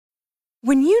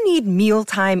When you need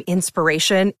mealtime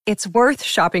inspiration, it's worth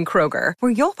shopping Kroger,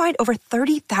 where you'll find over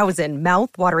 30,000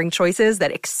 mouth-watering choices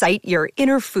that excite your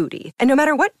inner foodie. And no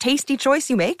matter what tasty choice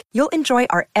you make, you'll enjoy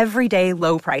our everyday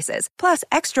low prices, plus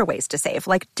extra ways to save,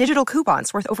 like digital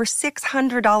coupons worth over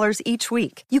 $600 each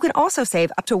week. You can also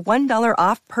save up to $1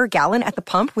 off per gallon at the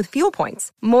pump with fuel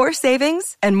points. More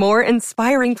savings and more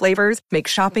inspiring flavors make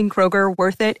shopping Kroger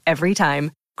worth it every time.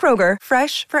 Kroger,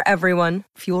 fresh for everyone.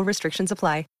 Fuel restrictions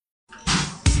apply.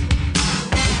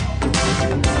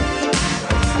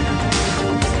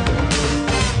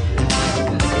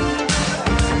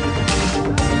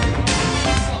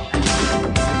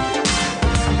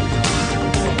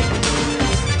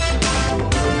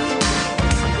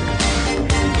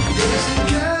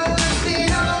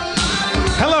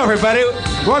 Hello, everybody.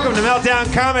 Welcome to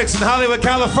Meltdown Comics in Hollywood,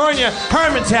 California.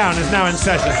 Harmontown is now in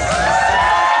session.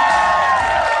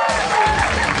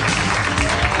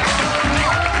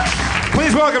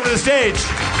 Please welcome to the stage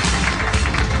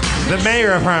the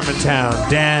mayor of Harmontown,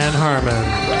 Dan Harmon.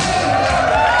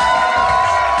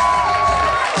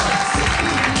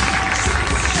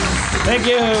 Thank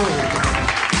you.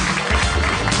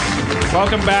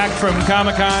 Welcome back from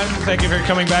ComicCon. Thank you for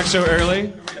coming back so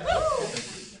early.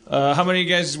 How many of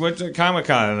you guys went to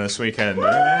ComicCon this weekend?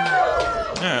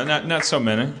 Yeah, not so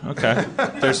many. Okay.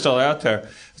 They're still out there.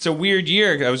 It's a weird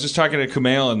year. I was just talking to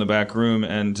Kumail in the back room,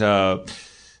 and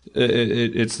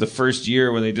it's the first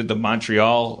year when they did the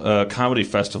Montreal Comedy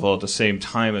Festival at the same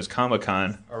time as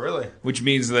Comic-Con. Oh, really? Which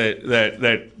means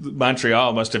that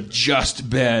Montreal must have just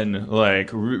been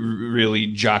like really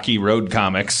jockey road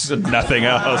comics and nothing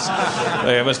else.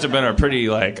 Like, it must have been a pretty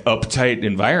like uptight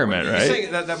environment, right? You're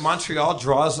saying that Montreal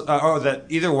draws, or that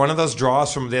either one of those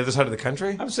draws from the other side of the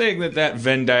country? I'm saying that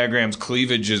Venn diagram's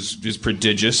cleavage is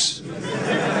prodigious.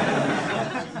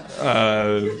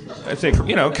 I think,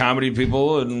 comedy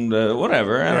people and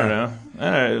whatever. I don't know.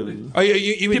 Oh,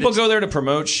 you people go there to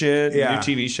promote shit, yeah.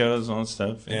 do TV shows and all that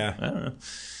stuff. Yeah. I don't know.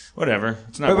 Whatever.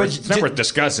 It's not worth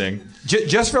discussing.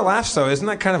 Just for laughs, though, isn't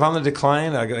that kind of on the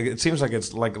decline? It seems like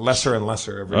it's like lesser and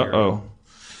lesser every year. Uh-oh.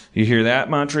 You hear that,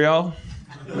 Montreal?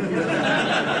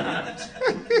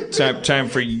 Time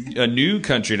for a new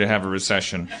country to have a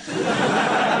recession.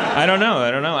 I don't know.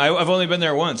 I've only been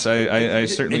there once. I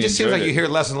certainly. It just seems like it. you hear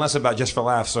less and less about Just for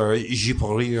Laughs or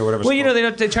Jipouri or whatever. Well,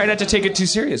 they try not to take it too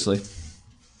seriously.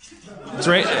 It's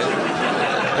right.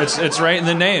 It's right in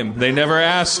the name. They never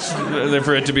asked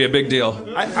for it to be a big deal.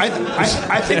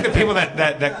 I think the people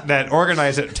that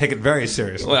organize it take it very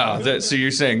seriously. Well, so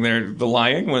you're saying they're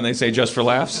lying when they say Just for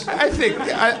Laughs? I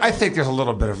think there's a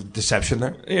little bit of deception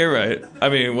there. You're right. I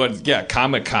mean,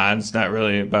 Comic-Con's not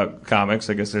really about comics.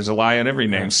 I guess there's a lie in every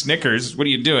name. Snickers, what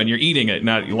are you doing? You're eating it,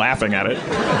 not laughing at it.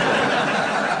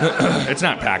 It's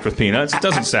not packed with peanuts. It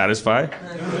doesn't satisfy.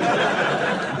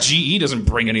 GE doesn't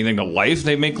bring anything to life.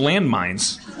 They make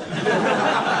landmines.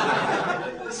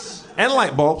 And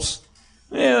light bulbs.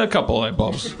 Yeah, a couple light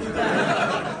bulbs.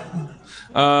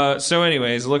 So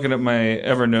anyways, looking at my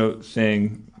Evernote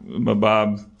thing,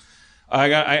 Bob,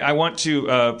 I want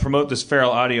to promote this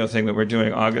Feral Audio thing that we're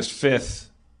doing August 5th,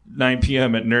 9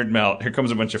 p.m. at Nerd Melt. Here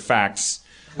comes a bunch of facts.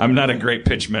 I'm not a great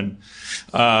pitchman,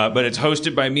 but it's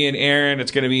hosted by me and Aaron.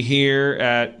 It's going to be here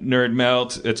at Nerd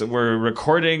Melt. We're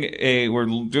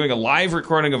doing a live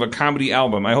recording of a comedy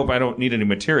album. I hope I don't need any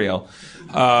material.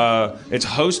 It's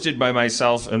hosted by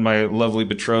myself and my lovely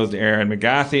betrothed Aaron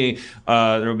McGathy.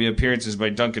 There will be appearances by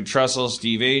Duncan Trussell,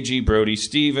 Steve Agee, Brody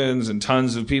Stevens, and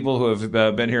tons of people who have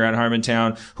been here on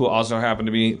Harmontown who also happen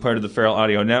to be part of the Feral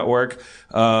Audio Network.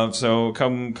 So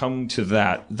come to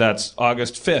that. That's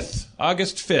August 5th.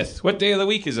 August 5th. What day of the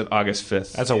week is it, August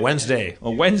 5th? That's a Wednesday. A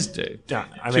Wednesday. Yeah,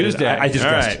 Tuesday. I just All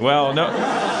guessed. right. Well,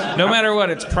 no matter what,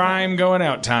 it's prime going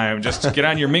out time. Just get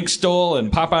on your mink stole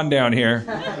and pop on down here.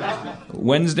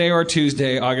 Wednesday or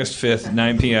Tuesday, August 5th,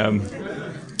 9 p.m.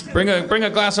 Bring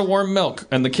a glass of warm milk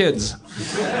and the kids.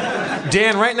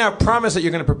 Dan, right now, promise that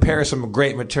you're going to prepare some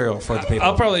great material for the people.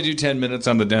 I'll probably do 10 minutes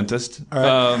on the dentist. All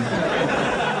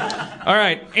right. All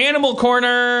right. Animal Corner.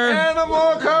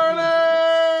 Animal Corner.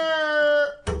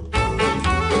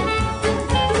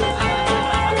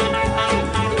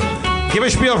 Give a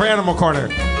spiel for Animal Corner.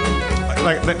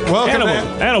 Welcome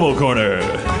Animal Corner.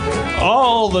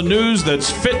 All the news that's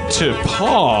fit to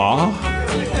paw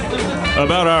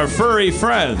about our furry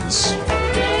friends.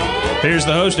 Here's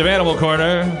the host of Animal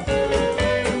Corner,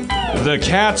 the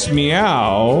cat's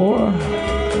meow,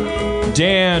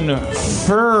 Dan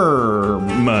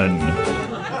Furman.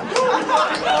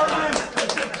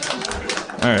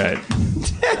 All right.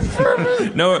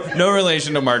 No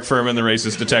relation to Mark Furman, the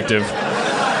racist detective.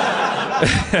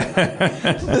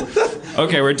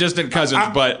 Okay, we're distant cousins,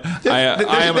 but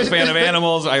I am a fan of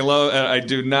animals. I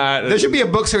do not. There should be a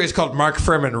book series called Mark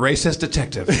Furman, Racist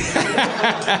Detective.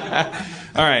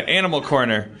 All right, Animal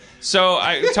Corner. So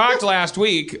I talked last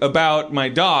week about my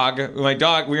dog. My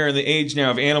dog, we are in the age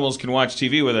now of animals can watch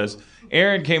TV with us.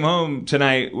 Erin came home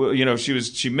tonight, you know,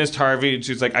 she missed Harvey, and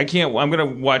she was like, I'm going to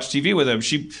watch TV with him.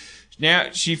 She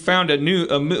found a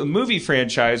movie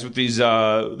franchise with these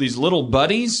little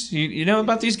buddies. You know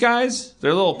about these guys?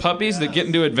 They're little puppies that get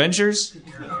into adventures.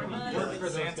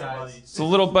 It's a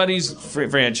little buddies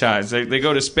franchise. They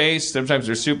go to space. Sometimes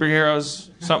they're superheroes,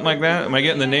 something like that. Am I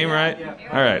getting the name right?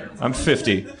 All right, I'm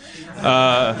 50.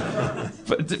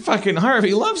 But fucking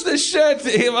Harvey loves this shit.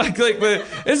 But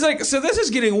it's like, so this is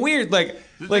getting weird. Like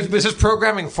this is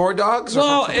programming for dogs?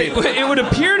 Well, it would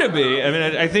appear to be. I mean,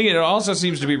 I think it also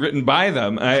seems to be written by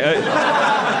them.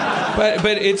 But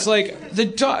it's like the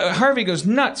dog, Harvey goes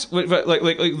nuts. But like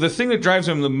the thing that drives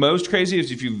him the most crazy is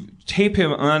if you tape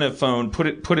him on a phone, put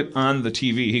it on the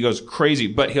TV, he goes crazy.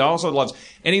 But he also loves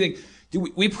anything.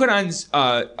 We put on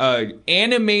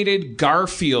animated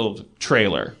Garfield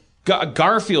trailer.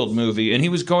 Garfield movie, and he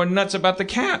was going nuts about the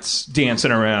cats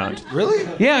dancing around. Really?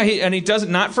 Yeah, he does it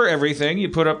not for everything. You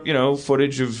put up,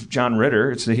 footage of John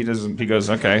Ritter. He goes,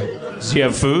 okay. Does he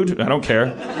have food? I don't care.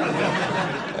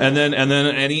 And then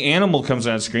any animal comes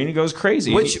on screen, he goes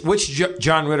crazy. Which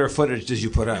John Ritter footage did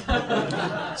you put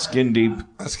up? Skin Deep.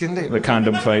 Skin Deep. The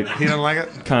condom fight. He don't like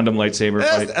it? Condom lightsaber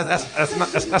fight.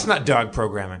 That's not dog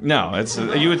programming. No,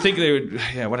 you would think they would.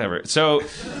 Yeah, whatever. So.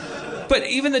 But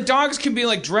even the dogs can be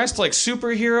like dressed like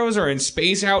superheroes or in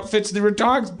space outfits. There were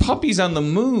puppies on the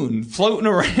moon floating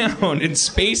around in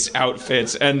space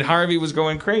outfits, and Harvey was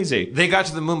going crazy. They got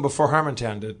to the moon before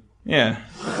Harmontown did. Yeah,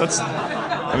 it's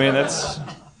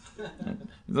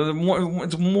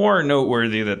more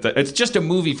noteworthy that it's just a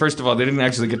movie. First of all, they didn't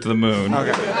actually get to the moon.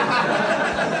 Okay.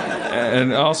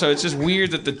 And also, it's just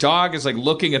weird that the dog is like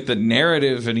looking at the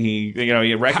narrative, and he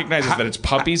recognizes that it's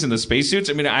puppies in the spacesuits.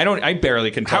 I mean, I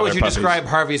barely can tell. How would you puppies. describe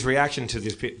Harvey's reaction to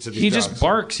these dogs? He just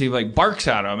barks. He barks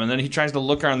at them, and then he tries to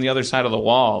look on the other side of the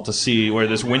wall to see where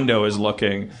this window is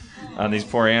looking on these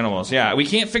poor animals. Yeah, we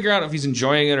can't figure out if he's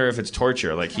enjoying it or if it's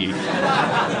torture. Like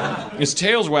his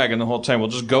tail's wagging the whole time. We'll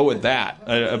just go with that.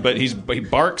 But he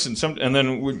barks and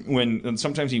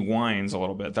sometimes he whines a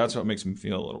little bit. That's what makes him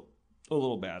feel a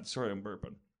little bad. Sorry, I'm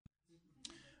burping.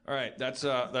 All right, that's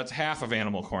half of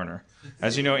Animal Corner.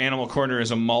 As you know, Animal Corner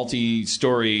is a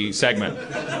multi-story segment.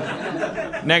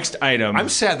 Next item. I'm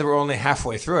sad that we're only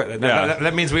halfway through it.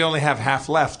 That means we only have half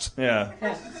left. Yeah.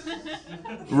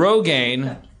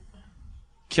 Rogaine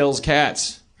kills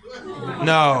cats.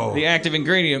 No. The active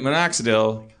ingredient,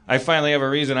 minoxidil. I finally have a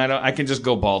reason. I can just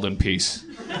go bald in peace.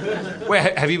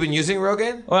 Wait, have you been using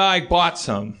Rogaine? Well, I bought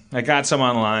some. I got some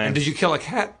online. And did you kill a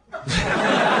cat?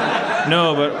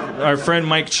 No, but our friend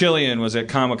Mike Chillian was at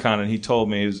ComicCon, and he told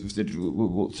me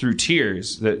through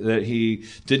tears that he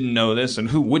didn't know this, and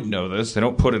who would know this? They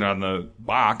don't put it on the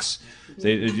box.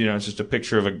 It's just a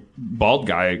picture of a bald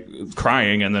guy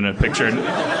crying, and then the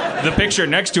picture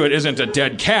next to it isn't a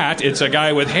dead cat. It's a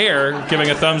guy with hair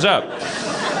giving a thumbs up.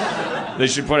 They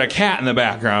should put a cat in the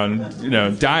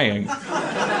background, dying.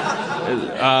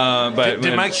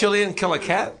 Did Mike Chillian kill a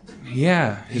cat?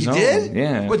 Yeah, he did.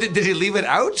 Yeah. Well, did he leave it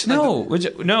out? No,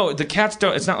 no. The cats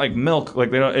don't. It's not like milk.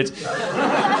 Like they don't.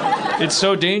 It's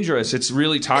so dangerous. It's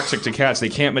really toxic to cats. They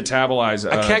can't metabolize.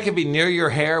 A cat could be near your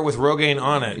hair with Rogaine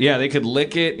on it. Yeah, they could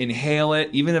lick it, inhale it.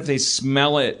 Even if they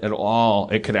smell it at all,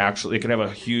 it could have a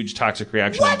huge toxic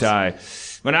reaction and die.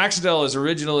 Minoxidil is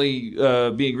originally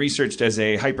being researched as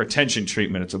a hypertension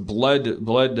treatment. It's a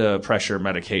blood pressure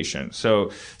medication. So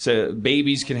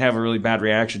babies can have a really bad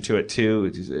reaction to it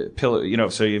too. It's a pillow,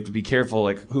 so you have to be careful.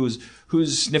 Like who's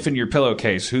sniffing your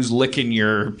pillowcase? Who's licking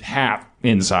your hat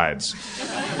insides?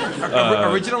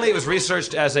 Originally, it was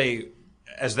researched as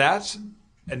that.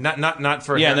 And not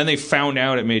for hair. And then they found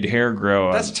out it made hair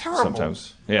grow. That's terrible.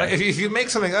 Sometimes, yeah. Like if you make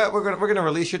something up, we're gonna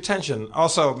release your tension.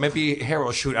 Also, maybe hair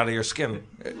will shoot out of your skin.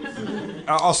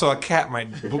 Also, a cat might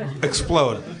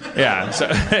explode. Yeah.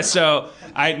 So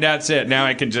that's it. Now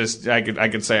I can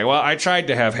say, well, I tried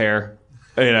to have hair.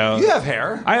 You have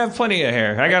hair. I have plenty of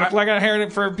hair. I got hair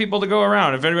for people to go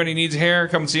around. If anybody needs hair,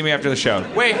 come see me after the show.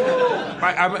 Wait,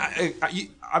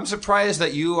 I'm surprised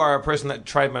that you are a person that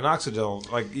tried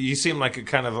minoxidil. Like you seem like a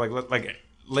kind of like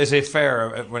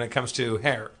laissez-faire when it comes to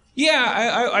hair.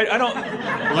 Yeah, I don't.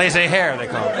 Laissez-hair, they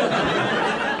call it.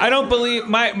 I don't believe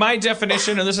my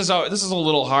definition, and this is a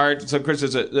little hard. So, Chris,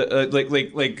 it's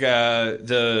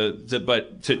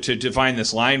to define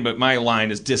this line, but my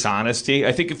line is dishonesty.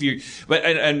 I think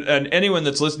and anyone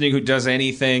that's listening who does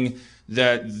anything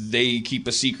that they keep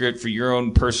a secret for your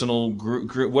own personal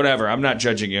group, whatever. I'm not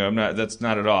judging you. That's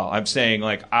not at all. I'm saying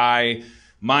like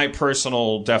my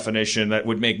personal definition that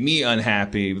would make me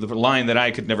unhappy, the line that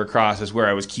I could never cross is where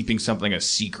I was keeping something a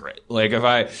secret. Like if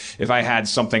I had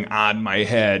something on my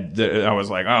head that I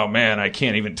was like, oh man, I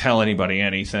can't even tell anybody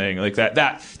anything like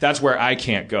that's where I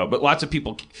can't go. But lots of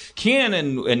people can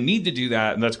and need to do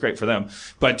that, and that's great for them.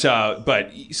 But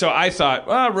so I thought,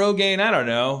 Rogaine, I don't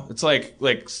know. It's like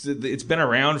it's been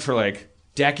around for like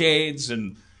decades,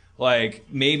 and like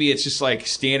maybe it's just like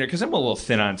standard because I'm a little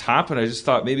thin on top, and I just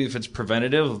thought maybe if it's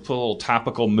preventative, I'll put a little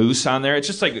topical mousse on there.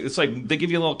 It's like they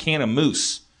give you a little can of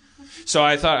mousse. So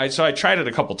I tried it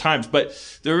a couple times, but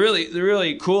the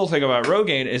really cool thing about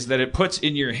Rogaine is that it puts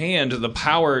in your hand the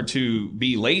power to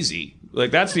be lazy.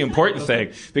 Like that's the important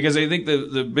thing, because I think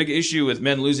the big issue with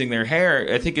men losing their hair,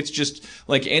 I think it's just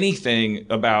like anything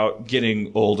about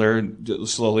getting older,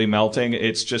 slowly melting.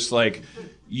 It's just like.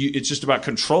 It's just about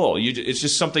control. It's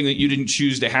just something that you didn't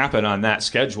choose to happen on that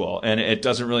schedule, and it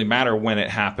doesn't really matter when it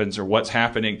happens or what's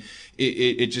happening.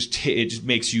 It just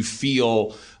makes you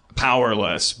feel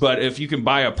powerless. But if you can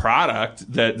buy a product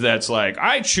that's like,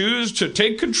 I choose to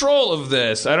take control of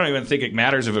this, I don't even think it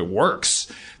matters if it works.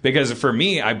 Because for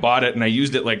me, I bought it and I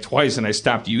used it like twice and I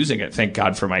stopped using it. Thank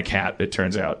God for my cat, it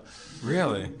turns out.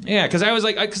 Really? Yeah, because I was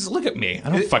like, because look at me,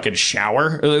 I don't fucking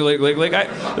shower.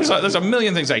 There's a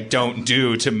million things I don't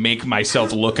do to make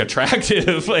myself look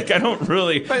attractive. Like I don't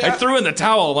really. I threw in the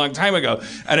towel a long time ago,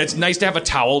 and it's nice to have a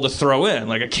towel to throw in,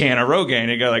 like a can of Rogaine.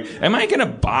 And you go like, am I gonna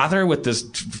bother with this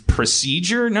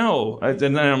procedure? No. And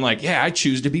then I'm like, yeah, I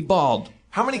choose to be bald.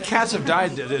 How many cats have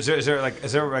died? Is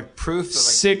there proof? That,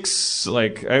 6.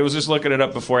 Like I was just looking it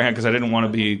up beforehand because I didn't want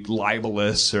to be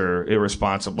libelous or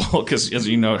irresponsible. Because as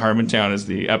you know, Harmontown is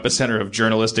the epicenter of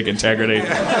journalistic integrity.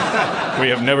 We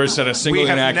have never said a single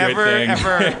inaccurate thing.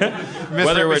 Ever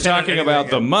Whether we're talking about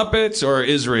the Muppets or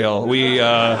Israel, we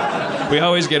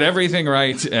always get everything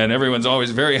right, and everyone's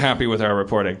always very happy with our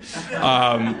reporting.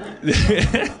 By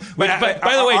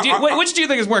the way, which do you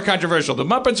think is more controversial, the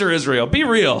Muppets or Israel? Be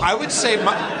real. I would say, the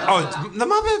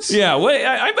Muppets? Yeah,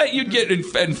 I bet you'd get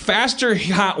in faster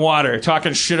hot water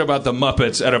talking shit about the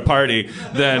Muppets at a party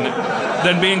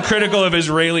than being critical of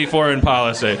Israeli foreign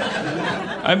policy.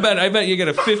 I bet you get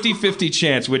a 50-50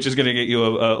 chance, which is going to get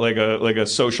you a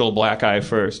social black eye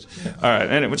first. All right,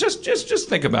 anyway, just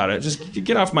think about it. Just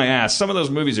get off my ass. Some of those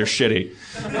movies are shitty.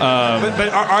 But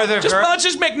are there? Let's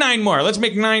just make 9 more. Let's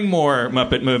make 9 more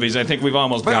Muppet movies. I think we've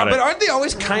almost got it. But aren't they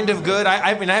always kind of good?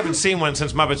 I mean, I haven't seen one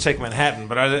since Muppets Take Manhattan.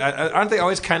 But aren't they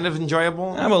always kind of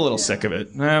enjoyable? I'm a little sick of it.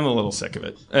 And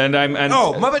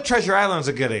Muppet Treasure Island's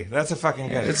a goodie. That's a fucking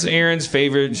goodie. It's Erin's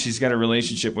favorite, and she's got a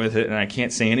relationship with it, and I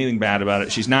can't say anything bad about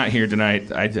it. She's not here tonight.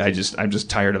 I'm just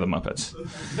tired of the Muppets.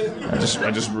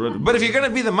 But if you're going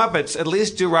to be the Muppets, at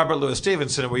least do Robert Louis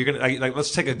Stevenson, where you're going to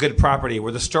let's take a good property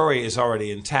where the story is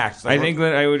already intact. I think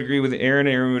that I would agree with Erin.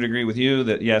 Erin would agree with you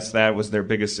that yes, that was their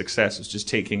biggest success. It's just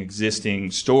taking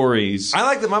existing stories. I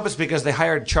like the Muppets because they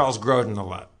hired Charles Grodin a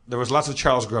lot. There was lots of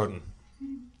Charles Grodin,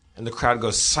 and the crowd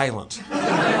goes silent.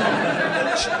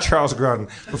 Charles Grodin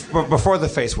before the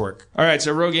face work. All right,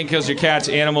 so Rogaine kills your cats,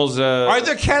 animals. Are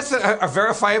there cats that are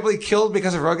verifiably killed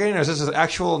because of Rogaine, or is this an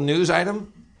actual news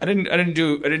item? I didn't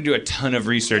do a ton of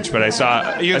research, but I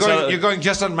saw. You're going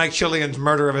just on Mike Chillian's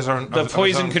murder of his own. The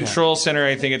Poison Control Center,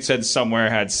 I think it said somewhere,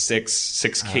 had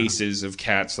six cases of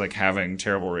cats like having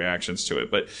terrible reactions to it,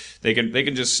 but they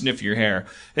can just sniff your hair.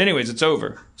 Anyways, it's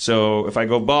over. So if I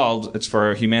go bald, it's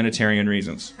for humanitarian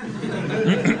reasons.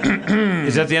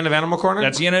 Is that the end of Animal Corner?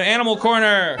 That's the end of Animal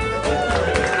Corner.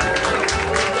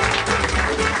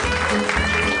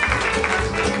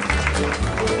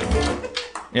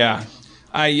 Yeah.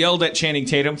 I yelled at Channing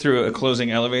Tatum through a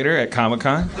closing elevator at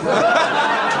ComicCon.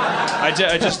 I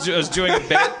was doing a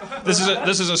bit.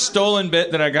 This is a stolen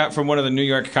bit that I got from one of the New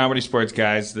York Comedy Sports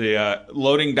guys. The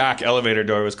loading dock elevator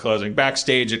door was closing.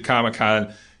 Backstage at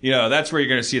Comic-Con, that's where you're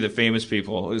going to see the famous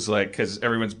people. It was like, because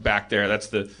everyone's back there.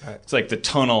 It's like the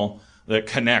tunnel that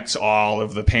connects all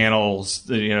of the panels,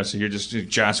 so you're just,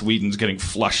 Joss Whedon's getting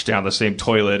flushed down the same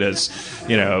toilet as,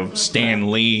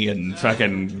 Stan Lee and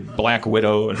fucking Black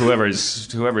Widow and whoever's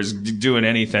doing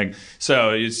anything.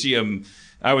 So you see him.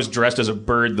 I was dressed as a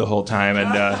bird the whole time,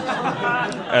 and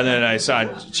then I saw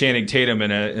Channing Tatum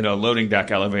in a loading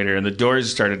dock elevator, and the doors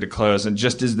started to close, and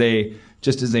just as they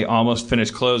almost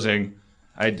finished closing,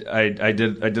 I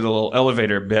did a little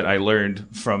elevator bit I learned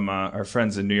from our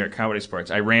friends in New York Comedy Sports.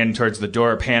 I ran towards the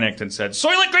door, panicked, and said,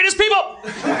 "Soylent greatest people!"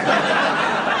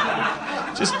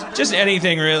 just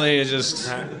anything really. Just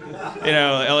the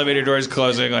elevator doors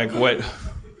closing. Like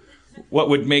what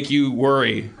would make you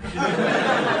worry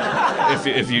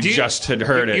if you just had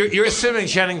heard it? You're assuming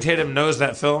Channing Tatum knows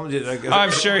that film?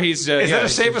 I'm sure he's... is that a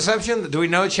safe assumption? Do we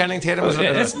know Channing Tatum?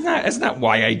 That's not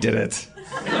why I did it.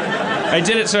 I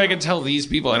did it so I could tell these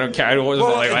people. I don't care.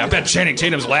 I bet Channing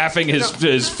Tatum's laughing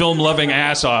his film-loving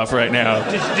ass off right now.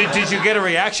 Did you get a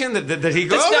reaction? Did he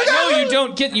go? No, you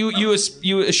don't get you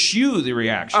eschew the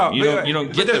reaction. Oh, you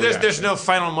don't get the reaction. There's no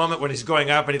final moment when he's going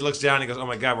up and he looks down and he goes, "Oh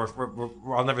my God,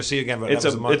 I'll never see you again." But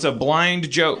it's a blind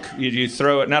joke. You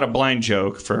throw it. Not a blind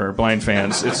joke for blind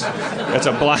fans. It's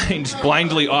a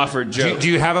blindly offered joke. Do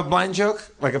you have a blind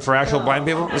joke like for actual blind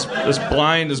people? This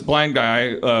blind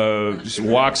guy just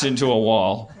walks into a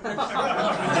wall,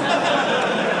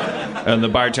 and the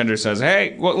bartender says,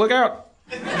 "Hey, look out!"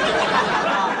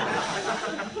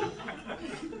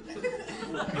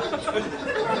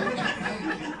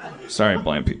 Sorry,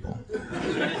 blind people.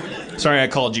 Sorry, I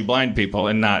called you blind people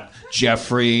and not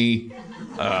Jeffrey,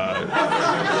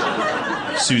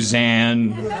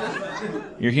 Suzanne.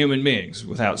 You're human beings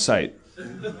without sight.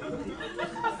 You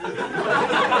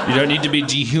don't need to be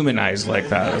dehumanized like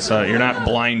that. So you're not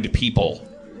blind people.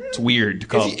 It's weird to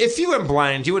call. If you were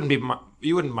blind, you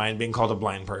wouldn't mind being called a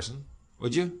blind person,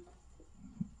 would you?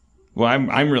 Well,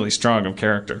 I'm really strong of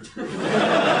character.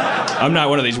 I'm not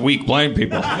one of these weak blind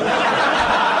people.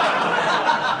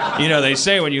 You know, they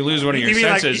say when you lose one of your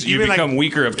senses, you become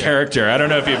weaker of character. I don't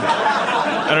know if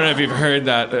you've heard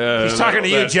that. He's talking to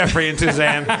you, Jeffrey and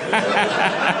Suzanne.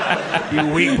 You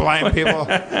weak blind people.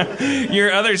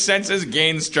 Your other senses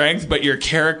gain strength, but your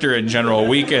character in general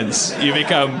weakens. You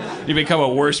become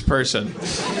a worse person.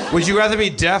 Would you rather be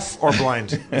deaf or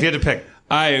blind if you had to pick?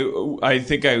 I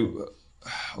think I don't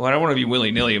want to be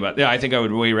willy-nilly about it. Yeah, I think I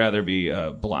would way rather be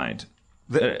blind.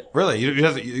 Really?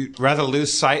 You'd rather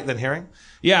lose sight than hearing?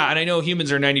 Yeah, and I know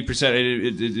humans are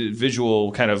 90%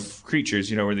 visual kind of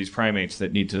creatures, we're these primates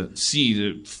that need to see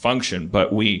to function,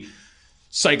 but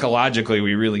psychologically,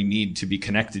 we really need to be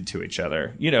connected to each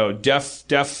other.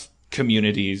 Deaf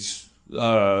communities,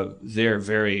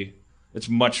 it's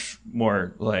much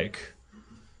more like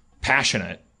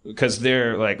passionate because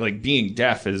they're like being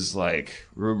deaf is like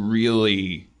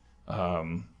really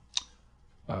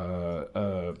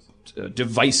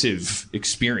divisive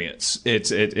experience.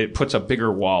 It puts a bigger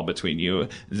wall between you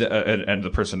and the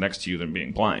person next to you than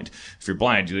being blind. If you're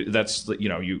blind, that's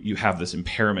you have this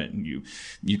impairment and you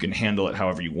can handle it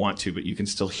however you want to, but you can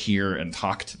still hear and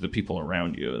talk to the people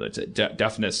around you. That's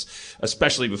deafness,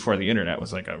 especially before the internet,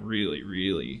 was like a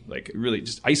really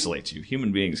just isolates you.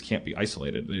 Human beings can't be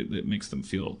isolated. It makes them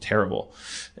feel terrible.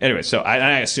 Anyway, so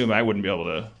I assume I wouldn't be able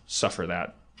to suffer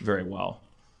that very well.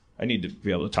 I need to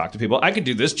be able to talk to people. I could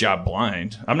do this job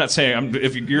blind. I'm not saying,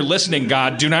 if you're listening,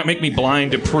 God, do not make me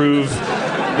blind to prove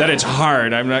that it's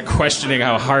hard. I'm not questioning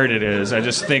how hard it is. I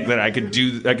just think that I could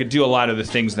do a lot of the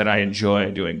things that I enjoy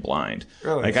doing blind.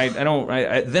 Really? Like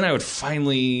then I would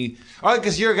finally. Oh,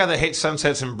 because you're a guy that hates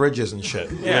sunsets and bridges and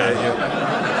shit.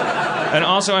 Yeah. And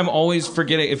also, I'm always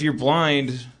forgetting, if you're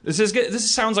blind,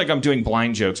 this sounds like I'm doing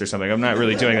blind jokes or something. I'm not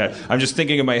really doing that. I'm just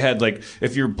thinking in my head, like,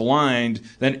 if you're blind,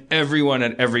 then everyone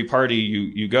at every party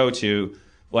you go to,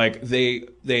 like, they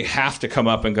have to come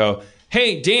up and go,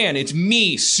 "Hey, Dan, it's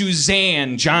me,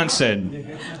 Suzanne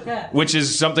Johnson," which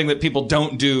is something that people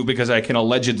don't do because I can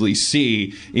allegedly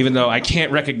see, even though I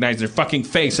can't recognize their fucking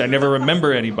face. I never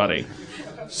remember anybody.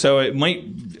 So it might,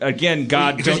 again,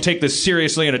 God, don't take this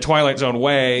seriously in a Twilight Zone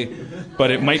way,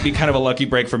 but it might be kind of a lucky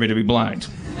break for me to be blind.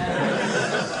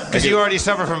 Because you already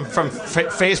suffer from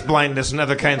face blindness and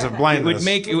other kinds of blindness.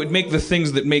 It would make the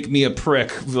things that make me a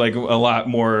prick like a lot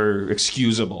more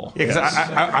excusable. Yeah, because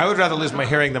I would rather lose my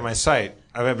hearing than my sight.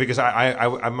 Because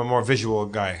I'm a more visual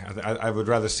guy. I would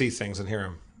rather see things than hear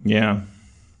them. Yeah.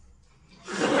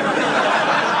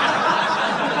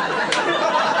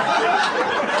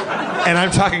 And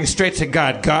I'm talking straight to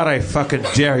God. God, I fucking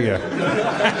dare you.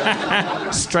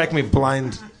 Strike me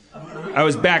blind. I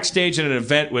was backstage at an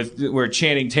event where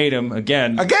Channing Tatum,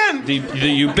 again, the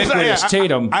ubiquitous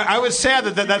Tatum. I was sad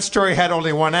that story had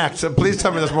only one act. So please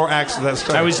tell me there's more acts to that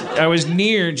story. I was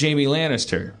near Jaime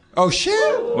Lannister. Oh,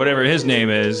 shit. Whatever his name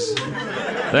is.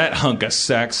 That hunk of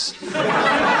sex.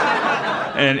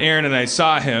 And Erin and I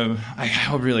saw him.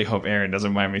 I really hope Erin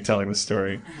doesn't mind me telling this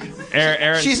story.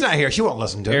 Erin, she's not here. She won't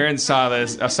listen to it. Erin saw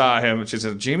this. I saw him. And she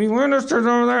said, "Jaime Lannister's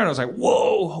over there." And I was like,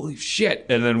 "Whoa, holy shit!"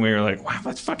 And then we were like, "Wow,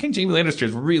 that's fucking Jaime Lannister.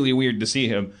 It's really weird to see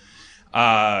him."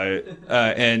 And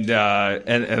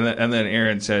then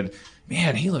Erin said,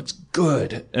 "Man, he looks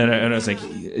good." And I was like,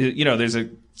 there's a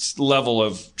level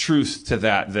of truth to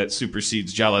that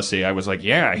supersedes jealousy. I was like,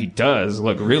 "Yeah, he does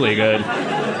look really good."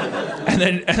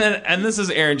 And this is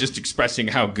Aaron just expressing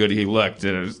how good he looked.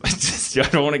 And it was, I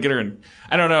don't want to get her in.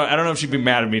 I don't know if she'd be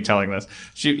mad at me telling this.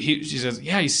 She says,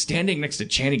 yeah, he's standing next to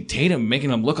Channing Tatum, making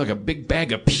him look like a big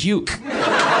bag of puke.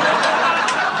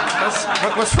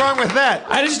 What's wrong with that?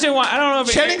 I just didn't want. I don't know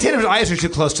if Channing Tatum's eyes are too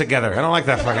close together. I don't like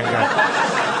that fucking guy.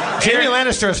 Jaime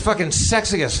Lannister is fucking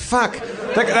sexy as fuck.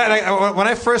 When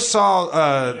I first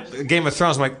saw Game of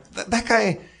Thrones, I'm like, that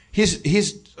guy.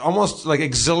 He's almost like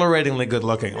exhilaratingly good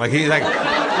looking. Like he like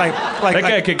that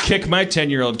guy could kick my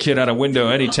 10-year-old kid out a window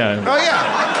anytime. Oh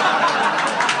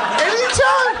yeah.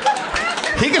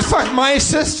 Anytime. He could fuck my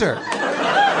sister.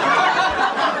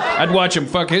 I'd watch him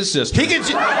fuck his sister. He could.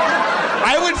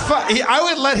 I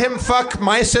would let him fuck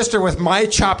my sister with my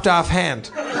chopped off hand.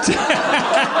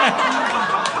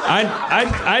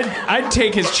 I'd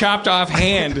take his chopped off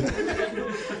hand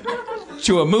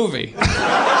to a movie.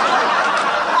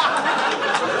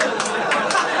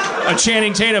 A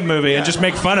Channing Tatum movie and just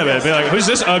make fun of it. Be like, who's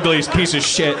this ugly piece of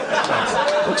shit?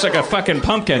 Looks like a fucking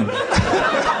pumpkin.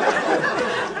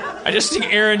 I just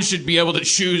think Erin should be able to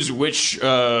choose which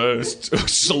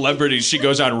celebrities she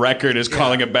goes on record as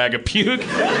calling a bag of puke.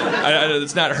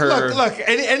 It's not her. Look,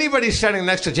 anybody standing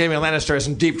next to Jaime Lannister is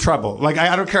in deep trouble. Like,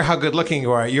 I don't care how good looking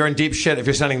you are. You're in deep shit if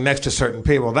you're standing next to certain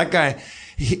people. That guy,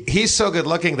 he's so good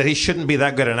looking that he shouldn't be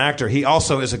that good an actor. He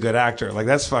also is a good actor. Like,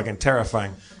 that's fucking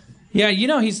terrifying. Yeah, you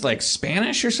know he's like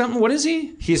Spanish or something. What is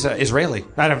he? He's Israeli.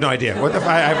 I have no idea. What the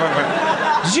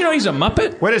fuck? Did you know he's a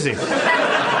Muppet? What is he?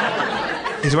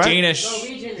 He's what? Danish.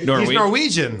 Norwegian. He's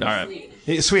Norwegian. All right.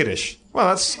 He's Swedish. Well,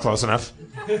 that's close enough.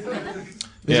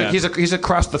 He's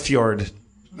across the fjord.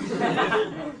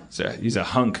 So he's a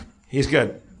hunk. He's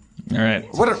good. All right.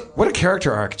 What a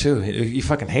character arc, too. You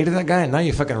fucking hated that guy, and now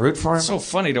you fucking root for him? It's so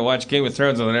funny to watch Game of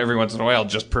Thrones, and then every once in a while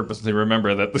just purposely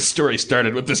remember that the story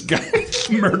started with this guy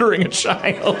murdering a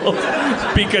child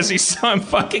because he saw him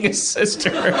fucking his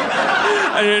sister.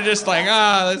 And you're just like,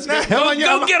 let's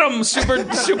go get him,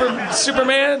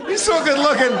 Superman. He's so good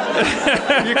looking.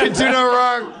 You can do no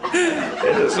wrong.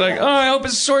 It's like, I hope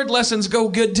his sword lessons go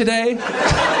good today.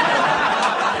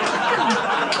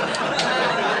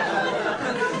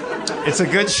 It's a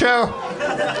good show.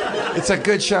 It's a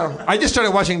good show. I just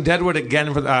started watching Deadwood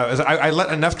again. I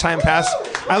let enough time pass.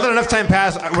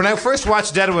 When I first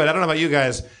watched Deadwood, I don't know about you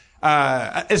guys.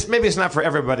 Maybe it's not for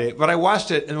everybody, but I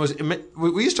watched it and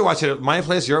we used to watch it at my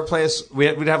place, your place.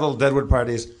 We'd have little Deadwood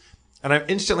parties, and I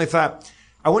instantly thought,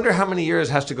 I wonder how many years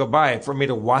has to go by for me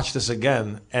to watch this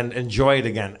again and enjoy it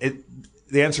again.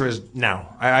 The answer is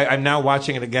now. I'm now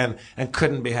watching it again and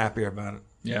couldn't be happier about it.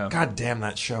 Yeah. God damn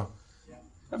that show.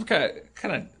 I'm kind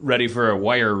of ready for a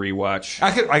Wire rewatch.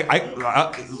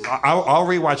 I'll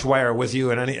rewatch Wire with you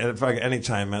at any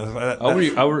time. Will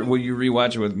you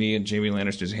rewatch it with me and Jaime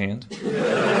Lannister's hand?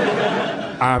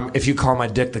 If you call my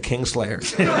dick the Kingslayer.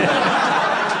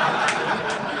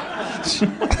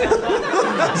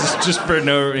 Just for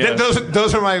no. Yeah.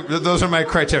 Those are my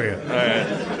criteria. All right.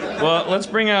 Well, let's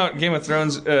bring out Game of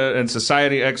Thrones and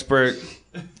society expert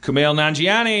Kumail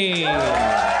Nanjiani.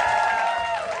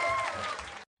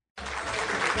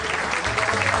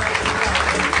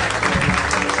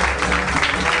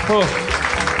 Oh.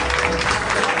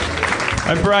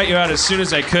 I brought you out as soon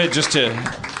as I could just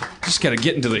gotta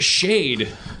get into the shade.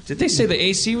 Did they say the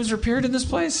AC was repaired in this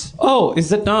place? Oh,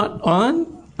 is it not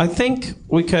on? I think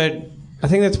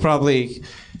that's probably...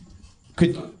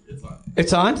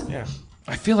 It's on? Yeah.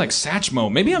 I feel like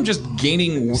Satchmo. Maybe I'm just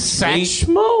gaining weight.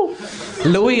 Satchmo?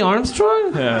 Louis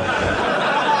Armstrong?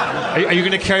 Yeah. Are you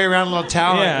gonna carry around a little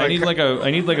towel? Yeah, I need like a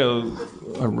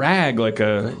rag,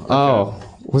 Because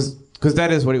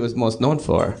that is what he was most known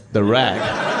for, the rag.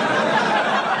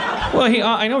 Well,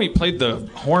 I know he played the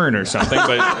horn or something,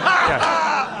 but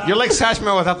yeah. You're like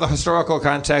Satchmo without the historical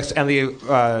context and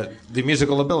the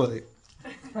musical ability.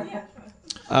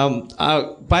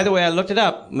 By the way, I looked it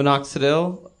up.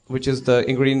 Minoxidil, which is the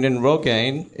ingredient in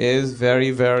Rogaine, is very,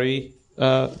 very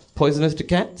poisonous to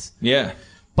cats. Yeah.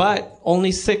 But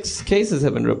only 6 cases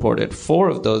have been reported. 4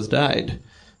 of those died.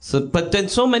 But then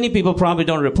so many people probably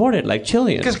don't report it, like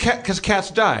Chilean. Because cats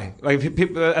die. Like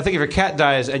people, I think if your cat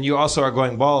dies and you also are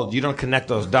going bald, you don't connect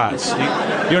those dots.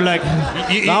 You're like,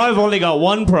 now I've only got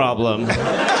one problem.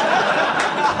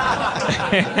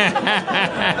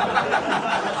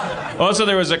 Also,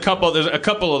 there's a couple of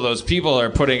those people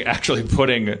are actually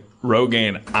putting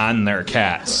Rogaine on their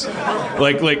cats,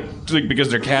 like because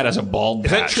their cat has a bald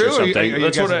patch. Is that true? Or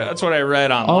something. That's what I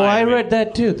read online. Oh, I read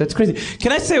that too. That's crazy.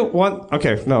 Can I say one?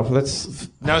 Okay, no, let's.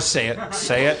 No, say it.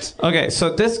 Say it. Okay,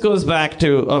 so this goes back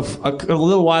to a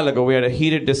little while ago. We had a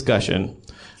heated discussion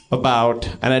about,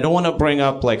 and I don't want to bring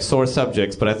up like sore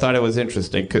subjects, but I thought it was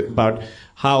interesting about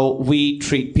how we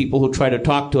treat people who try to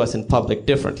talk to us in public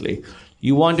differently.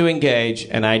 You want to engage,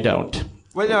 and I don't.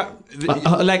 Well, no,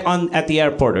 like at the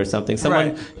airport or something.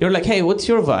 Someone, right. You're like, hey, what's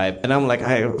your vibe? And I'm like,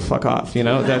 hey, fuck off. You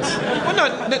know, that's.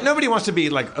 Well, no, nobody wants to be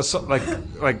like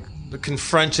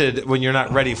confronted when you're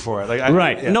not ready for it.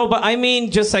 Right. Yeah. No, but I mean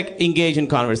just like engage in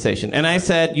conversation. And I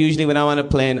said usually when I'm on a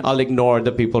plane, I'll ignore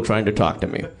the people trying to talk to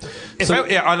me.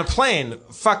 On a plane,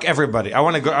 fuck everybody. I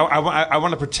want to go. I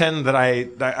want to pretend that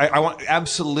I want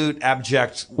absolute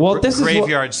abject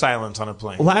graveyard silence on a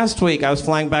plane. Last week I was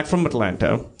flying back from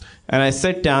Atlanta. And I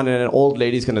sit down, and an old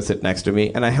lady's going to sit next to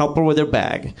me, and I help her with her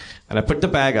bag. And I put the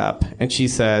bag up, and she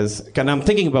says, and I'm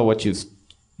thinking about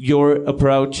your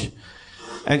approach.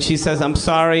 And she says, I'm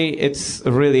sorry, it's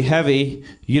really heavy.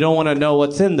 You don't want to know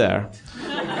what's in there.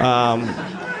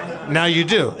 Now you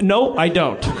do. No, I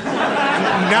don't.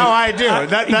 Now I do.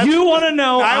 You want to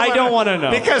know, I don't want to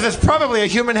know. Because it's probably a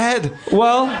human head.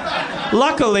 Well,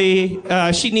 luckily,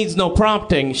 she needs no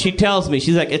prompting. She tells me,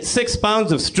 she's like, it's 6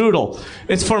 pounds of strudel.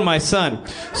 It's for my son.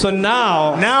 So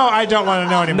now I don't want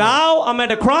to know anymore. Now I'm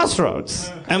at a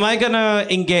crossroads. Am I going to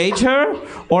engage her,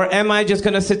 or am I just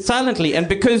going to sit silently? And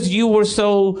because you were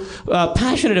so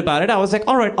passionate about it, I was like,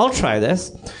 all right, I'll try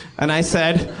this. And I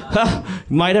said,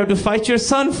 might have to fight your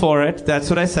son for it. That's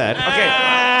what I said. Okay.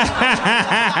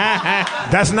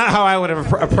 That's not how I would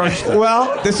have approached it.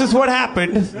 Well, this is what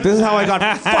happened. This is how I got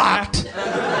fucked.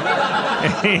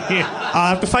 I'll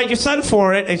have to fight your son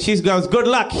for it. And she goes, good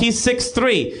luck. He's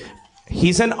 6'3".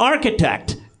 He's an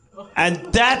architect. And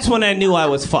that's when I knew I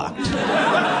was fucked.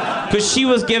 Because she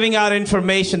was giving out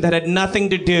information that had nothing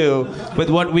to do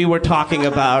with what we were talking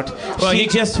about. Well, he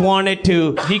just wanted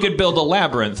to... He could build a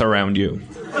labyrinth around you.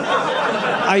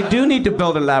 I do need to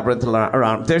build a labyrinth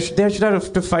around. They should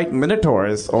have to fight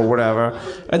minotaurs or whatever.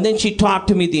 And then she talked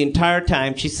to me the entire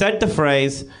time. She said the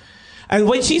phrase... And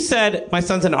when she said, my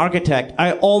son's an architect,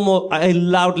 I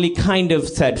loudly kind of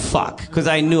said fuck, because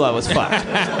I knew I was fucked.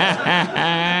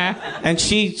 And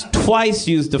she twice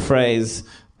used the phrase,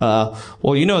 well,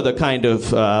 you know, the kind of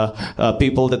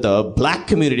people that the black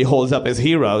community holds up as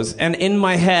heroes. And in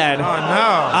my head,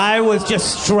 I was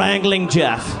just strangling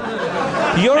Jeff.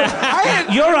 You're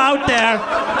out there,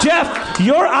 Jeff.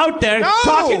 You're out there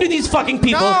talking to these fucking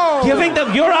people, giving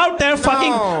them. You're out there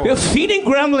fucking feeding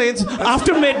gremlins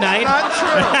after midnight. Not true.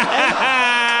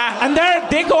 And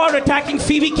they go out attacking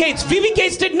Phoebe Cates. Phoebe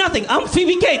Cates did nothing. I'm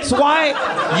Phoebe Cates. Why?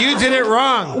 You did it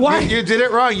wrong. Why? You did it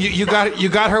wrong. You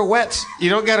got her wet. You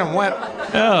don't get them wet.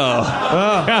 Oh,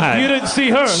 God. You didn't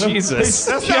see her. Jesus.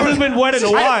 She hasn't been wet in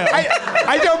a while.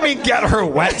 I don't mean get her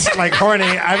wet, like horny.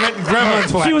 I meant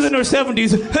gremlins wet. She was in her 70s.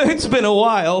 It's been a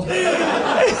while.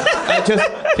 I just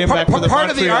came back from the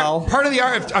Montreal. Part of the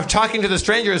art of talking to the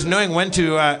stranger is knowing when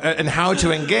to and how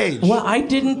to engage. Well, I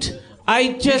didn't.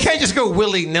 You can't just go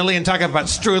willy-nilly and talk about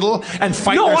strudel and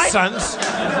fight your sons.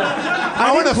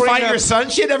 I want to fight your son.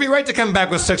 She had every right to come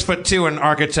back with 6'2" and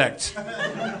architect.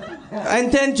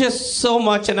 And then just so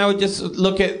much, and I would just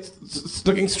looking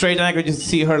straight, and I could just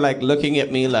see her like looking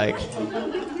at me like,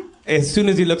 as soon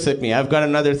as he looks at me, I've got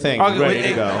another thing ready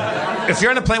to go. If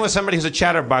you're on a plane with somebody who's a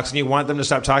chatterbox and you want them to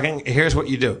stop talking, here's what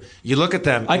you do. You look at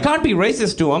them. I can't be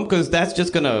racist to them because that's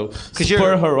just going to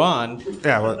spur her on.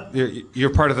 Yeah, well, you're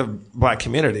part of the black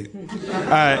community.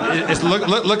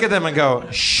 Look at them and go,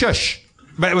 shush.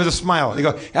 But with a smile. You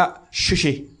go,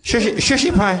 shushy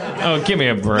pie. Oh, give me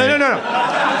a break. No.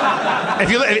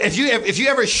 If you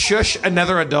ever shush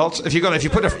another adult, if you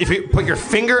put your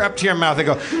finger up to your mouth and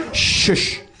go,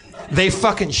 shush. They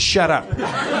fucking shut up.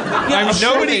 Yeah,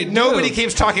 nobody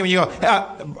keeps talking when you go,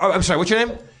 I'm sorry, what's your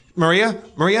name? Maria,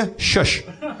 shush.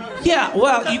 Yeah,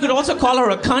 well, you could also call her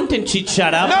a cunt and she'd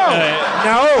shut up. No.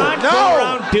 Go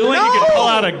around doing. You could pull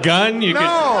out a gun. You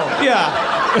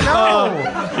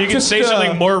could say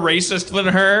something more racist than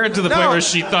her to the point where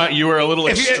she thought you were a little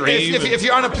extreme. If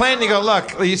you're on a plane and you go,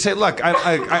 you say,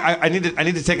 I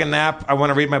need to take a nap. I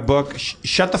want to read my book.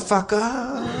 Shut the fuck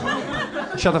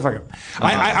up. Shut the fuck up.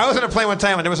 I was on a plane one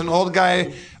time and there was an old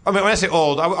guy. I mean, when I say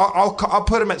old, I'll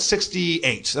put him at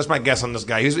 68. That's my guess on this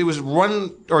guy. He was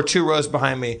 1 or 2 rows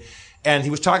behind me, and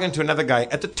he was talking to another guy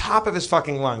at the top of his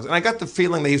fucking lungs. And I got the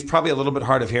feeling that he was probably a little bit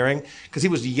hard of hearing because he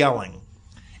was yelling.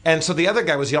 And so the other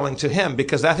guy was yelling to him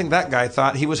because I think that guy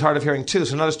thought he was hard of hearing too.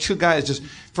 So now there's 2 guys just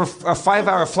for a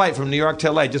 5-hour flight from New York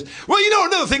to LA. Well, you know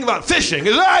another thing about fishing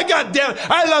is, goddamn,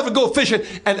 I love to go fishing.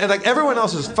 And like everyone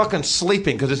else is fucking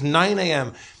sleeping because it's 9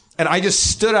 a.m. And I just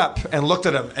stood up and looked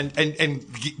at him and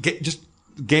just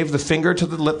gave the finger to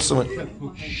the lips and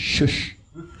went, shush.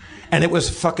 And it was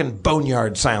fucking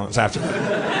boneyard silence after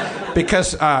that.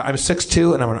 Because I'm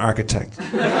 6'2" and I'm an architect.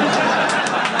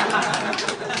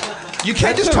 You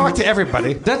can't just talk to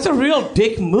everybody. That's a real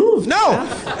dick move. No,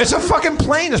 it's a fucking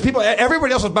plane. There's people.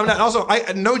 Everybody else was bummed out. And also,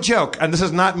 no joke, and this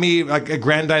is not me like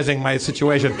aggrandizing my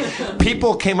situation.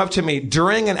 People came up to me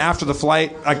during and after the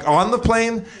flight, like on the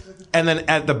plane, and then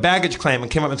at the baggage claim, and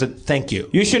came up and said, "Thank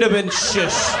you." You should have been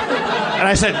shush. And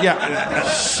I said, "Yeah,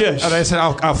 shush." And I said,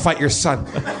 "I'll fight your son."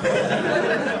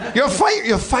 You'll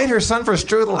fight her son for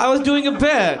strudel. I was doing a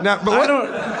bit. No, but what?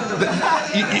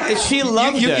 She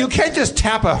loved it. You can't just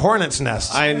tap a hornet's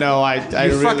nest. I know.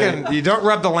 You don't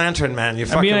rub the lantern, man. You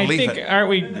fucking leave it. Aren't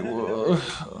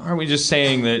we just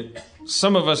saying that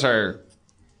some of us are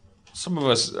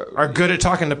good at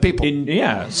talking to people?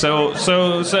 So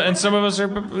and some of us are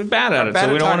bad at it,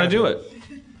 so we don't want to do it.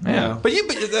 Yeah. But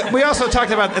we also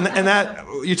talked about and that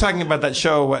you're talking about that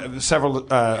show several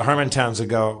Harmon towns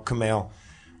ago, Kumail,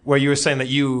 where you were saying that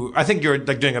I think you were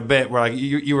like doing a bit where like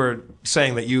you were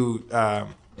saying that you're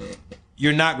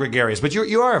not gregarious, but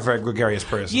you are a very gregarious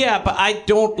person. Yeah, but I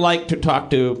don't like to talk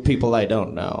to people I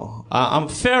don't know. I'm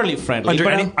fairly friendly.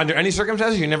 Under any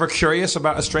circumstances, you're never curious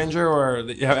about a stranger or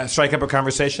strike up a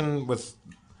conversation with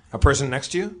a person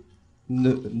next to you?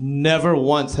 Never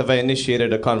once have I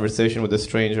initiated a conversation with a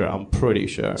stranger, I'm pretty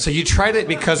sure. So you tried it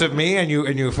because of me and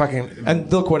you fucking...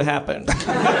 And look what happened.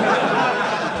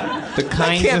 The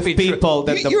kinds of people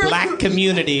that the black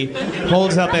community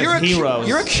holds up as heroes.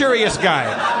 You're a curious guy.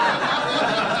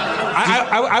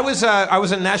 I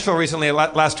was in Nashville recently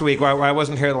last week. Where I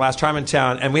wasn't here the last time in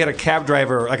town, and we had a cab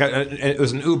driver. It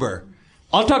was an Uber.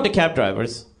 I'll talk to cab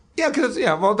drivers. Yeah, because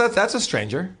that's a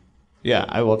stranger. Yeah,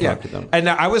 I will talk to them. And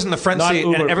I was in the front seat,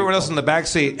 Uber and everyone people. else in the back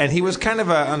seat, and he was kind of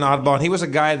an oddball. And he was a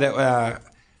guy that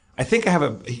I think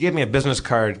he gave me a business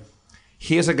card.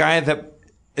 He is a guy that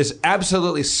is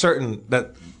absolutely certain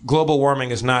that global warming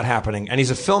is not happening, and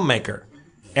he's a filmmaker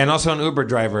and also an Uber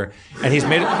driver, and he's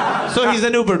made it. So he's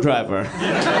an Uber driver.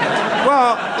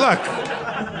 Well, look,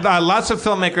 lots of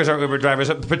filmmakers are Uber drivers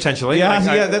potentially.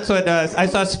 Yeah, that's what I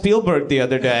saw Spielberg the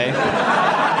other day.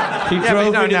 He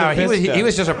drove me to the Vista. He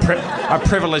was just a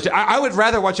privileged. I would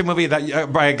rather watch a movie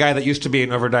that by a guy that used to be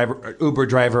an Uber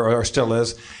driver or still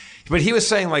is. But he was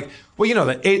saying, like, well, you know,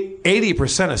 that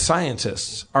 80% of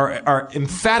scientists are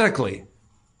emphatically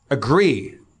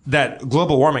agree that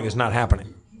global warming is not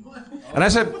happening. And I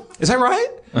said, is that right?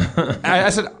 I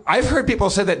said, I've heard people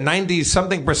say that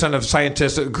 90-something% of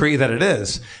scientists agree that it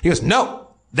is. He goes, no.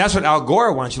 That's what Al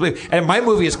Gore wants you to believe. And my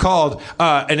movie is called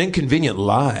An Inconvenient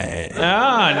Lie.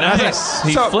 Ah, nice.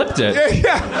 He flipped it.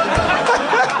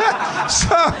 Yeah.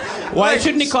 So why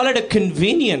shouldn't he call it a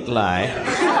convenient lie?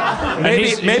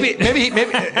 Maybe,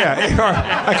 yeah, or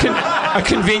a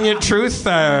convenient truth.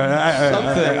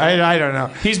 I don't know.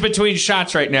 He's between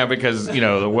shots right now because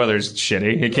the weather's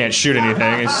shitty. He can't shoot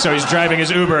anything, so he's driving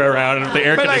his Uber around with the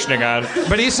air conditioning on.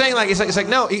 But he's saying he's like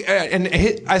no.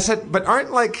 I said, but aren't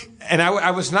and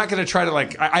I was not going to try to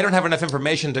I don't have enough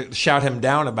information to shout him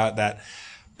down about that.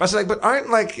 But I was like, but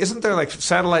isn't there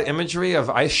satellite imagery of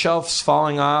ice shelves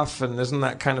falling off, and isn't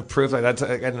that kind of proof that's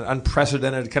at an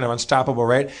unprecedented kind of unstoppable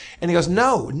rate? And he goes,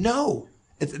 no.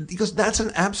 He goes, that's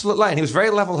an absolute lie. And he was very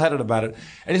level-headed about it.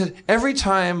 And he said, every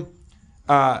time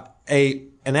an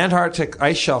Antarctic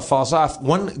ice shelf falls off,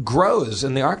 one grows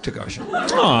in the Arctic Ocean.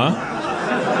 Aww.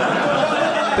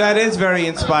 That is very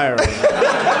inspiring.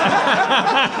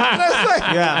 And I was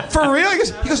like, yeah. For real? He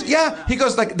goes, yeah. He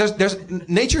goes, there's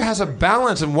nature has a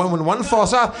balance, and when one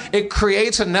falls off, it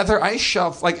creates another ice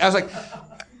shelf. I was like,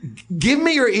 give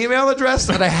me your email address,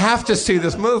 and I have to see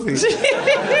this movie.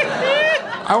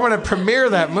 I want to premiere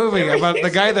that movie about the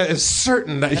guy that is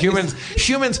certain that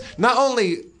humans not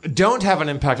only don't have an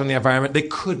impact on the environment, they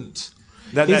couldn't.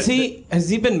 Has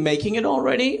he been making it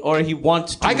already, or he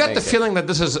wants to? I got the feeling that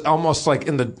this is almost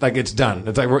it's done.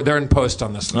 It's like they're in post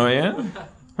on this. Oh yeah,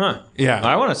 huh? Yeah,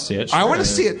 I want to see it. Sure. I want to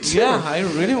see it too. Yeah, I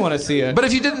really want to see it. But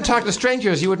if you didn't talk to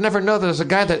strangers, you would never know there's a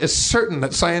guy that is certain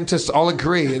that scientists all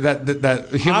agree that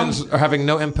humans are having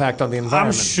no impact on the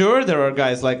environment. I'm sure there are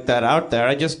guys like that out there.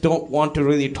 I just don't want to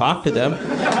really talk to them.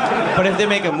 But if they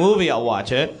make a movie, I'll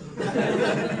watch it.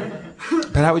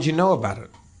 But how would you know about it?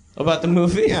 About the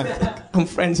movie? Yeah. I'm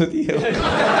friends with you.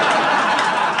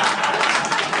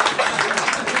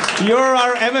 You're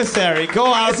our emissary.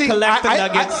 Go out, collect the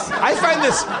nuggets. I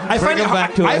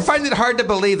find it hard to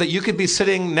believe that you could be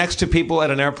sitting next to people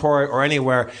at an airport or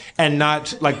anywhere and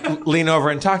not lean over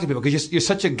and talk to people because you're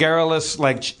such a garrulous,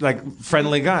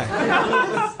 friendly guy.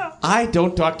 I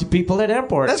don't talk to people at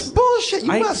airports. That's bullshit. You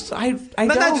must. I not don't.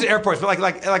 Not just airports, but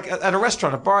like at a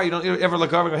restaurant, a bar. You don't ever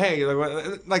look over and go, hey,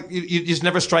 you just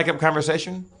never strike up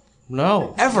conversation.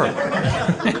 No. Ever.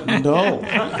 No.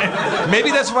 Maybe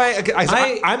that's why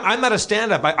I'm not a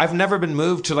stand-up. I've never been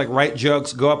moved to like write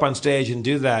jokes, go up on stage, and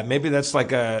do that. Maybe that's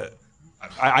like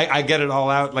I get it all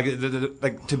out.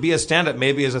 Like to be a stand-up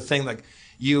maybe is a thing like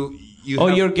you.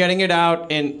 You're getting it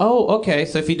out in. Oh, okay.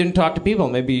 So if you didn't talk to people,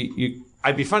 maybe you.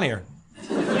 I'd be funnier.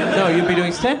 No, you'd be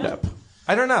doing stand-up.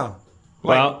 I don't know.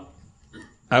 Well,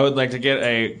 I would like to get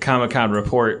a Comic-Con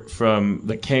report from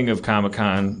the king of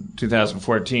Comic-Con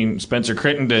 2014, Spencer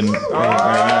Crittenden. Thank you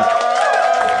very much.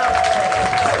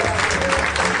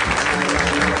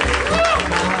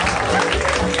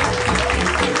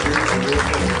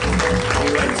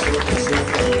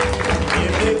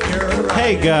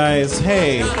 Hey guys,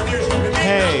 hey.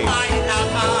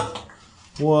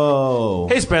 Whoa.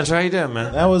 Hey Spencer, how you doing,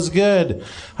 man? That was good.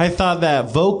 I thought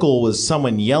that vocal was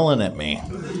someone yelling at me.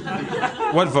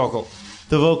 What vocal?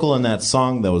 The vocal in that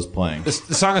song that was playing. The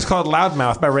song is called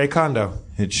Loudmouth by Ray Kondo.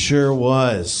 It sure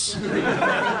was.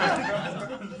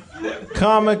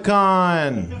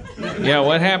 Comic-Con. Yeah,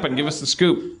 what happened? Give us the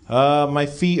scoop. My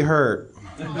feet hurt.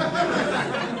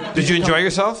 Did you enjoy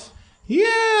yourself?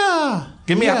 Yeah.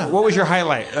 Give me what was your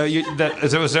highlight?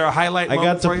 Was there a highlight? I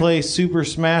got to play Super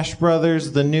Smash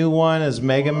Brothers, the new one, as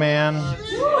Mega Man.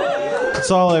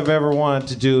 That's all I've ever wanted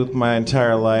to do with my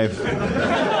entire life.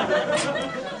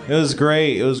 It was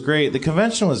great. The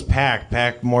convention was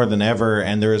packed more than ever,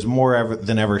 and there was more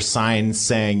than ever signs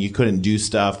saying you couldn't do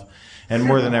stuff, and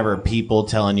more than ever people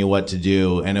telling you what to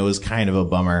do, and it was kind of a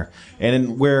bummer.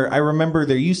 And where I remember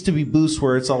there used to be booths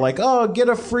where it's all like, oh, get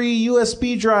a free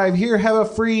USB drive, here, have a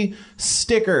free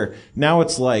sticker. Now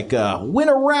it's like, win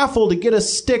a raffle to get a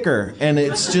sticker, and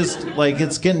it's just like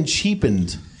it's getting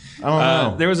cheapened. I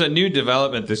don't know. There was a new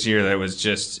development this year that was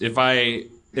just, if I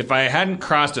hadn't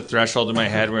crossed a threshold in my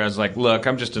head where I was like, look,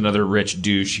 I'm just another rich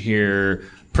douche here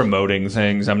promoting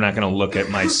things. I'm not going to look at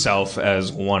myself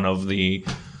as one of the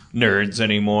nerds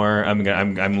anymore.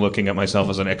 I'm looking at myself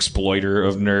as an exploiter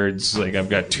of nerds. Like I've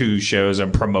got 2 shows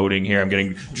I'm promoting here. I'm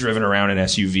getting driven around in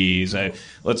SUVs.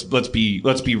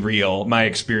 Let's be real. My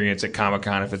experience at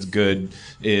Comic-Con, if it's good,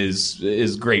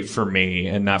 is great for me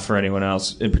and not for anyone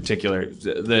else in particular.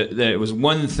 It was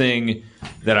one thing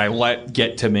that I let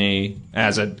get to me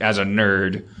as a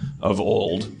nerd of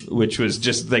old, which was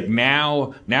just like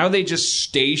now they just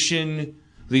station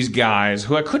these guys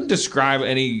who I couldn't describe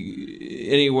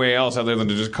any way else other than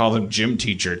to just call them gym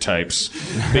teacher types,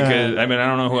 because I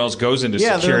don't know who else goes into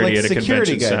security at a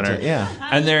convention center.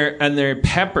 And they're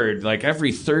peppered like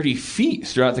every 30 feet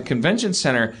throughout the convention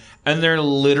center, and they're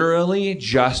literally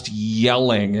just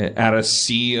yelling at a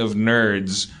sea of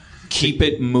nerds. Keep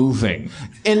it moving.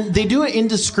 And they do it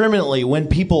indiscriminately when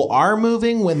people are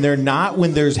moving, when they're not,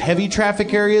 when there's heavy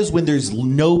traffic areas, when there's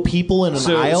no people in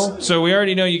an aisle. So we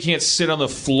already know you can't sit on the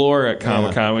floor at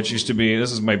Comic-Con, which used to be,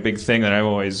 this is my big thing that I've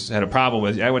always had a problem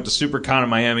with. I went to SuperCon in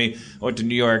Miami, I went to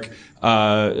New York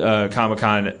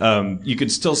Comic-Con. You can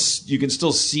still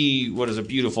see what is a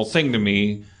beautiful thing to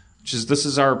me, which is this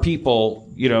is our people,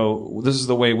 this is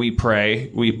the way we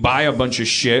pray. We buy a bunch of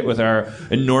shit with our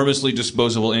enormously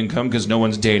disposable income because no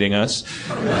one's dating us.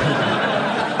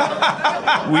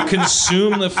 We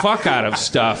consume the fuck out of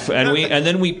stuff, and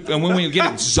when we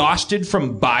get exhausted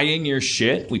from buying your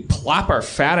shit, we plop our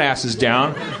fat asses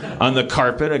down on the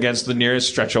carpet against the nearest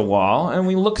stretch of wall, and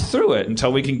we look through it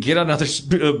until we can get another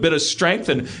bit of strength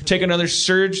and take another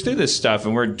surge through this stuff.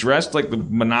 And we're dressed like the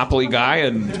Monopoly guy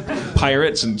and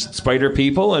pirates and spider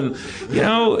people, and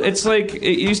it's like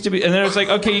it used to be. And then it's like,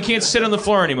 okay, you can't sit on the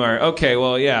floor anymore. Okay,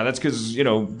 well, yeah, that's because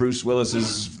Bruce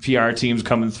Willis's PR team's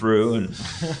coming through,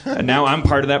 and now I'm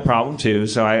part of that problem too.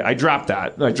 So I dropped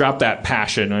that. I dropped that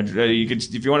passion.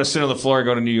 If you want to sit on the floor,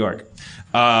 go to New York.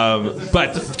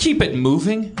 But keep it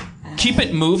moving. Keep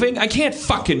it moving. I can't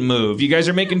fucking move. You guys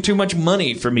are making too much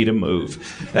money for me to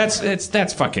move.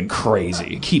 That's fucking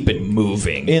crazy. Keep it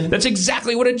moving. That's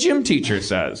exactly what a gym teacher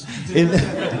says.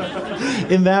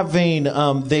 In that vein,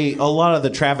 a lot of the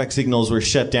traffic signals were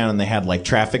shut down, and they had like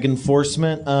traffic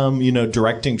enforcement,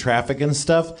 directing traffic and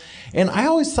stuff. And I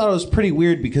always thought it was pretty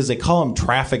weird because they call them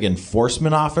traffic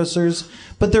enforcement officers,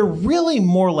 but they're really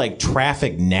more like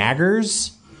traffic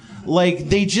naggers. Like,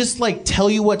 they just, tell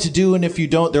you what to do, and if you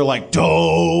don't, they're like,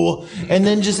 "Doh!" And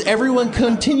then just everyone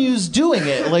continues doing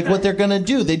it, what they're gonna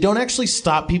do. They don't actually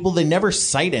stop people. They never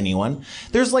cite anyone.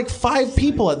 There's, 5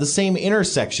 people at the same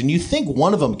intersection. You think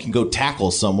one of them can go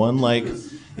tackle someone.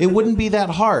 It wouldn't be that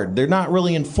hard. They're not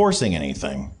really enforcing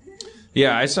anything.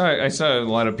 Yeah, I saw a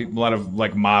lot of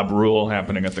like mob rule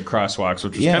happening at the crosswalks,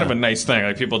 which was kind of a nice thing.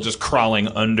 Like people just crawling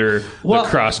under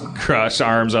the cross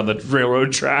arms on the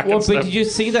railroad track. Well, and stuff. but did you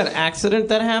see that accident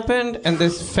that happened? And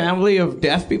this family of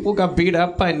deaf people got beat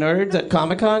up by nerds at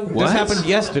ComicCon? This happened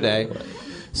yesterday.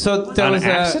 So there was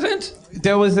an accident?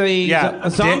 There was a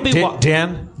zombie.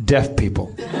 Dan, deaf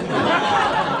people.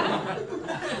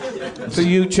 So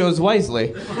you chose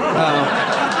wisely.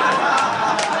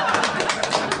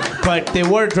 But they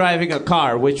were driving a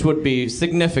car, which would be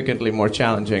significantly more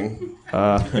challenging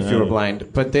if you were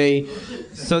blind. But they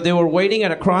were waiting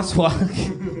at a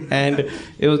crosswalk, and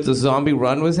it was the zombie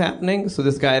run was happening. So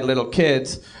this guy had little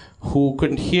kids who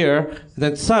couldn't hear. And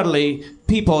then suddenly,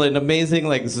 people in amazing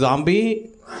like zombie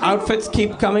outfits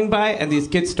keep coming by, and these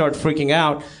kids start freaking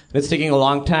out. And it's taking a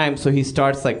long time, so he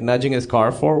starts like nudging his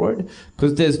car forward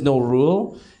because there's no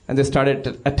rule. And they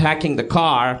started attacking the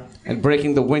car and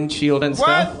breaking the windshield and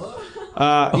stuff.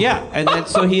 Yeah, and then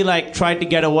so he like tried to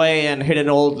get away and hit an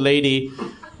old lady.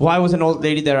 Why was an old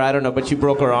lady there? I don't know, but she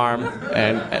broke her arm,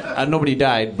 and nobody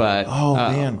died. But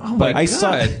man! But I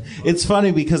saw it. It's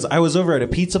funny because I was over at a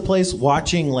pizza place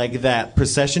watching like that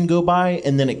procession go by,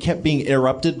 and then it kept being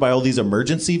interrupted by all these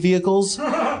emergency vehicles,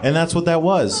 and that's what that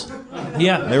was.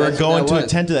 Yeah, they were going to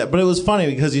attend to that, but it was funny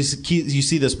because you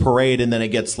see this parade, and then it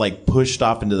gets like pushed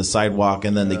off into the sidewalk,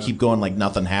 and then they keep going like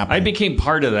nothing happened. I became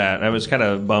part of that. I was kind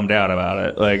of bummed out about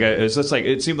it. Like it was just like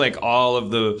it seemed like all of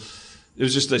the. It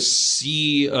was just a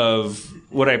sea of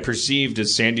what I perceived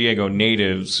as San Diego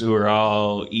natives who were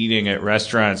all eating at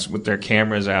restaurants with their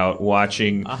cameras out,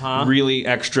 watching really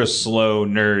extra slow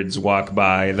nerds walk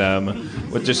by them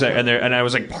with just and I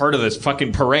was like part of this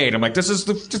fucking parade. I'm like, this is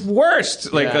the worst.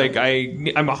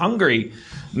 I'm hungry.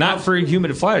 Not for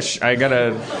human flesh. I'm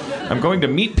going to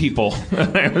meet people.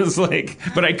 I was like,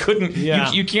 but I couldn't. Yeah.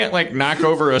 You can't like knock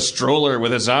over a stroller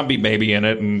with a zombie baby in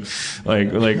it and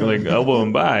like elbow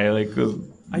them by.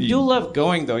 I do love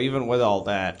going though, even with all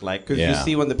that. Like, because you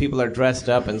see when the people are dressed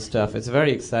up and stuff, it's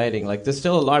very exciting. Like, there's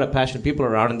still a lot of passionate people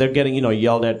around, and they're getting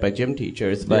yelled at by gym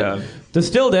teachers, but they're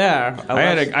still there. I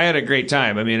had a great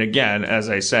time. I mean, again, as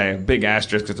I say, big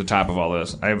asterisk at the top of all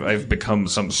this. I've become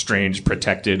some strange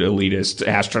protected elitist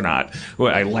astronaut.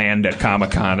 I land at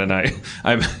ComicCon and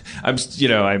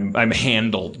I'm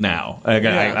handled now.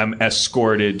 I'm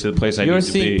escorted to the place I need to be. You're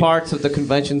seeing parts of the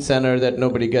convention center that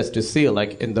nobody gets to see,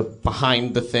 like in the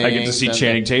behind the thing. I get to see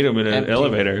Channing Tatum in an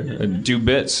elevator and do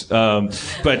bits.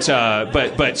 But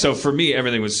so for me,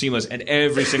 everything was seamless, and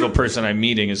every single person I'm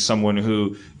meeting is someone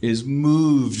who is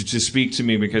moved to speak to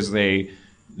me because they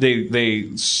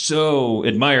so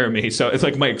admire me. So it's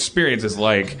like my experience is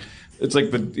like. It's like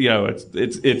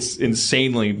it's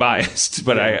insanely biased,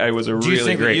 but I was a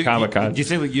really great Comic-Con. Do you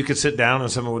think that you could sit down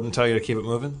and someone wouldn't tell you to keep it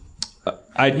moving?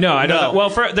 I don't. Well,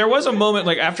 there was a moment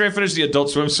like after I finished the Adult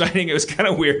Swim signing, it was kind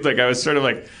of weird. Like I was sort of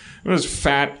like this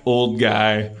fat old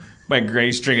guy, my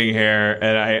gray stringing hair,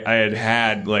 and I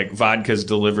had like vodkas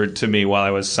delivered to me while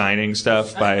I was signing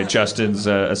stuff by Justin's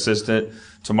assistant.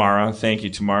 Tamara, thank you,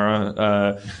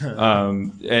 Tamara.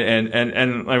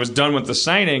 And I was done with the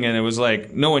signing, and it was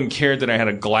like no one cared that I had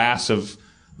a glass of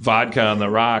vodka on the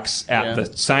rocks at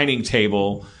the signing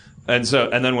table. And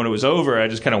then when it was over, I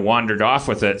just kind of wandered off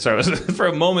with it. So I was, for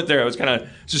a moment there, I was kind of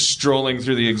just strolling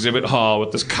through the exhibit hall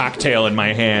with this cocktail in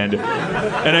my hand,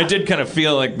 and I did kind of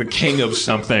feel like the king of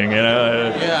something,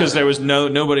 because there was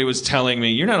nobody was telling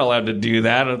me you're not allowed to do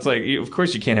that. And it's like, of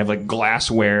course you can't have like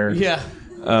glassware. Yeah.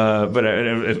 But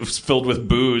it was filled with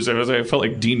booze. I felt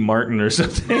like Dean Martin or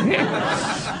something.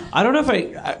 I don't know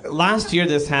if last year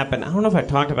this happened. I don't know if I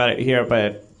talked about it here,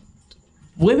 but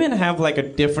women have like a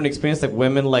different experience. Like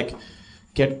women like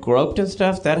get groped and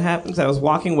stuff. That happens. I was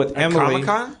walking with Emily.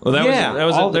 Comic-Con?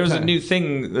 Well, there was a new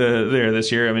thing there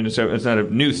this year. I mean, it's not a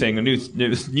new thing. A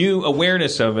new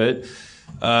awareness of it.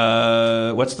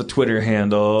 What's the Twitter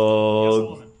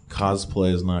handle?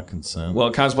 Cosplay is not consent.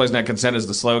 Well, cosplay is not consent is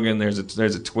the slogan. There's a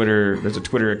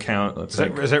Twitter account. Is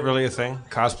that really a thing?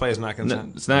 Cosplay is not consent.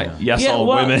 No, it's not.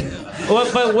 Women.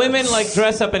 But women like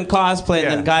dress up in cosplay,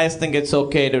 and then guys think it's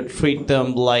okay to treat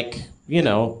them like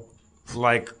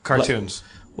like cartoons.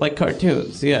 Like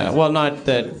cartoons, yeah. Well, not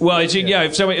that. Well, if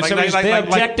somebody they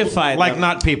objectify like them.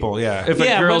 not people, yeah. If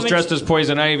a girl's dressed as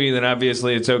Poison Ivy, then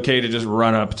obviously it's okay to just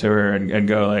run up to her and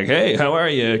go like, "Hey, how are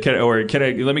you? Can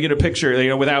I let me get a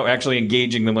picture?" Without actually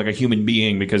engaging them like a human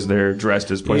being because they're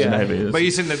dressed as Poison Ivy. But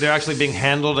you said that they're actually being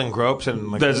handled and groped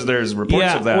and like, there's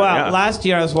reports of that. Well, last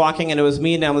year I was walking and it was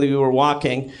me and Emily. We were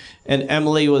walking, and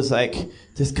Emily was like,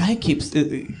 "This guy keeps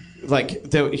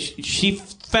she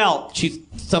felt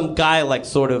some guy like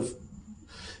sort of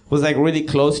was like really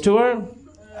close to her,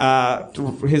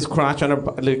 his crotch on her,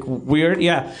 like weird,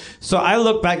 yeah. So I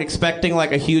looked back expecting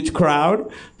like a huge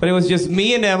crowd, but it was just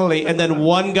me and Emily, and then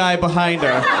one guy behind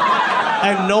her,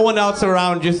 and no one else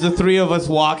around, just the three of us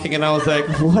walking. And I was like,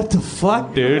 "What the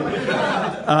fuck, dude?"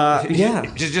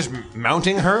 Yeah. Just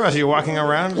mounting her as you're walking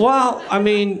around? Well, I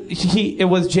mean, it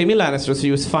was Jaime Lannister, so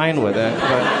he was fine with it.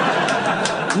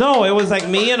 But no, it was like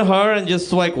me and her and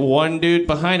just like one dude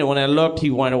behind it. When I looked,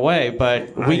 he went away.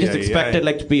 But we just expected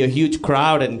like to be a huge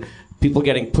crowd and people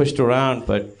getting pushed around.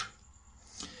 But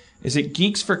is it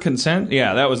Geeks for Consent?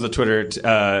 Yeah, that was the Twitter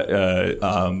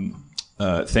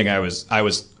thing I was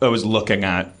looking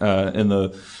at in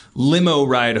the limo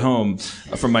ride home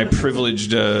from my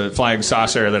privileged flying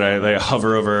saucer that I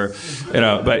hover over,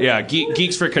 But yeah,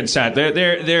 Geeks for Consent.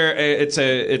 It's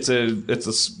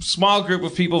a small group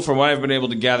of people, from what I've been able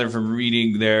to gather from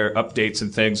reading their updates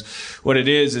and things. What it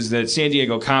is that San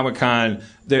Diego Comic-Con,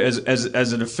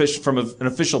 as an official, from an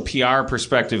official PR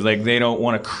perspective, like they don't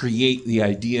want to create the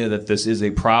idea that this is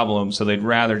a problem, so they'd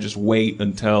rather just wait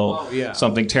until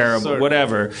something terrible,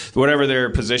 whatever their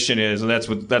position is, and that's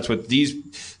what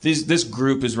this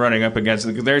group is running up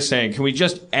against. They're saying, can we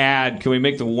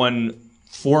make the one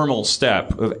formal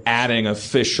step of adding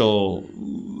official,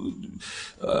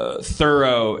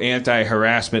 thorough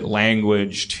anti-harassment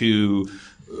language to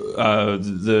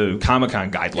the Comic-Con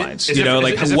guidelines,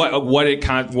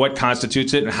 what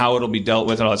constitutes it and how it'll be dealt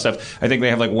with and all that stuff. I think they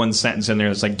have like one sentence in there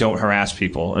that's like, don't harass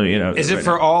people. Is it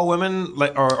for all women,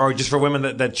 like, or just for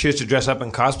women that choose to dress up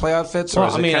in cosplay outfits? Well,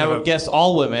 I would guess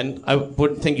all women. I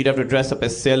wouldn't think you'd have to dress up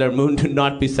as Sailor Moon to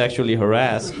not be sexually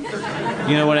harassed.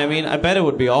 You know what I mean? I bet it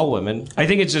would be all women. I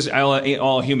think it's just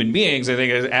all human beings. I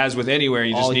think as with anywhere,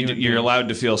 you're allowed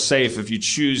to feel safe. If you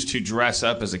choose to dress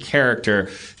up as a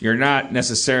character, you're not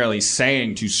necessarily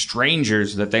saying to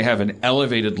strangers that they have an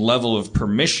elevated level of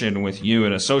permission with you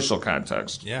in a social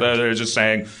context. Yeah. They're just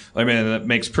saying, I mean, that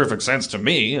makes perfect sense to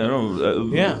me. All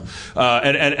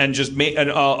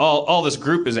this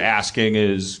group is asking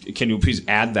is, can you please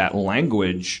add that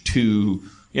language to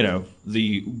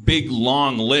the big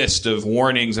long list of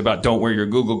warnings about don't wear your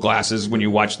Google glasses when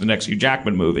you watch the next Hugh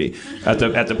Jackman movie at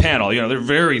the panel. They're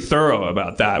very thorough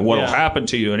about that. What'll happen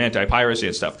to you and anti-piracy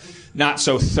and stuff. Not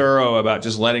so thorough about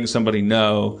just letting somebody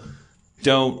know,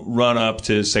 don't run up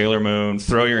to Sailor Moon,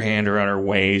 throw your hand around her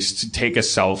waist, take a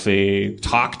selfie,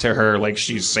 talk to her like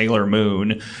she's Sailor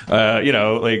Moon. Like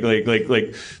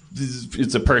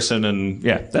it's a person, and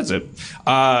yeah, that's it. So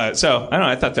I don't know.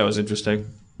 I thought that was interesting.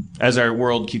 As our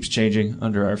world keeps changing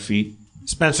under our feet.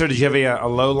 Spencer, did you have a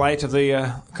low light of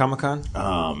the Comic-Con?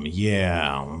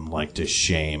 Yeah, I'd like to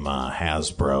shame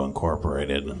Hasbro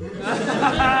Incorporated.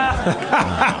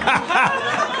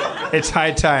 It's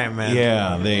high time, man.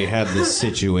 Yeah, they had this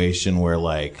situation where,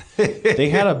 like, they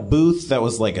had a booth that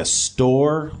was like a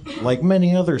store, like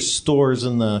many other stores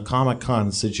in the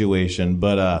Comic-Con situation,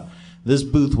 but this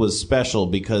booth was special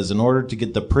because in order to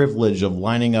get the privilege of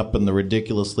lining up in the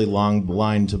ridiculously long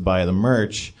line to buy the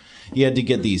merch, you had to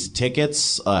get these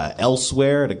tickets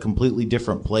elsewhere at a completely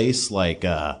different place, like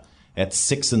at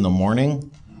 6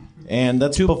 a.m. And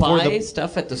that's to before buy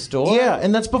stuff at the store? Yeah,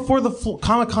 and that's before the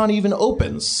Comic-Con even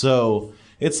opens. So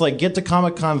it's like get to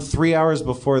Comic-Con 3 hours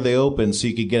before they open so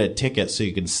you could get a ticket so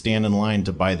you could stand in line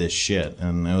to buy this shit.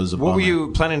 And it was a What were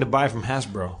you planning to buy from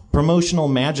Hasbro? Promotional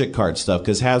Magic card stuff,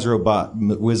 because Hasbro bought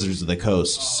Wizards of the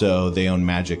Coast, so they own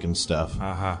Magic and stuff.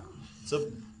 Uh-huh.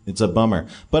 It's a bummer.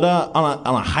 But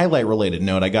on a highlight-related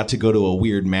note, I got to go to a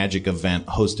weird Magic event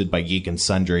hosted by Geek and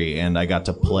Sundry, and I got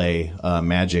to play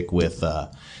Magic with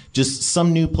just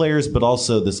some new players, but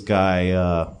also this guy,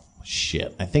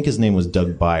 I think his name was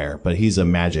Doug Beyer, but he's a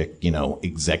Magic,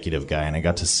 executive guy, and I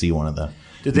got to see one of the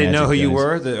Did they know who you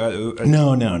were?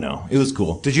 No. It was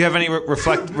cool. Did you have any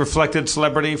reflected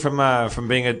celebrity from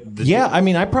being a? Yeah, I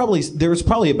mean, there was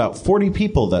probably about 40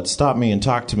 people that stopped me and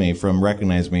talked to me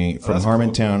recognized me from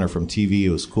Harmontown or from TV. It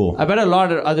was cool. I bet a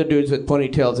lot of other dudes with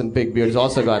ponytails and big beards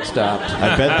also got stopped.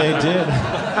 I bet they did.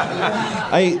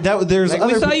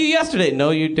 We saw you yesterday. No,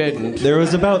 you didn't. There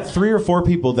was about 3 or 4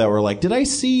 people that were like, "Did I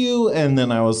see you?" And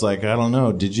then I was like, "I don't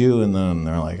know. Did you?" And then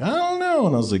they're like, "I don't know."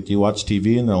 And I was like, "Do you watch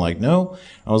TV?" And they're like, "No."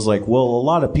 I was like, well, a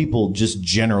lot of people just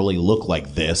generally look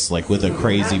like this, like with a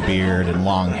crazy beard and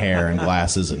long hair and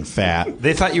glasses and fat.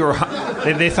 They thought you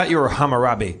were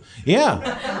Hammurabi.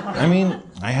 Yeah. I mean,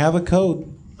 I have a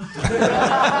code.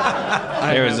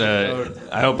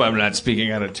 I hope I'm not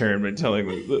speaking out of turn, but telling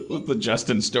the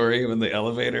Justin story in the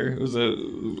elevator. It was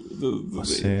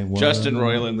Justin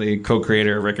Roiland, the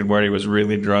co-creator of Rick and Morty, was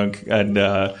really drunk, and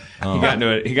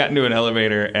he got into an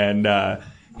elevator, and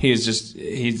he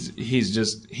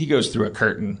goes through a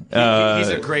curtain. He's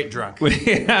a great drunk.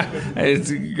 Yeah, it's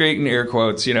great in air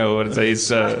quotes. You know,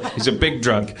 he's a big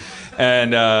drunk,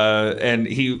 and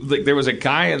there was a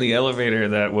guy in the elevator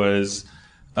that was,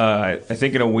 I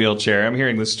think, in a wheelchair. I'm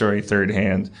hearing this story third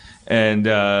hand, and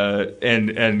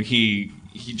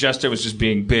Justo was just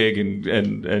being big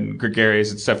and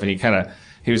gregarious and stuff, and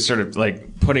he was sort of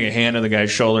like putting a hand on the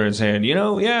guy's shoulder and saying,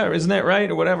 yeah, isn't that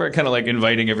right, or whatever, kind of like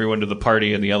inviting everyone to the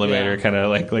party in the elevator, kind of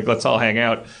like let's all hang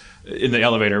out in the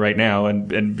elevator right now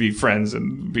and be friends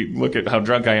and look at how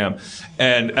drunk I am.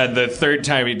 And the third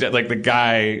time he did, like the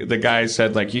guy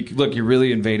said, like, look, you're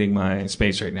really invading my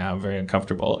space right now. I'm very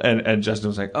uncomfortable. And Justin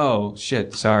was like, oh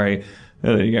shit, sorry.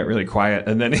 You got really quiet.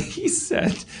 And then he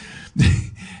said,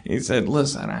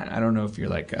 listen, I don't know if you're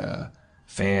like a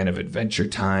fan of Adventure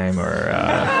Time or something like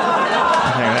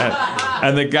that.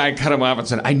 And the guy cut him off and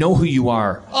said, I know who you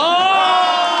are.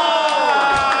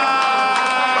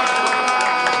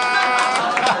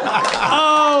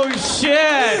 Oh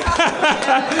shit!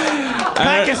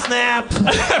 Pack a snap.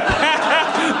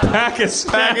 Pack a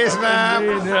snap.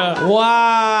 Yeah.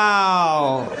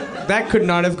 Wow, that could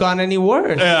not have gone any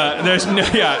worse.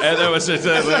 That was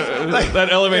that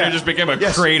elevator just became a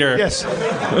crater. Yes.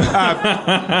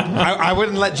 I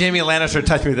wouldn't let Jaime Lannister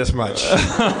touch me this much.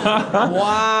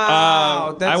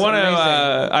 Wow, that's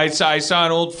amazing. I saw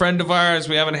an old friend of ours.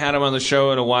 We haven't had him on the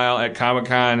show in a while at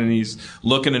ComicCon, and he's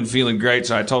looking and feeling great.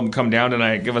 So I told him to come down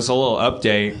tonight, give us a little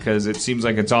update, because it seems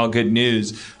like it's all good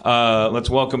news. Let's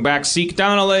welcome back Seek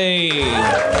Donnelly.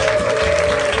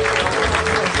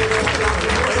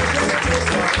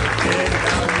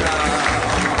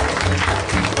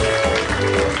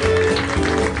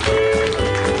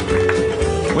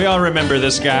 We all remember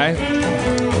this guy.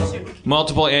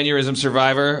 Multiple aneurysm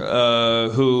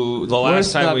survivor, who the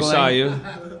last time we saw you...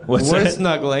 We're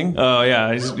snuggling. Oh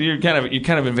yeah, you're kind of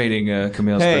invading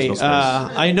Kumail's personal space.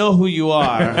 I know who you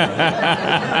are.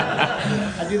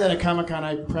 I do that at Comic-Con.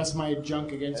 I press my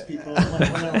junk against people when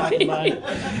they're walking by.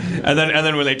 And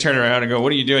then when they turn around and go,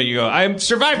 "What are you doing?" You go, "I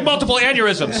survived multiple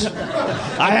aneurysms.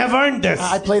 I have earned this."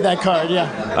 I play that card.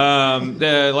 Yeah.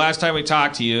 The last time we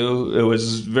talked to you, it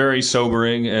was very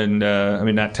sobering, and I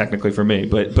mean, not technically for me,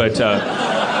 but.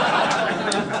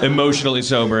 Emotionally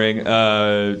sobering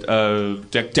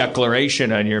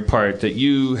declaration on your part that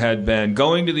you had been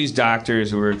going to these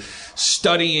doctors who were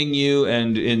studying you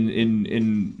and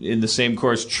in the same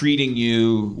course treating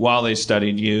you while they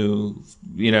studied you,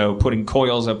 putting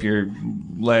coils up your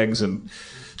legs and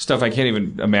stuff I can't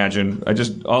even imagine.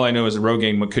 All I know is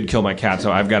Rogaine could kill my cat,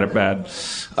 so I've got it bad.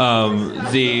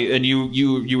 And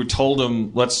you were told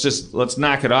them, let's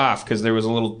knock it off, because there was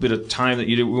a little bit of time that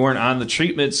we weren't on the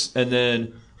treatments, and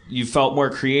then you felt more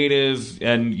creative,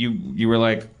 and you were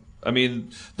like, I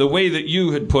mean, the way that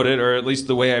you had put it, or at least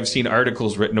the way I've seen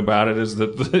articles written about it, is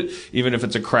that even if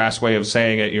it's a crass way of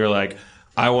saying it, you're like,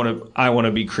 I want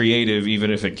to be creative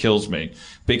even if it kills me,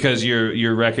 because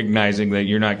you're recognizing that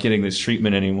you're not getting this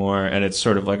treatment anymore, and it's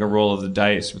sort of like a roll of the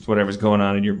dice with whatever's going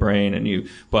on in your brain,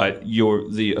 but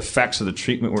the effects of the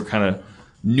treatment were kind of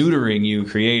neutering you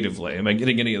creatively. Am I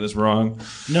getting any of this wrong?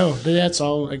 No, that's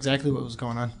all exactly what was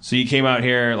going on. So you came out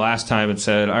here last time and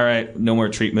said, all right, no more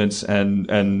treatments, and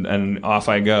off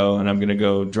I go, and I'm going to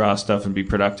go draw stuff and be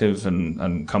productive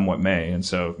and come what may. And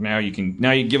so now you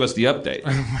give us the update.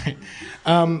 Right.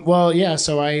 Well, yeah,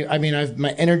 so I mean,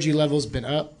 my energy level's been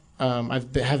up.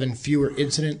 I've been having fewer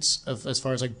incidents as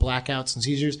far as like blackouts and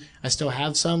seizures. I still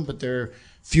have some, but they're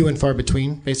few and far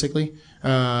between, basically.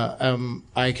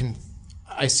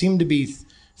 I seem to be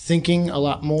thinking a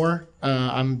lot more.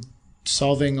 I'm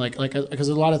solving because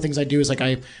a lot of things I do is like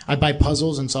I buy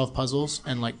puzzles and solve puzzles,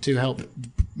 and like to help,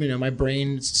 my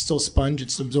brain, it's still sponge,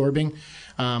 it's absorbing.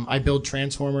 I build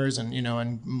transformers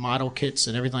and model kits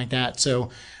and everything like that. So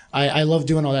I love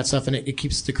doing all that stuff, and it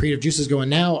keeps the creative juices going.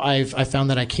 Now I found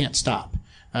that I can't stop.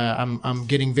 I'm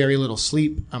getting very little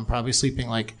sleep. I'm probably sleeping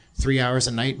like 3 hours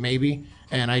a night maybe,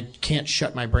 and I can't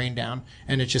shut my brain down.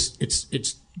 And it's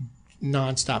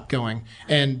nonstop going,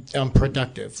 and I'm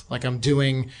productive. Like I'm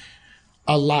doing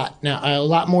a lot now, a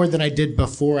lot more than I did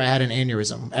before I had an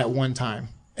aneurysm at one time.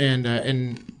 And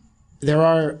there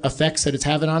are effects that it's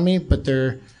having on me, but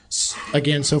they're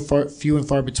again so few and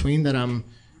far between that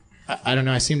I don't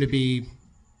know. I seem to be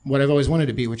what I've always wanted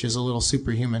to be, which is a little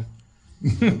superhuman.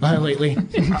 Lately.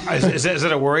 Is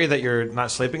it a worry that you're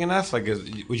not sleeping enough? Like,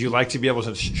 would you like to be able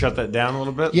to shut that down a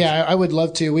little bit? Yeah, I would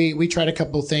love to. We tried a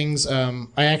couple things. I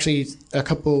think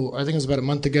it was about a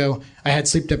month ago, I had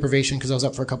sleep deprivation because I was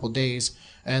up for a couple days,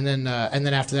 and then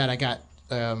after that I got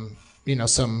some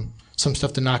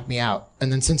stuff to knock me out,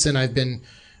 and then since then I've been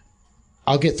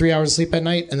I'll get 3 hours of sleep at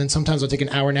night, and then sometimes I'll take an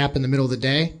hour nap in the middle of the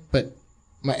day. But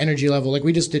my energy level, like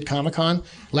we just did ComicCon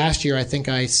last year, I think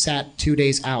I sat 2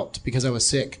 days out because I was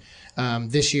sick.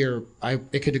 This year,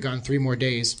 it could have gone 3 more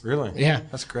days. Really? Yeah,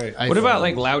 that's great. What about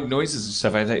like loud noises and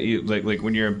stuff? I thought you like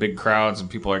when you're in big crowds and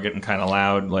people are getting kind of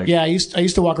loud. Like yeah, I used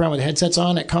to walk around with headsets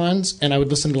on at cons, and I would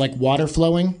listen to like water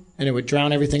flowing, and it would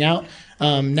drown everything out.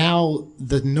 Now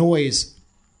the noise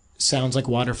sounds like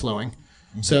water flowing.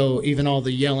 So even all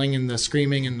the yelling and the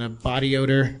screaming and the body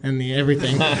odor and the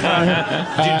everything.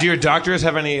 Do your doctors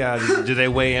have any? Do they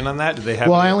weigh in on that? Do they have?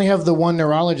 Well, I only have the one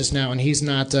neurologist now, and he's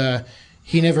not.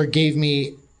 He never gave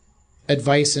me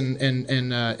advice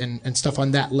and stuff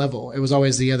on that level. It was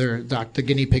always the other the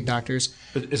guinea pig doctors.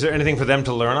 But is there anything for them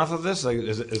to learn off of this? Like,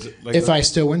 is it like if I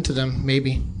still went to them,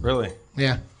 maybe. Really?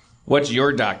 Yeah. What's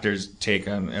your doctor's take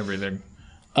on everything?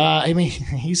 I mean,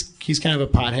 he's kind of a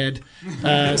pothead.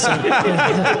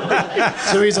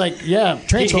 So he's like, yeah,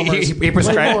 Transformers. He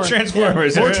prescribed more.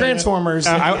 Transformers. Yeah, more Transformers.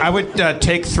 I would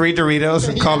take 3 Doritos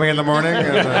and call me in the morning.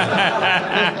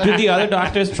 Did the other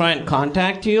doctors try and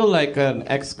contact you, like an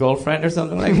ex-girlfriend or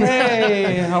something? Like,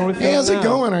 hey, how are we feeling? Hey, how's it now?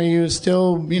 going? Are you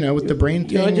still, with the brain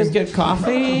thing? You just get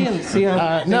coffee and see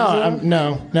how.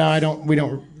 No, I don't.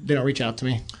 They don't reach out to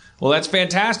me. Well, that's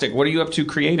fantastic. What are you up to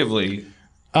creatively?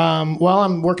 Well,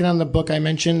 I'm working on the book I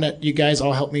mentioned that you guys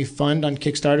all helped me fund on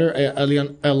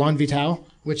Kickstarter, Elan Vital,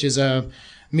 which is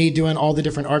me doing all the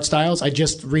different art styles. I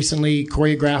just recently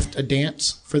choreographed a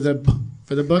dance for the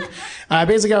book.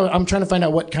 Basically, I'm trying to find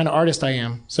out what kind of artist I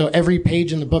am. So every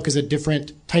page in the book is a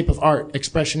different type of art: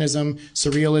 expressionism,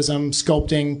 surrealism,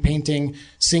 sculpting, painting,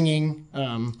 singing,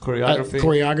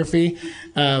 choreography,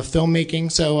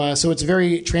 filmmaking. So it's a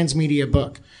very transmedia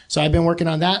book. So I've been working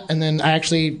on that, and then I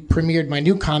actually premiered my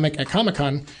new comic at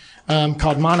ComicCon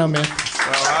called Monomyth.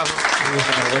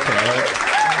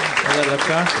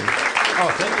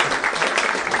 Oh, thank you.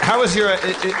 How is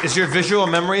your visual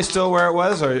memory still where it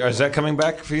was, or is that coming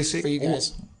back for you, For you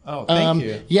guys. Oh, thank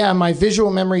you. Yeah, my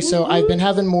visual memory. So I've been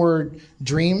having more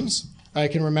dreams. I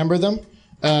can remember them.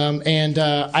 And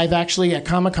I've actually, at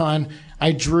Comic-Con,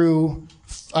 I drew,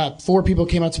 4 people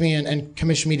came up to me and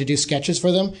commissioned me to do sketches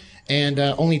for them. And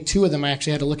only 2 of them I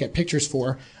actually had to look at pictures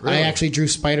for. Really? I actually drew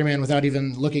Spider-Man without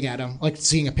even looking at him, like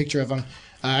seeing a picture of him.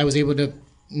 I was able to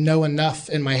know enough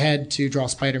in my head to draw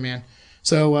Spider-Man.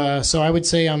 So I would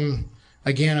say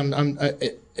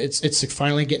it's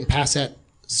finally getting past that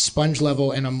sponge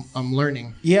level, and I'm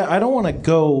learning. Yeah, I don't want to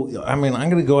go. I mean, I'm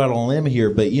going to go out on a limb here,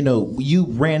 but you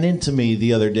ran into me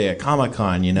the other day at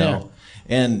Comic-Con, Yeah.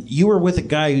 And you were with a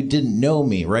guy who didn't know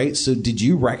me, right? So did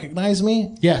you recognize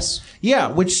me? Yes. Yeah,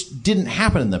 which didn't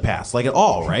happen in the past, like at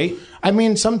all, right? I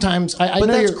mean, sometimes I But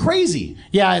know that's you're crazy.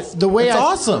 Yeah, the way That's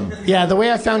awesome. Yeah, the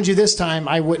way I found you this time,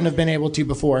 I wouldn't have been able to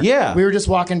before. Yeah. We were just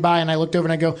walking by, and I looked over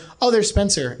and I go, "Oh, there's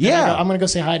Spencer." And Yeah. I'm gonna go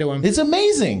say hi to him. It's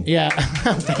amazing. Yeah.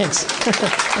 Thanks.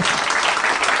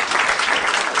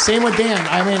 Same with Dan.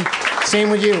 I mean, same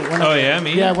with you.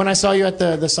 Me? Yeah, when I saw you at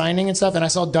the signing and stuff, and I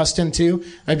saw Dustin too.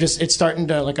 It's starting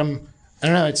to I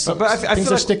don't know. It's But I things feel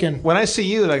are like sticking. when I see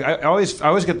you, like I always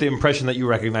get the impression that you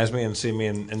recognize me and see me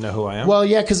and know who I am. Well,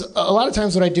 yeah, because a lot of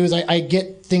times what I do is I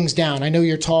get things down. I know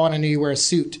you're tall, and I know you wear a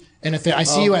suit. And if I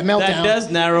see you at Meltdown, That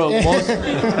does narrow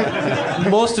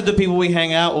most of the people we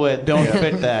hang out with don't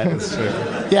fit that.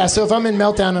 yeah. So if I'm in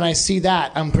Meltdown and I see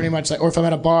that, I'm pretty much like, or if I'm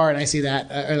at a bar and I see that,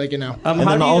 And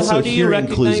then also how do you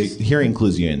recognize? hearing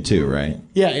clues you in too, right?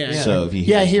 Yeah. So if you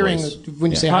hear hearing voice. when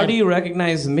you say How hi, do you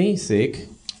recognize me, Sik?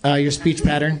 your speech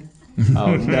pattern.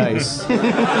 Oh, nice.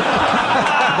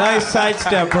 Nice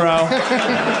sidestep, bro.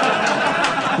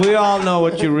 We all know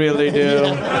what you really do.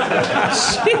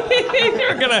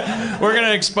 We're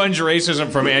gonna expunge racism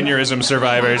from aneurysm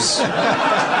survivors.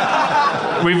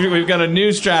 We've got a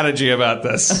new strategy about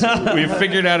this. We've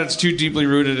figured out it's too deeply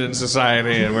rooted in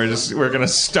society, and we're gonna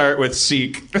start with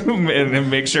Seek and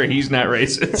make sure he's not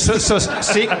racist. So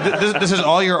Seek, this is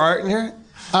all your art in here?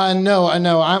 No.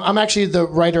 I'm actually the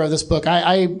writer of this book.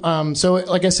 So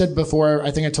like I said before,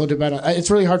 I think I told you about it.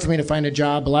 It's really hard for me to find a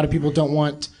job. A lot of people don't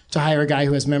want to hire a guy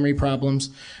who has memory problems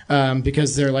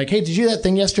because they're like, "Hey, did you do that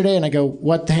thing yesterday?" And I go,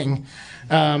 "What thing?"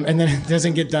 And then it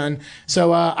doesn't get done.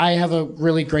 So I have a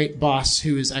really great boss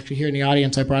who is actually here in the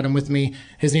audience. I brought him with me.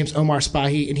 His name's Omar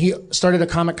Spahi, and he started a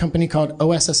comic company called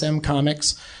OSSM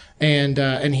Comics. And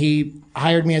he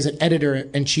hired me as an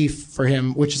editor-in-chief for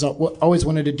him, which is what I always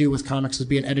wanted to do with comics, was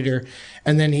be an editor.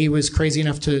 And then he was crazy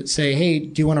enough to say, "Hey,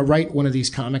 do you want to write one of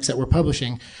these comics that we're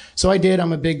publishing?" So I did.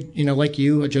 I'm a big, like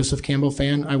you, a Joseph Campbell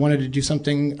fan. I wanted to do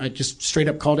something. I just straight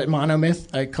up called it Monomyth.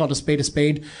 I called a spade a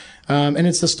spade. And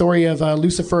it's the story of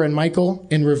Lucifer and Michael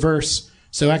in reverse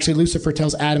So actually, Lucifer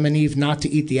tells Adam and Eve not to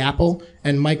eat the apple,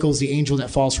 and Michael's the angel that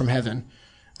falls from heaven.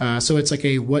 So it's like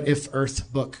a what if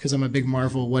Earth book, because I'm a big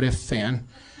Marvel what if fan.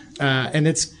 And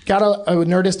it's got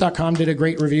Nerdist.com did a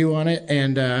great review on it,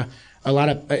 and a lot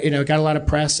of got a lot of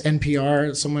press.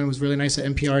 NPR, someone was really nice at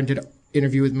NPR and did an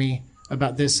interview with me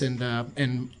about this, and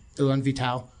Ilan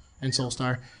Vital and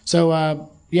Soulstar. So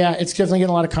yeah, it's definitely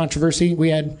getting a lot of controversy. We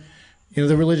had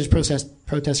the religious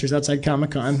protesters outside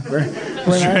ComicCon.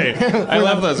 I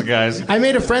love those guys. I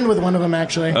made a friend with one of them,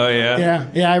 actually. Oh, yeah?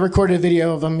 Yeah, I recorded a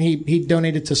video of him. He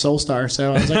donated to Soulstar,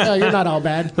 so I was like, oh, you're not all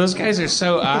bad. Those guys are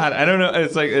so odd. I don't know.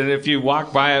 It's like if you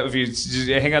walk by it, if you just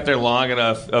hang out there long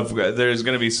enough, there's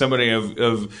going to be somebody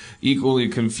of equally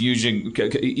confusing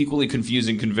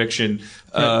conviction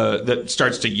that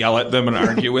starts to yell at them and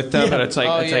argue with them. And it's like,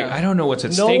 I don't know what's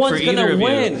at stake for either of you.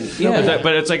 Yeah.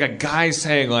 But it's like a guy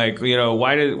saying, like,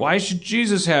 why should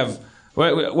Jesus have?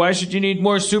 Why should you need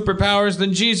more superpowers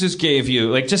than Jesus gave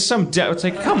you? Like, just it's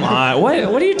like, come on,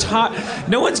 what are you talking?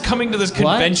 No one's coming to this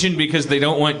convention because they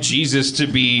don't want Jesus to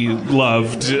be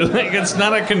loved. Like, it's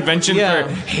not a convention for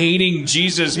hating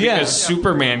Jesus because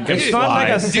Superman can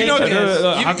fly.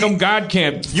 Like how come God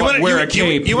can't wear a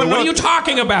cape? What are you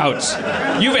talking about?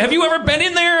 Have you ever been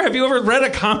in there? Have you ever read a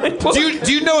comic book?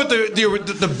 Do you know what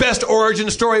the best origin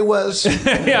story was?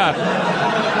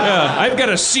 Yeah, I've got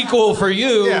a sequel for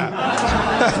you. Yeah.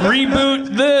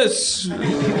 Reboot this,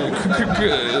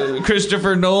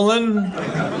 Christopher Nolan.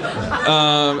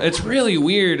 It's really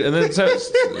weird. And then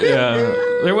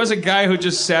there was a guy who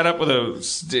just sat up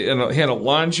with he had a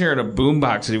lawn chair and a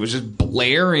boombox, and he was just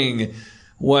blaring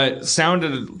what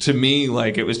sounded to me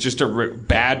like it was just a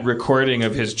bad recording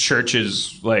of his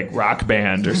church's like rock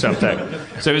band or something.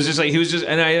 So it was just like he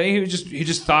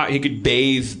just thought he could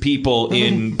bathe people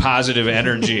in positive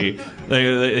energy.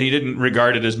 He didn't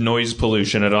regard it as noise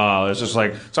pollution at all. It's just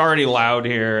like, it's already loud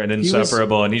here and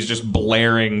insufferable, and he's just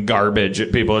blaring garbage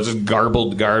at people. It's just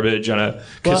garbled garbage on a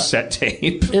cassette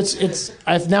tape.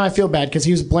 Now I feel bad because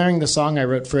he was blaring the song I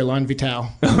wrote for Ilan Vital.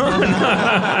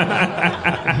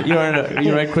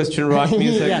 You write Christian rock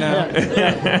music now?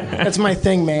 Yeah. That's my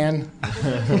thing, man.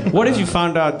 What if you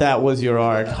found out that was your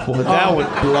art? Well, that would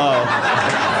blow.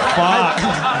 Fuck.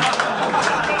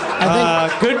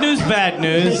 Good news, bad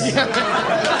news.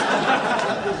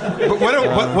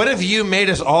 But what if you made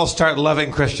us all start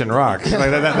loving Christian rock?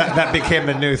 Like that became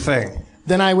a new thing.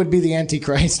 Then I would be the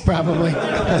Antichrist, probably.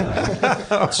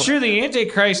 It's true, the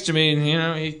Antichrist. I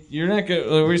mean, you're not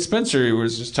good. Spencer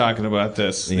was just talking about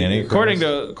this. According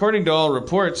to all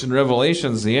reports and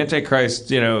revelations, the Antichrist,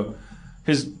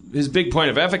 his big point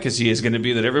of efficacy is going to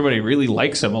be that everybody really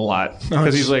likes him a lot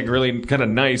because he's like really kind of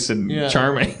nice and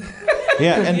charming.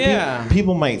 Yeah, and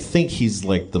people might think he's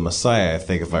like the Messiah, I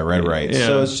think, if I read right. Yeah.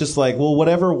 So it's just like, well,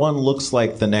 whatever one looks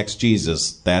like the next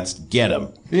Jesus, that's get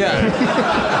him.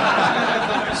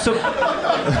 Yeah. So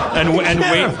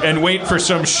and wait for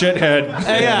some shithead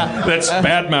that's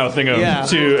bad mouthing him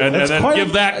too, and then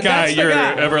give that guy your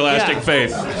everlasting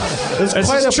faith. It's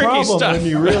quite a problem when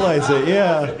you realize it.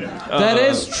 Yeah, that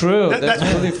is true. That's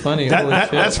really funny.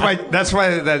 That's why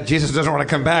that Jesus doesn't want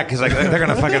to come back. He's like, they're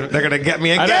gonna get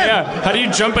me again. How do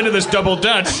you jump into this double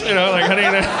Dutch? How do you?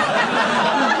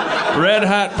 Red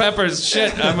Hot Peppers,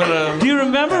 shit. Do you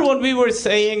remember when we were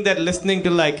saying that listening to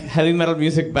like heavy metal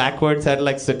music backwards had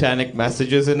like satanic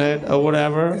messages in it or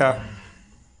whatever? Yeah.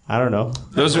 I don't know.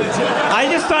 I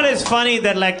just thought it's funny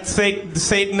that like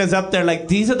Satan is up there like,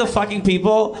 these are the fucking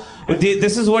people.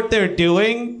 This is what they're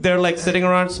doing. They're like sitting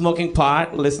around smoking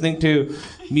pot, listening to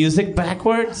music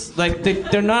backwards. Like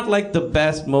they're not like the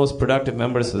best, most productive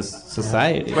members of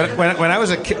society. When I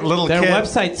was a little kid, their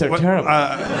websites are terrible.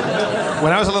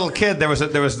 When I was a little kid, there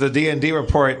was the D&D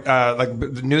report. Like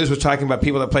the news was talking about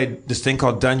people that played this thing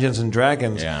called Dungeons and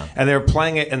Dragons, and they were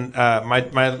playing it in my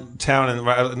town. And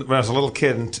when I was a little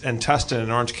kid in Tustin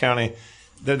in Orange County,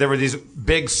 there were these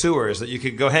big sewers that you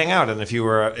could go hang out in if you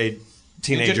were a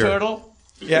teenager. Ninja Turtle?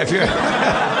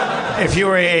 Yeah, if you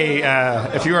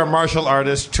were a martial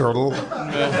artist turtle,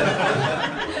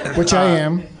 which I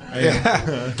am.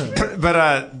 Yeah.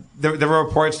 But there were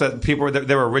reports that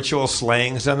there were ritual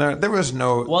slayings in there. There was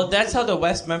no. Well, that's how the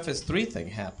West Memphis 3 thing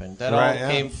happened. That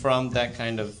all came from that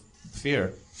kind of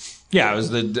fear. Yeah, it was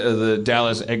the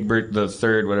Dallas Egbert the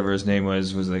Third, whatever his name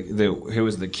was like it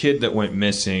was the kid that went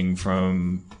missing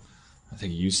from, I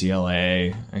think,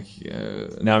 UCLA.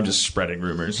 Now I'm just spreading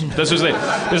rumors. This was the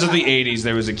 80s.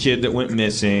 There was a kid that went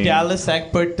missing. Dallas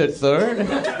Egbert the Third.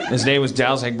 His name was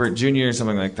Dallas Egbert Jr. or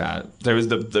something like that. There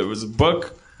was a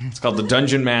book. It's called The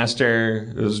Dungeon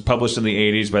Master. It was published in the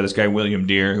 80s by this guy William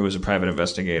Deere, who was a private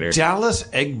investigator. Dallas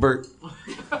Egbert.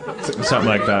 Something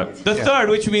like that. The third,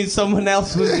 which means someone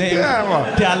else was named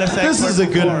Dallas. This is a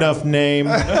good enough name.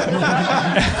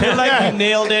 I feel like you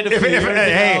nailed it. If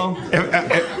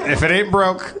it ain't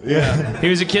broke. Yeah. He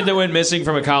was a kid that went missing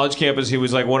from a college campus. He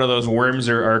was like one of those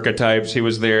Wormser archetypes. He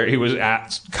was there. He was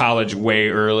at college way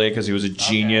early because he was a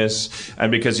genius,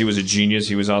 and because he was a genius,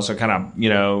 he was also kind of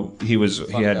he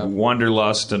had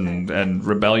wanderlust and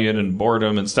rebellion and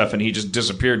boredom and stuff, and he just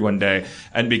disappeared one day.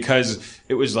 And because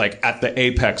it was like at the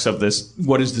apex of this,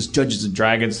 what is this Dungeons and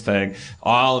Dragons thing?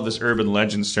 All of this urban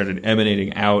legend started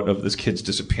emanating out of this kid's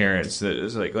disappearance. It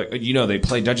was like they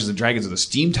play Dungeons and Dragons in the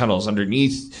steam tunnels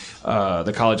underneath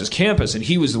the college's campus, and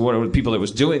he was one of the people that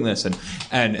was doing this,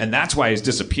 and that's why he's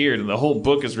disappeared. And the whole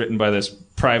book is written by this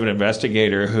private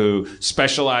investigator who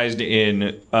specialized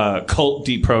in cult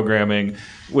deprogramming,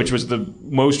 which was the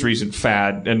most recent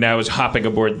fad, and now is hopping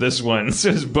aboard this one.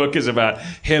 So his book is about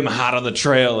him hot on the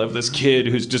trail of this kid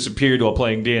who's disappeared while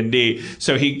playing D&D.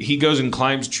 So he goes and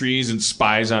climbs trees and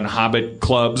spies on hobbit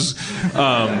clubs.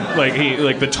 Like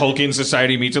the Tolkien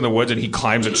Society meets in the woods, and he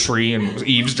climbs a tree and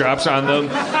eavesdrops on them.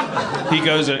 He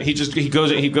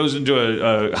goes into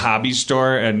a hobby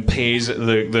store and pays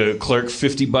the clerk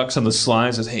 $50 on the sly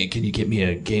and says, "Hey, can you get me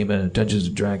a game of Dungeons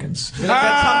and Dragons?"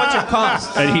 That's how much it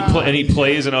costs. And he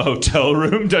plays in a hotel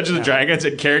room Dungeons and Dragons,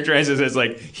 and characterizes as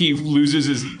like he loses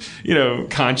his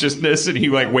consciousness, and he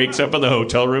like wakes up and the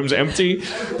hotel room's empty.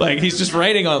 Like he's just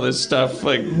writing all this stuff.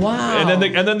 Like wow. And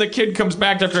then the kid comes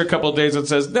back after a couple of days and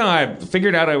says, "No, I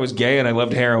figured out I was gay and I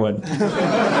loved heroin.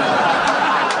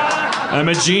 I'm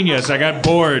a genius. I got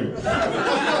bored.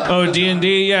 Oh,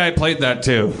 D&D? Yeah, I played that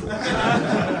too."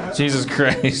 Jesus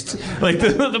Christ. Like,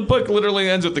 the book literally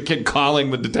ends with the kid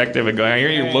calling the detective and going, "I hear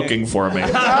you looking for me."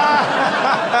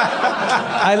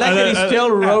 I like that he still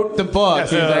wrote the book.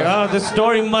 He's like, "Oh, the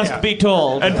story must be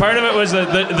told." And part of it was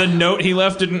the note he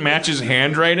left didn't match his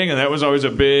handwriting, and that was always a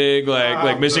big,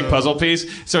 like missing puzzle piece.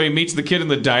 So he meets the kid in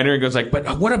the diner and goes like,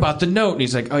 "But what about the note?" And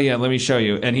he's like, "Oh, yeah, let me show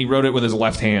you." And he wrote it with his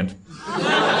left hand.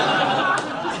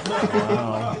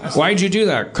 Why'd you do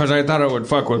that? Because I thought it would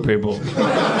fuck with people.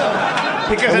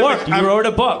 Because it worked. You wrote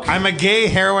a book. I'm a gay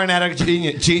heroin addict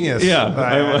genius. Yeah.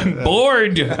 I'm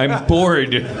bored. I'm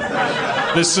bored.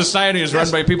 This society is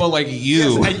run by people like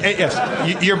you. Yes.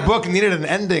 Your book needed an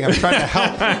ending. I'm trying to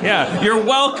help. Yeah. You're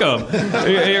welcome.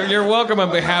 You're welcome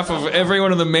on behalf of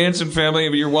everyone in the Manson family.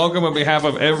 You're welcome on behalf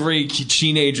of every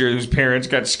teenager whose parents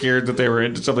got scared that they were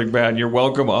into something bad. You're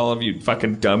welcome, all of you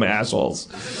fucking dumb assholes.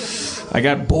 I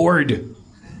got bored.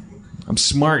 I'm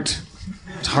smart.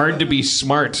 It's hard to be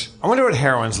smart. I wonder what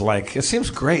heroin's like. It seems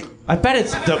great. I bet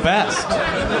it's the best.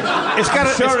 It's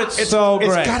so great.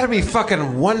 It's gotta be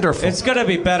fucking wonderful. It's gotta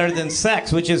be better than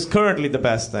sex, which is currently the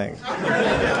best thing.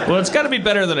 Well, it's gotta be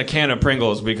better than a can of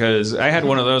Pringles, because I had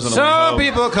one of those on the way home. Some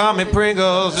people call me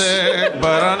Pringles,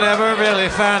 but I never really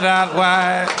found out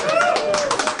why.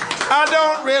 I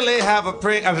don't really have a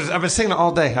Pringles. I've been singing it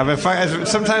all day.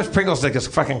 Sometimes Pringles dick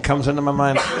just fucking comes into my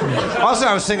mind. Also,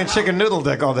 I was singing Chicken Noodle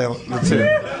Dick all day too.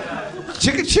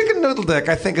 Chicken Noodle Dick,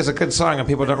 I think, is a good song, and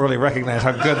people don't really recognize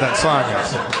how good that song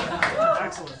is.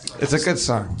 It's a good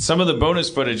song. Some of the bonus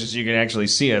footage is you can actually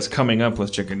see us coming up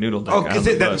with Chicken Noodle Dick. Oh,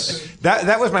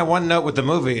 that was my one note with the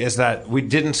movie, is that we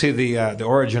didn't see the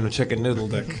origin of Chicken Noodle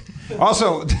Dick.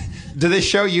 Also, did they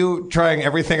show you trying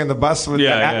everything in the bus with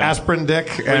aspirin dick?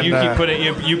 Well,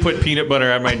 you put peanut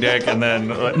butter on my dick, and then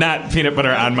not peanut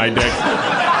butter on my dick.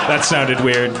 That sounded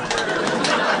weird.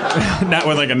 Not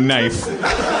with like a knife.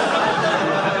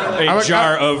 A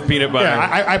jar of peanut butter.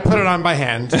 Yeah, I put it on by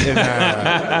hand. I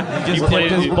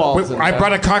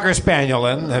brought a Cocker Spaniel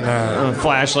in, and a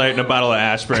flashlight and a bottle of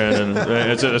aspirin, and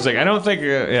it's like, I don't think,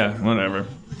 whatever.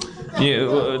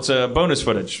 It's a bonus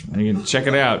footage. You can check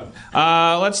it out.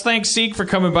 Let's thank Seek for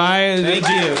coming by. Thank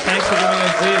you. Thanks for giving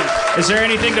us these. Is there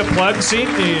anything to plug, Seek?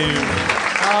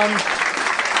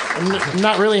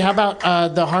 Not really. How about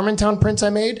the Harmontown prints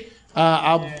I made?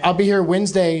 I'll be here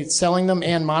Wednesday selling them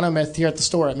and Monomyth here at the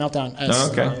store at Meltdown.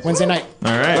 Okay. Wednesday night.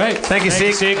 All right. Great. Thank you,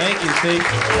 Seek. Thank you, Seek.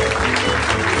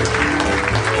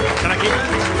 Can I keep it?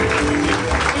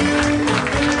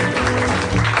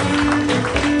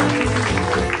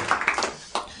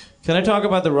 Can I talk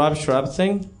about the Rob Schrub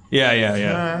thing?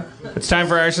 Yeah. It's time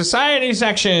for our society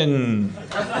section.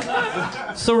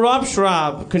 So Rob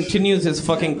Schrub continues his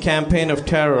fucking campaign of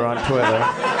terror on Twitter.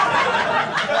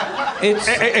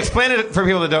 Explain it for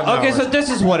people that don't know. Okay, so this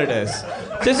is what it is.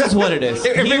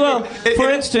 For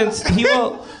instance, he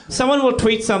will someone will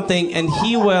tweet something and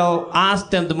he will ask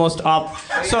them the most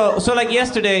so like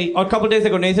yesterday or a couple days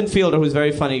ago, Nathan Fielder, who's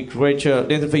very funny, great show,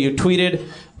 Nathan Fielder, you tweeted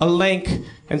a link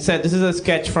and said, this is a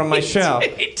sketch from my show.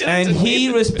 And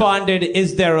he responded,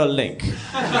 is there a link?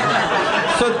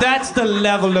 So that's the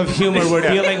level of humor we're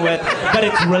dealing with, but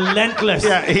it's relentless.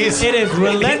 Yeah, it is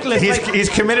relentless. He's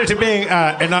committed to being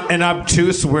an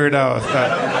obtuse weirdo.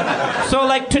 So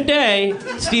like today,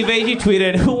 Steve Agee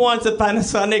tweeted, who wants a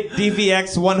Panasonic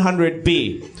DVX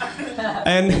 100B?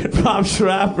 And Rob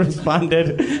Schrab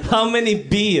responded, how many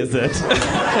B is it?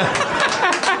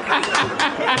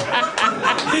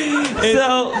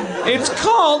 So it's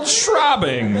called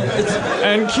shrobbing,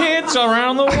 and kids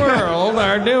around the world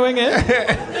are doing it,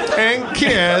 and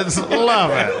kids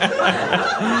love it.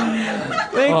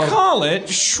 They call it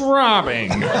shrobbing.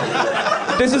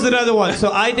 This is another one.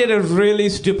 So I did a really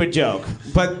stupid joke,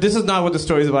 but this is not what the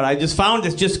story is about. I just found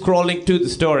this just scrolling to the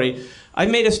story. I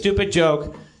made a stupid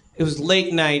joke. It was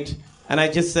late night, and I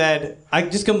just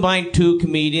combined two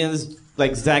comedians,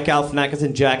 like Zach Galifianakis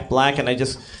and Jack Black, and I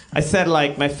said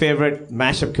like my favorite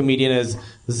mashup comedian is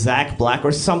Zach Black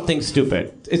or something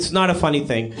stupid. It's not a funny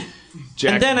thing.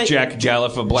 Jack Galifianakis. Jack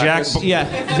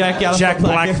Galifianakis. Jack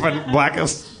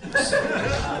Blackest.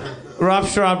 Rob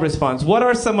Schrab responds, what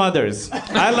are some others?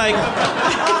 I like...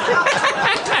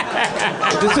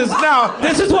 There's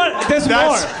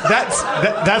more.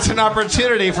 That's an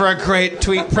opportunity for a great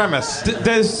tweet premise.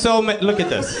 There's so many. Look at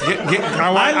this.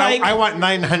 I want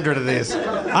 900 of these.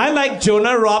 I like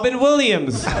Jonah Robin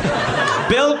Williams,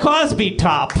 Bill Cosby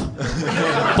top,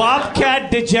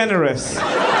 Bobcat DeGeneres.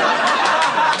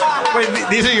 Wait,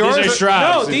 these are yours? These are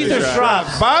Schrabs. No, these are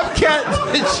Schrabs. Bobcat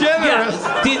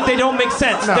DeGeneres. Yeah, they don't make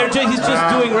sense. No. He's just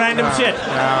doing random shit.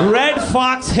 No. Red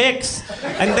Fox Hicks,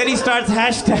 and then he starts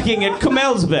hashtagging it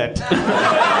Kumail's bit.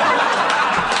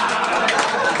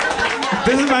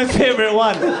 This is my favorite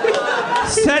one.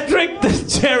 Cedric the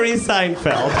Jerry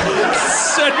Seinfeld.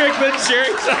 Cedric the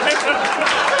Jerry Seinfeld.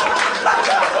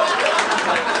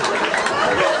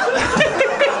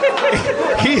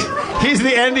 He's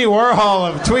the Andy Warhol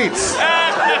of tweets.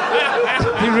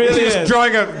 He really He's is.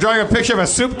 drawing a picture of a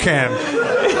soup can.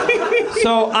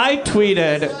 So I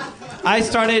tweeted. I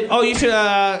started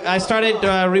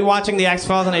rewatching the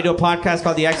X-Files, and I do a podcast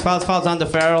called the X-Files. Files on the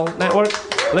Feral Network.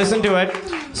 Listen to it.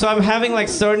 So I'm having like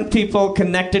certain people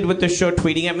connected with the show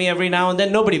tweeting at me every now and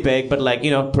then. Nobody big, but like,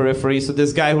 periphery. So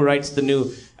this guy who writes the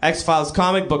new X-Files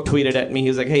comic book tweeted at me. He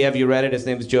was like, hey, have you read it? His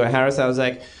name is Joe Harris. I was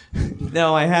like,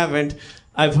 no, I haven't.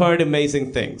 I've heard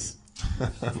amazing things.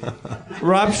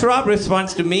 Rob Schrab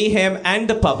responds to me, him, and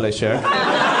the publisher.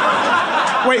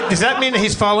 Wait, does that mean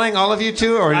he's following all of you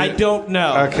two? Or I don't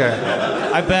know. Okay.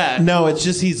 I bet. No, it's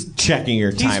just he's checking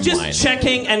your timeline. He's just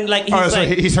checking and like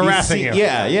he's harassing you.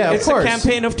 Yeah, of it's course. It's a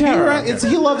campaign of terror. He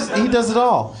does it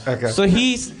all. Okay. So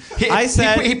he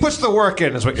puts the work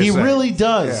in, is what you're saying. He really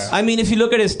does. Yeah. I mean, if you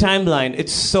look at his timeline,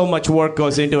 it's so much work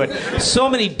goes into it. So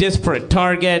many disparate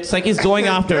targets. Like he's going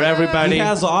after everybody. He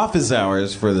has office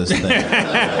hours for this thing.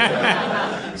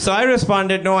 So I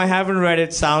responded, no, I haven't read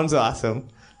it. Sounds awesome.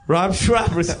 Rob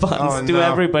Schrab responds to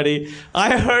everybody,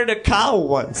 I heard a cow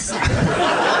once. So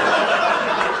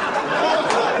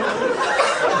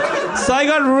I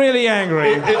got really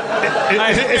angry.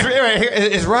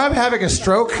 Is Rob having a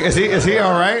stroke? Is he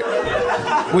all right?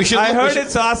 I heard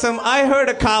it's awesome. I heard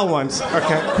a cow once.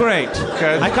 Okay. Great.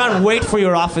 Good. I can't wait for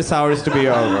your office hours to be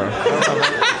over.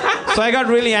 So I got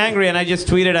really angry and I just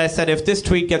tweeted. I said, if this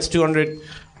tweet gets 200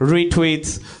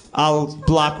 retweets, I'll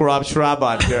block Rob Schrab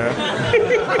on here.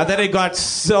 And then it got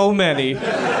so many.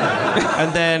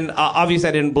 And then, obviously,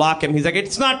 I didn't block him. He's like,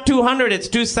 it's not 200, it's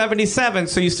 277,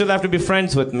 so you still have to be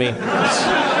friends with me.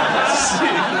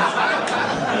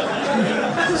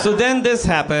 So then this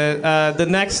happened. The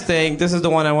next thing, this is the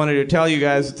one I wanted to tell you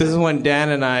guys. This is when Dan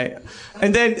and I...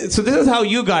 And then, so this is how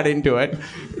you got into it.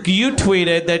 You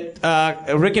tweeted that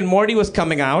Rick and Morty was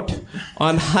coming out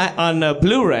on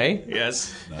Blu-ray.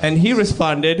 Yes. And he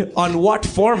responded, on what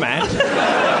format?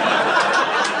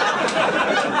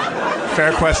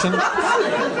 Fair question.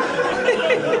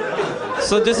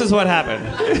 So this is what happened.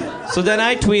 So then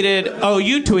I tweeted,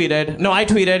 I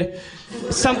tweeted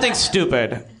something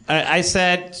stupid. I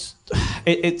said,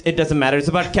 it doesn't matter. It's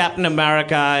about Captain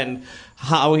America and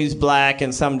how he's black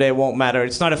and someday it won't matter.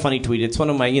 It's not a funny tweet. It's one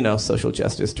of my, social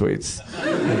justice tweets.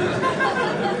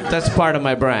 That's part of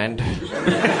my brand.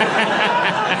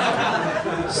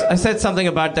 I said something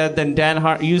about that. Then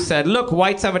you said, look,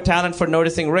 whites have a talent for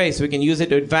noticing race. We can use it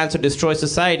to advance or destroy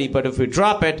society. But if we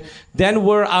drop it, then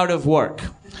we're out of work.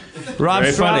 Rob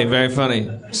Very Schraub. funny, very funny.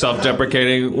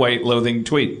 Self-deprecating, white loathing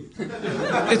tweet.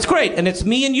 It's great, and it's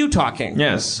me and you talking.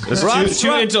 Yes. It's Rob two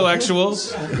Schraub.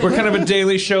 intellectuals. We're kind of a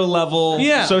Daily Show level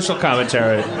social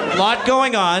commentary. A lot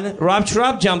going on. Rob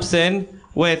Schraub jumps in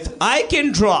with, I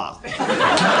can draw.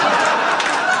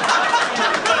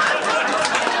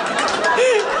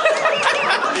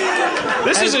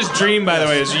 This is his dream, by the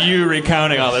way, is you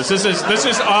recounting all this. This is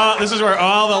where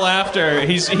all the laughter.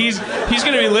 He's going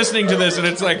to be listening to this, and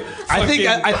it's like.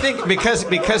 I think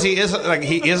because he is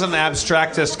an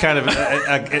abstractist kind of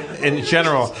in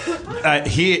general.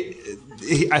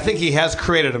 I think he has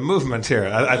created a movement here.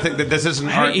 I think that this is an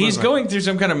art He's movement. going through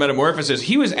some kind of metamorphosis.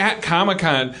 He was at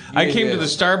ComicCon. I came to the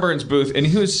Starburns booth, and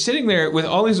he was sitting there with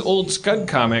all these old Scud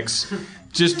comics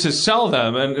just to sell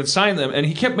them and sign them. And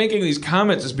he kept making these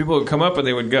comments as people would come up and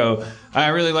they would go, I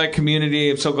really like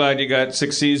Community. I'm so glad you got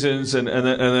 6 seasons. And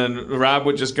then Rob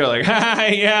would just go like, ha,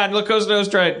 yeah, look, Coast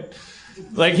Nostra.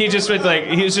 Like he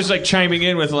was just like chiming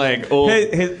in with like old,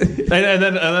 and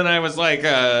then I was like,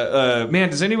 man,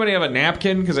 does anybody have a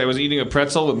napkin? Because I was eating a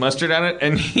pretzel with mustard on it,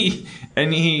 and he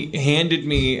handed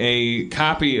me a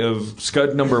copy of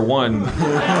Scud #1.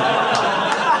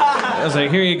 I was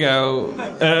like, here you go.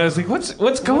 And I was like,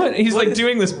 what's going? He's like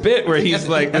doing this bit where he's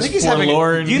like this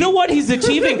forlorn. You know what? He's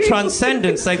achieving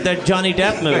transcendence, like that Johnny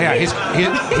Depp movie. Yeah,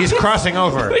 he's crossing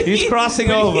over. He's crossing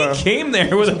over. He came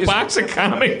there with a box of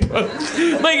comic books.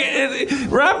 Like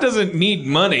Rob doesn't need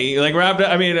money. Like Rob,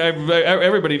 I mean,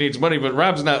 everybody needs money, but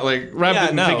Rob's not like Rob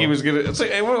didn't think he was gonna. It's like,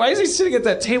 why is he sitting at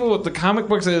that table with the comic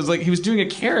books? And it was like he was doing a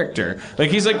character. Like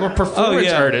he's like a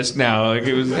performance artist now. Like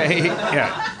it was.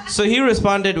 So he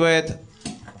responded with,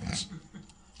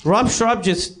 Rob Schraub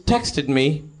just texted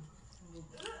me.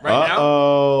 Right now?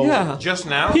 Oh. Yeah. Just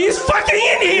now? He's fucking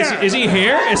in here! Is he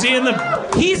here? Is he in the...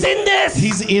 He's in this!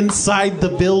 He's inside the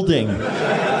building.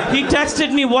 He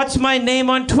texted me, what's my name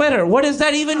on Twitter? What does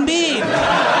that even mean?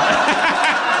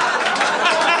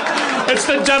 It's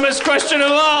the dumbest question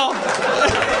of all.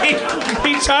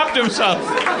 He topped himself.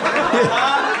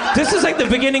 This is like the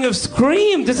beginning of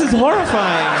Scream. This is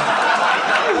horrifying.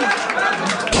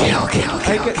 Kill.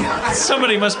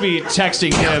 Somebody must be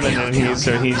texting him, and then he's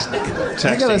texting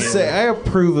I gotta him. say, I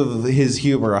approve of his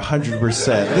humor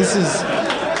 100%. This is,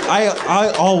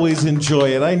 I always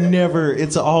enjoy it.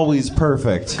 It's always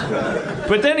perfect.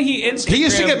 But then he used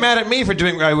to get mad at me for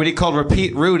doing what he called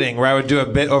repeat rooting, where I would do a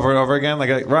bit over and over again,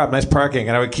 like Rob, nice parking,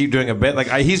 and I would keep doing a bit.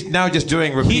 He's now just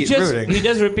doing repeat rooting. He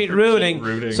does repeat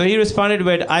rooting. So he responded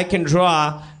with, I can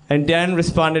draw, and Dan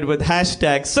responded with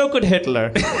hashtag, so could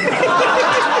Hitler.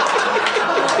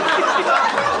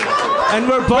 And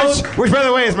we're both... Which, by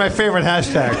the way, is my favorite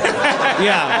hashtag.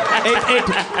 Yeah.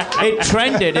 It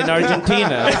trended in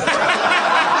Argentina.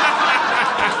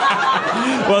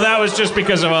 Well, that was just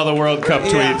because of all the World Cup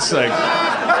tweets. Like,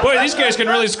 boy, these guys can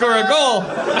really score a goal.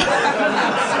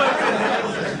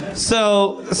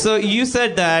 So you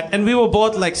said that, and we were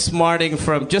both like smarting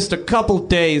from just a couple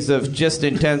days of just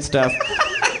intense stuff.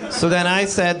 So then I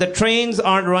said, the trains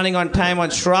aren't running on time on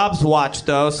Schraub's watch,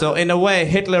 though, so in a way,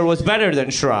 Hitler was better than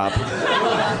Schraub.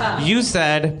 You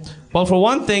said, well, for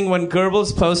one thing, when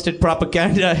Goebbels posted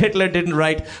propaganda, Hitler didn't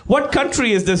write, what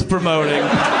country is this promoting?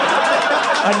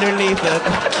 Underneath it.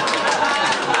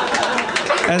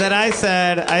 And then I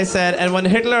said, and when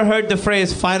Hitler heard the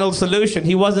phrase final solution,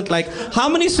 he wasn't like, how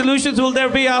many solutions will there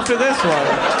be after this one?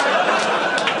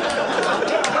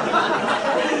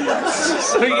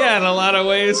 So yeah, in a lot of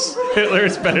ways, Hitler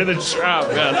is better than Schraub.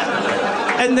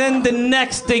 Yeah. And then the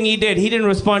next thing he didn't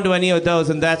respond to any of those,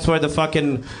 and that's where the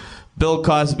fucking Bill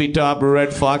Cosby top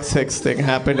Red Fox Hicks thing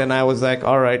happened, and I was like,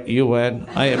 all right, you win.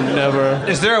 I am never...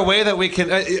 Is there a way that we can...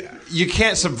 you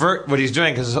can't subvert what he's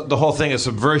doing because the whole thing is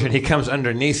subversion. He comes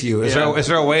underneath you. Is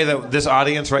there a way that this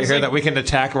audience right here that we can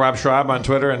attack Rob Schraub on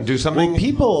Twitter and do something? Well,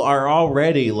 people are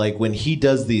already, like, when he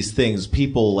does these things,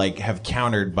 people, like, have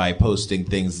countered by posting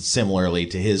things similarly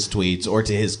to his tweets or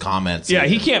to his comments. Yeah,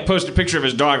 he can't post a picture of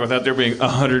his dog without there being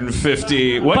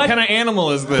 150. What kind of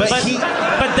animal is this? But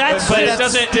that's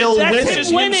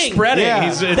him winning. Spreading. Yeah.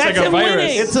 It's like a virus.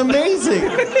 Winning. It's amazing.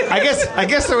 I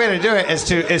guess the way to do it is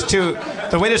to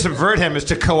the way to subvert him is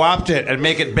to co-opt it and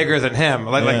make it bigger than him.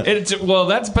 We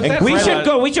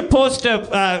should post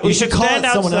a. We should call it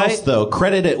someone else though.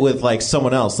 Credit it with like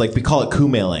someone else. Like we call it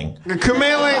Kumailing.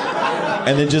 Kumailing.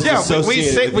 And then just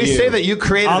associate it with you. Say that you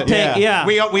created it. Yeah.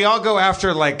 We all go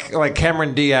after like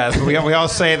Cameron Diaz. We all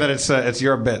say that it's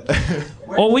your bit.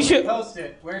 Well, we should post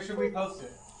it. Where should we post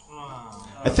it?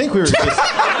 I think we were just.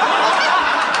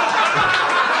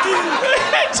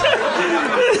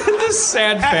 This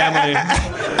sad family.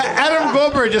 Adam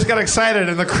Goldberg just got excited,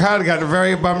 and the crowd got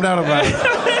very bummed out about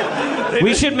it.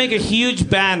 We should make a huge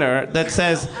banner that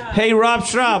says, "Hey, Rob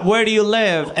Schraub, where do you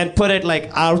live?" and put it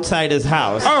like outside his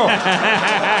house. Oh.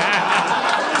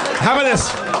 How about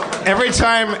this? Every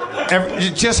time,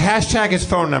 just hashtag his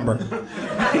phone number.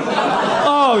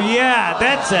 Oh yeah,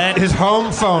 that's it. His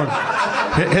home phone.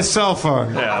 His cell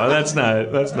phone. Yeah, well, that's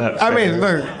not I fair. mean,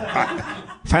 look,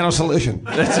 final solution.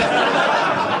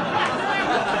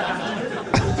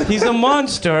 He's a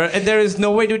monster, and there is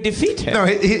no way to defeat him. No,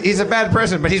 he's a bad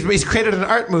person, but he's created an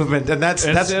art movement, and that's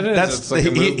It's like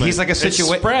a movement. he's like a It's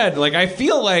situation. spread. Like I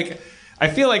feel like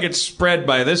it's spread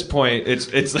by this point.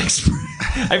 It's like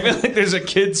I feel like there's a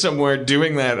kid somewhere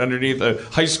doing that underneath a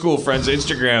high school friend's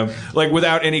Instagram, like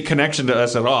without any connection to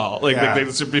us at all. Like, Yeah.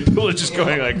 people are just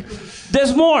going like,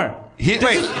 There's more. This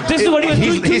This is what he was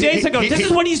doing 2 days ago. This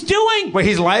is what he's doing. Wait,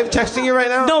 he's live texting you right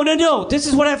now? No. This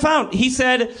is what I found. He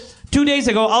said 2 days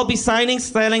ago, I'll be signing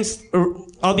slash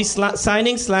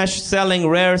selling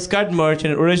rare Scud merch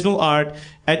and original art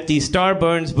at the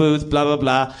Starburns booth, blah, blah,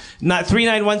 blah.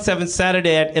 3917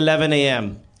 Saturday at 11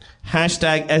 a.m.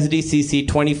 Hashtag SDCC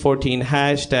 2014.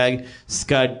 Hashtag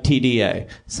Scud TDA.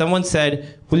 Someone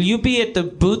said, will you be at the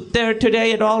booth there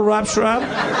today at all, Rob Schraub?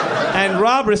 And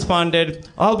Rob responded,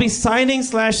 I'll be signing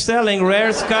slash selling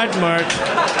rare Scud merch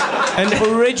and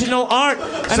original art.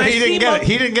 And So he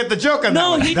didn't get the joke on that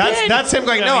one. he did. That's him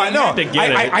going, Yeah, no, he I know. had to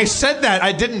get it. I said that.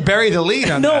 I didn't bury the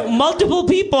lead on that. No, multiple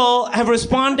people have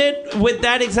responded with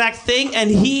that exact thing,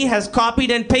 and he has copied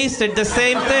and pasted the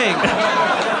same thing.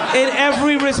 In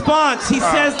every response, he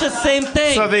says the same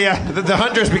thing. So the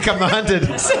hunters become the hunted.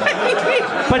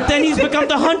 But then he's become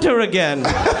the hunter again.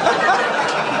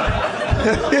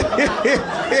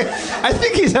 I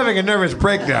think he's having a nervous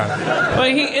breakdown.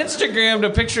 But he Instagrammed a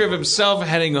picture of himself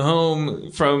heading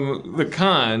home from the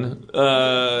con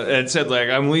and said like,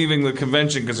 I'm leaving the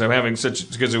convention because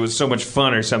it was so much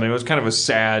fun or something. It was kind of a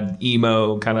sad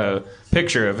emo kind of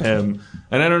picture of him,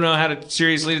 and I don't know how to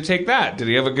seriously to take that. Did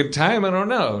he have a good time? I don't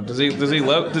know. Does he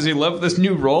love this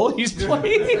new role he's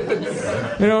playing?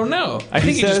 I don't know. I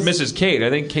think he just misses Kate. I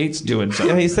think Kate's doing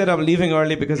something. Yeah, he said, I'm leaving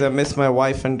early because I miss my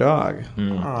wife and dog.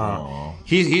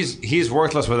 He's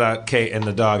worthless without Kate and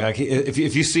the dog. Like if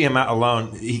you see him out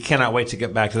alone, he cannot wait to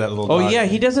get back to that little dog. Oh, yeah,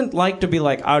 he doesn't like to be,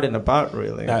 like, out and about,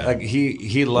 really. Like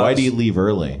he loves. Why do you leave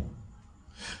early?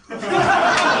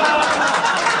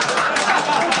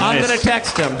 I'm going to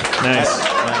text him. Nice.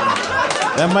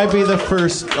 That might be the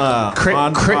first on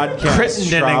podcast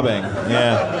Schraubing.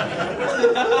 Yeah.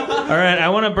 All right, I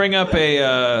want to bring up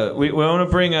we want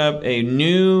to bring up a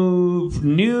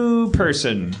new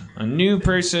person. A new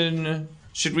person.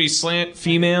 Should we slant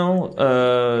female?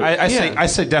 I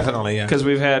say definitely, yeah. Because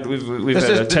we've had a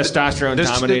testosterone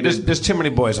dominated. There's too many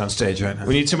boys on stage right now.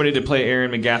 We need somebody to play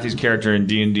Aaron McGathy's character in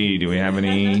D&D. Do we have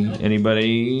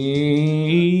anybody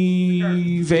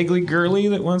vaguely girly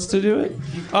that wants to do it?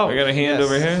 Oh, I got a hand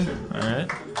over here. All right.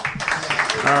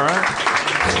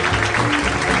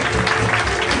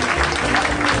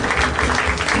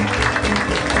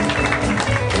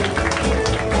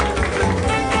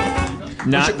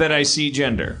 Not that I see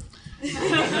gender.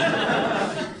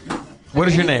 What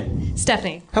is your name?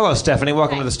 Stephanie. Hello, Stephanie.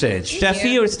 Welcome to the stage.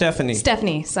 Steffi or Stephanie?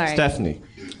 Stephanie, sorry. Stephanie.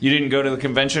 You didn't go to the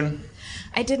convention?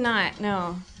 I did not,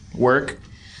 no. Work?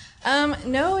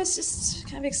 No, it's just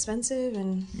kind of expensive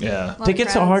and Yeah.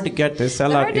 Tickets are hard to get. They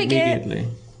sell out hard to get. immediately.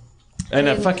 And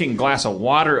a fucking glass of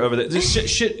water over there. This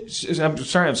shit. I'm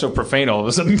sorry I'm so profane all of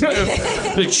a sudden.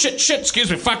 Like, shit, excuse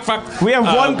me, fuck. We have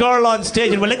one girl on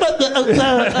stage and we're like, fuck,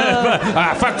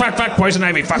 poison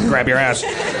ivy, fuck, grab your ass.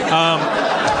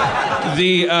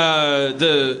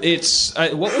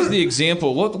 What was the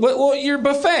example? What your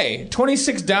buffet?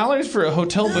 $26 for a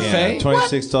hotel buffet? Yeah,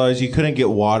 $26. You couldn't get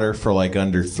water for like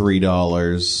under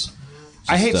 $3.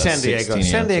 I hate San Diego. 16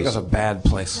 San Diego's ounces. a bad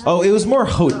place. Oh, it was more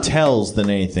hotels than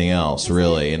anything else,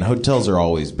 really. And hotels are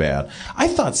always bad. I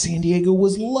thought San Diego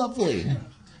was lovely. You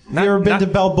ever been to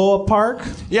Balboa Park?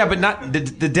 Yeah, but not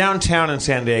the downtown in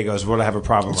San Diego is what I have a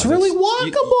problem It's with. really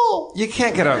walkable. You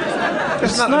can't get a.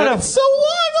 It's not It's so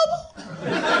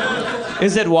walkable.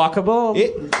 is it walkable?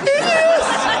 It is.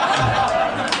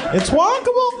 It's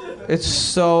walkable. It's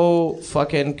so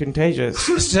fucking contagious.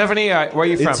 Stephanie, where are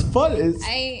you from? It's fun.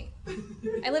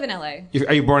 I live in LA.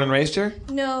 Are you born and raised here?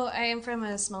 No, I am from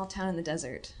a small town in the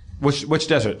desert. Which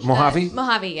desert? Mojave?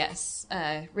 Mojave, yes.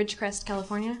 Ridgecrest,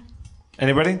 California.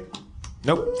 Anybody?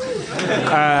 Nope.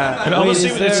 It almost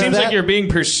seems like you're being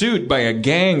pursued by a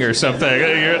gang or something.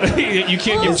 You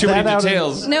can't give too many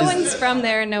details. No one's from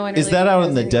there. No one. Is really that out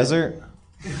in the knows desert?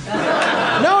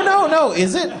 No.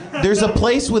 Is it? There's a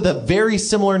place with a very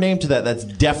similar name to that. That's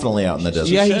definitely out in the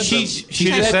desert. Yeah, she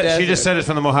just said it's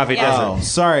from the Mojave Oh, Desert.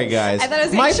 sorry, guys. I thought it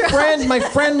was my extra. my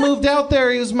friend moved out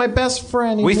there. He was my best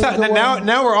friend. He We moved thought away.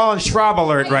 now we're all on Schraub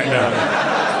alert right now.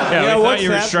 Yeah, we thought what's you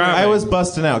were that? strong. I was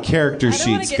busting out character don't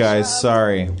wanna sheets, get guys. shoved.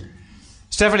 Sorry.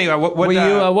 Stephanie, what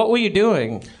What were you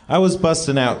doing? I was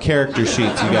busting out character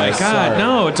sheets, you guys. God, Sorry.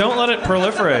 no! Don't let it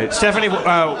proliferate. Stephanie,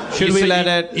 Should you we said let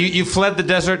it- You fled the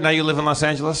desert. Now you live in Los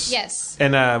Angeles. Yes.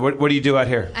 And what do you do out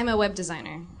here? I'm a web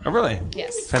designer. Oh, really?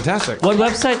 Yes. Fantastic. What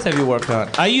websites have you worked on?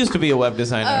 I used to be a web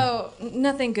designer. Oh,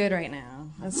 nothing good right now.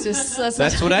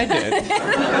 That's what I did.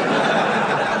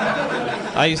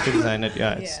 I used to design it.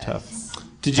 Yeah, it's tough.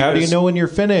 How do you know when you're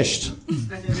finished?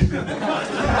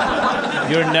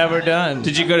 You're never done.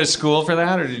 Did you go to school for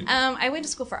that, or did I went to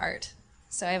school for art,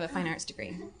 so I have a fine arts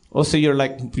degree. Oh, so you're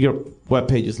like your web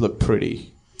pages look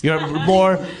pretty. You're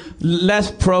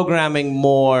less programming,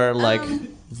 more like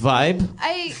vibe.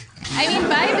 I mean,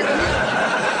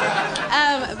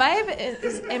 vibe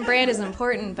is, and brand is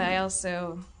important, but I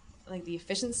also like the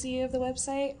efficiency of the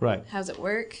website. Right. How's it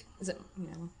work? Is it,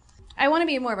 I want to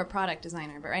be more of a product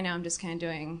designer, but right now I'm just kind of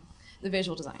doing the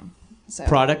visual design. So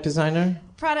Product designer.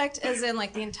 product as in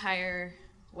like the entire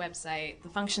website, the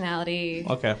functionality.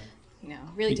 Okay.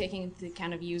 Really taking into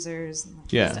account of users. And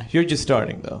that Yeah, stuff. you're just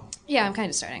starting though. Yeah, I'm kind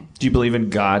of starting. do you believe in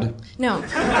God? No,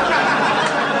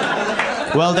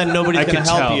 Well, then nobody's I gonna could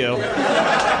help tell. you.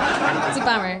 it's a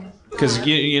bummer. Because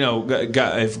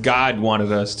if God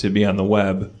wanted us to be on the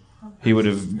web, He would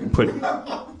have put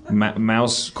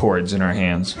mouse cords in our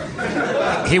hands.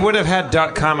 He would have had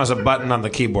 .com as a button on the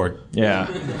keyboard. Yeah,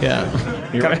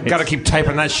 Yeah. you're right. Got to keep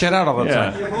typing that shit out all the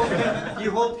time. Yeah. You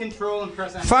hold control and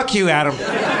press enter. Fuck you, Adam.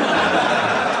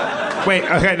 Wait.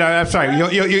 Okay. No, I'm sorry.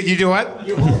 You do what? Hold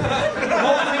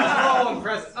control and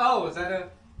press O. Is that a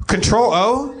Control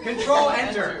O. control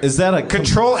enter? Is that a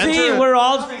Control Enter. See, we're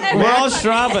all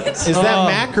Strava. Is that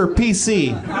Mac or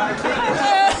PC?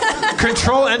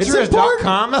 Control Enter It's is important.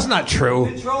 .com. That's not true.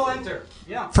 Control enter.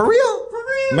 Yeah. For real?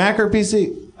 Mac or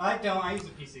PC? I don't. I use a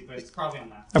PC, but it's probably on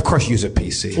that. Of course, you use a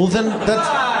PC. Well, then that's.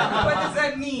 What does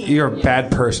that mean? You're a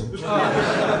bad person.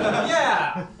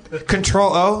 Yeah.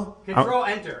 Control O. Control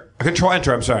enter. Control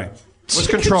Enter. I'm sorry. What's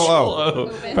Control O?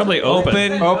 Oh, probably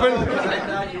open. Open. I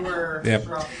thought you were.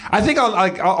 Yeah. I think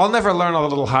I'll never learn all the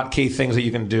little hotkey things that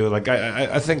you can do. Like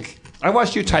I think I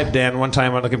watched you type, Dan, one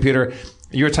time on the computer.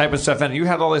 You were typing stuff in. You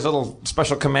had all these little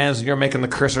special commands, and you were making the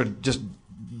cursor just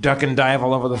duck and dive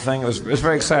all over the thing. It was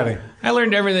very exciting. I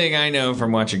learned everything I know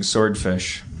from watching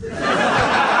Swordfish.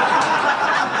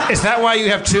 Is that why you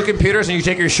have two computers and you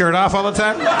take your shirt off all the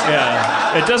time?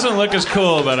 Yeah, it doesn't look as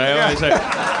cool, but I always say.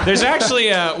 There's actually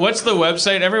what's the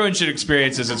website? Everyone should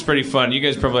experience this. It's pretty fun. You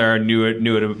guys probably are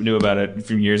knew about it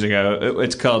from years ago.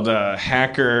 It's called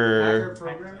Hacker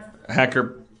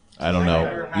I don't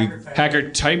know. Hacker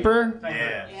Typer.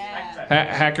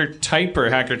 Hacker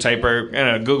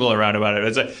Typer. Google around about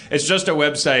it. It's just a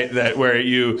website where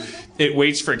it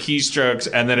waits for keystrokes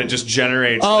and then it just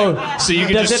generates. Oh, so you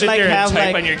can does just it sit there and have,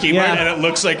 type on your keyboard yeah. and it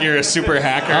looks like you're a super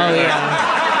hacker. Oh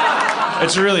yeah.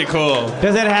 It's really cool.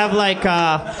 Does it have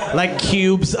like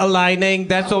cubes aligning?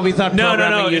 That's what we thought. No.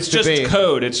 programming It's used to just be.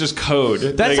 code. It's just code.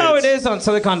 That's how it is on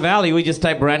Silicon Valley. We just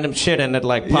type random shit and it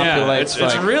like populates. Yeah,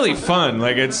 it's really fun.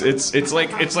 Like it's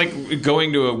like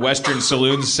going to a Western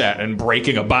saloon set and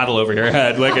breaking a bottle over your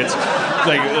head. Like it's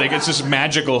it's this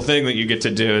magical thing that you get to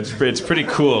do. It's pretty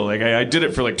cool. Like I did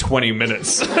it for like 20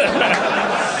 minutes.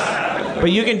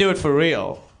 But you can do it for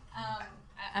real.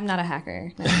 I'm not a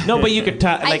hacker. No. No, but you could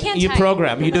can't you type.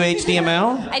 program. You do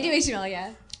HTML. I do HTML,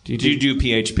 yeah. Do you do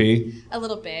PHP? A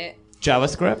little bit.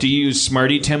 JavaScript. Do you use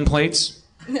Smarty templates?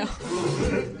 No.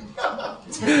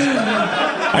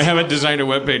 I haven't designed a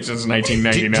webpage since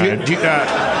 1999.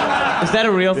 Is that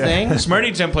a real thing?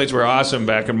 Smarty templates were awesome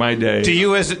back in my day. Do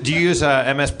you use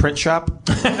MS Print Shop?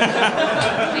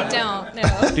 I don't.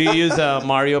 No. Do you use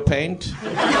Mario Paint?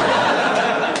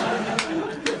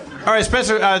 All right,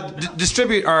 Spencer,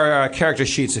 distribute our character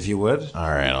sheets, if you would. All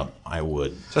right, I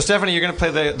would. So, Stephanie, you're going to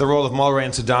play the role of Mulray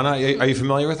and Sedana. Are you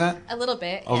familiar with that? A little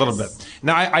bit. A little bit.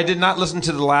 Now, I did not listen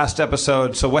to the last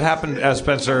episode, so what happened,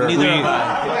 Spencer?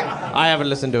 I haven't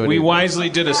listened to it. We either. wisely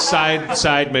did a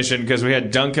side mission because we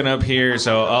had Duncan up here,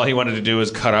 so all he wanted to do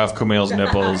was cut off Kumail's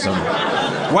nipples.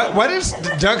 What is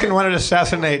Duncan wanted to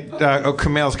assassinate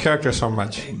Kumail's character so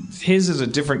much? His is a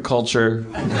different culture.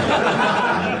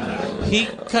 He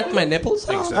cut my nipples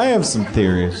off. I have some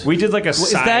theories. We did like a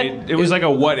side. It was like a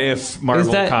what if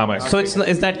Marvel comic. So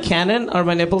is that canon? Are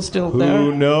my nipples still there?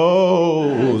 Who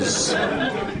knows?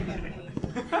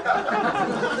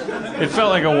 It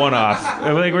felt like a one-off.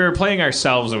 Like we were playing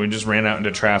ourselves and we just ran out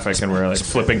into traffic and we were like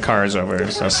flipping cars over.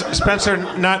 So. Spencer,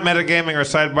 not metagaming or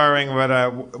sidebarring,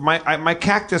 but my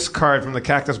cactus card from the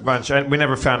Cactus Bunch, we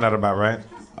never found out about, right?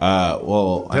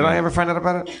 Did I ever find out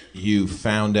about it? You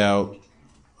found out.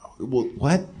 Well,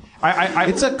 what?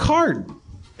 It's a card.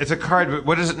 It's a card, but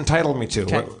what does it entitle me to?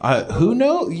 Who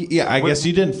knows? Yeah, I guess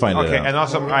you didn't find it out. Okay, and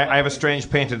also I have a strange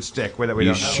painted stick that we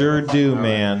you don't know. sure do,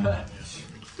 man.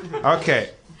 Okay.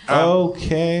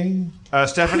 Okay.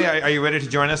 Stephanie, are you ready to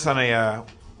join us on a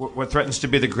what threatens to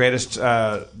be the greatest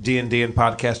D&D in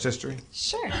podcast history?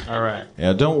 Sure. All right.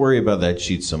 Yeah, don't worry about that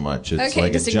sheet so much. It's Okay,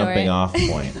 like a just ignore jumping it. off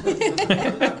point.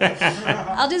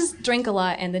 I'll just drink a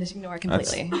lot and then just ignore it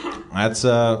completely. That's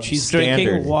She's standard.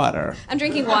 drinking water. I'm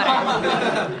drinking water.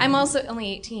 I'm also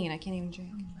only 18. I can't even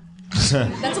drink.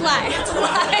 That's a lie. That's a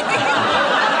lie.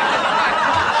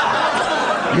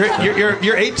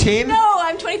 You're 18? No,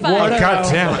 I'm 25. Oh,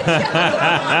 God damn it.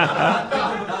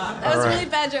 That was a really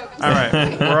bad joke. All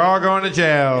right. We're all going to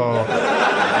jail.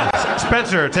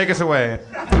 Spencer, take us away.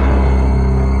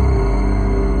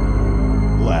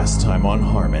 Last time on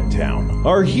Harmontown,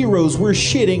 our heroes were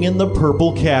shitting in the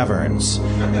Purple Caverns.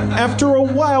 After a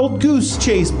wild goose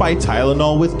chase by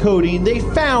Tylenol with codeine, they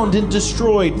found and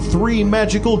destroyed 3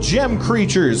 magical gem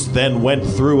creatures, then went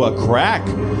through a crack.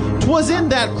 'Twas in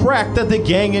that crack that the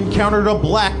gang encountered a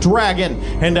black dragon,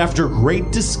 and after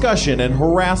great discussion and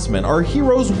harassment, our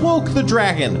heroes woke the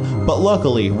dragon, but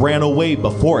luckily ran away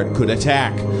before it could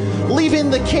attack.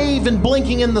 Leaving the cave and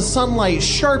blinking in the sunlight,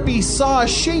 Sharpie saw a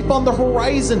shape on the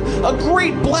horizon, a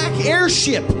great black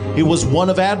airship. It was one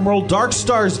of Admiral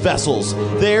Darkstar's vessels.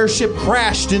 The airship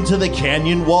crashed into the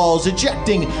canyon walls,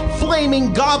 ejecting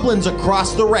flaming goblins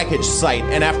across the wreckage site,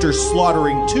 and after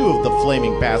slaughtering 2 of the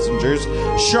flaming passengers,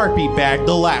 Sharpie bagged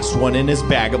the last one in his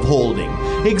bag of holding.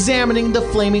 Examining the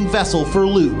flaming vessel for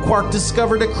loot, Quark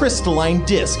discovered a crystalline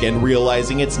disc and,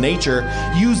 realizing its nature,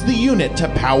 used the unit to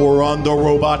power on the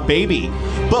robot baby.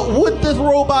 But would the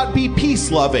robot be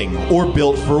peace-loving or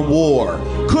built for war?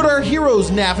 Could our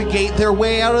heroes navigate their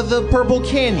way out of the Purple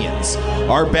Canyons?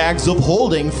 Are bags of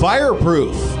holding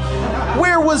fireproof?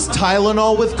 Where was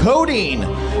Tylenol with codeine?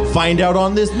 Find out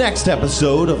on this next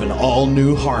episode of an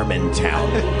all-new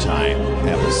Harmontown time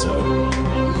episode.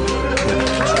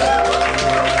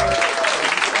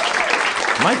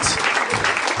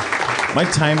 My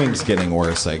timing's getting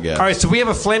worse, I guess. All right, so we have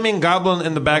a flaming goblin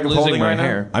in the bag of holding right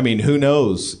now? I mean, who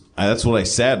knows? That's what I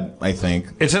said, I think.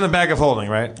 It's in the bag of holding,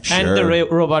 right? And the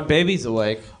robot baby's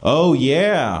awake. Oh,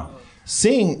 yeah.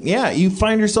 You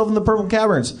find yourself in the Purple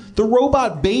Caverns. The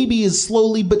robot baby is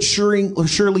slowly but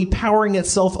surely powering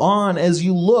itself on. As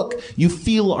you look, you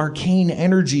feel arcane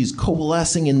energies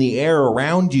coalescing in the air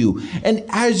around you. And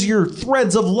as your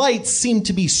threads of light seem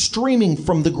to be streaming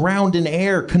from the ground and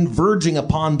air, converging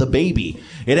upon the baby,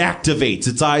 it activates.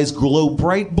 Its eyes glow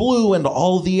bright blue, and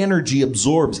all the energy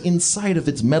absorbs inside of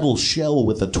its metal shell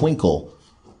with a twinkle.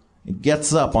 It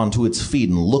gets up onto its feet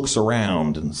and looks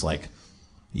around, and it's like,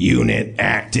 unit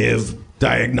active,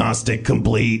 diagnostic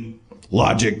complete,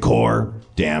 logic core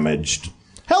damaged.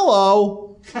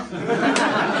 Hello.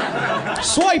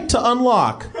 Swipe to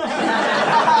unlock.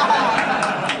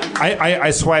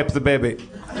 I swipe the baby.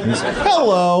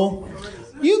 Hello.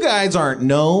 You guys aren't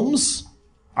gnomes.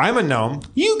 I'm a gnome.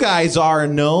 You guys are a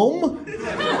gnome.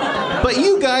 But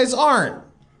you guys aren't.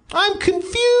 I'm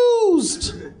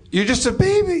confused. You're just a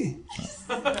baby.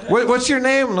 What's your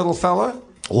name, little fella?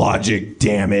 Logic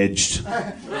damaged.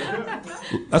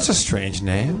 That's a strange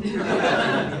name.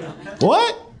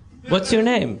 What? What's your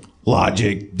name?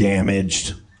 Logic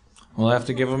damaged. We'll have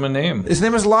to give him a name. His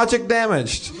name is Logic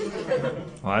Damaged.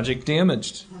 Logic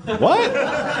damaged.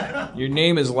 What? Your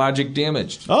name is Logic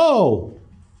damaged. Oh.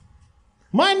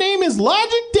 My name is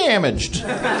Logic damaged.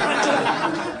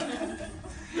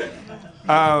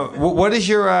 What is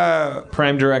your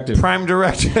Prime directive. prime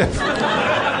directive?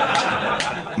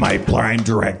 My prime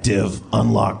directive: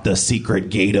 unlock the secret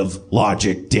gate of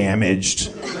Logic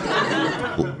damaged.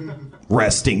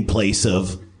 Resting place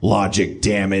of Logic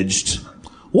damaged.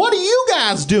 What are you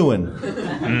guys doing?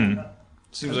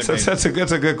 Seems like That's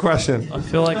a good question. I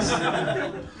feel like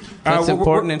that's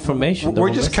important information.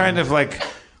 We're just kind of like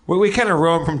we kind of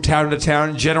roam from town to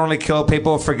town, generally kill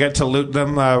people, forget to loot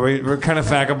them. We're kind of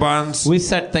vagabonds. We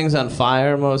set things on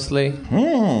fire mostly.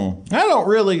 I don't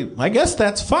really. I guess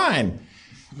that's fine.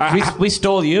 We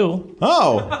stole you.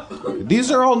 Oh,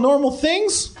 these are all normal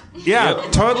things? Yeah,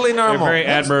 totally they're normal. very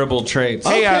admirable traits.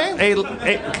 Hey,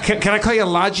 Okay. Can I call you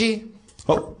Logi?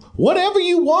 Oh, whatever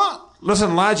you want.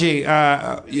 Listen, Logi,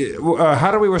 how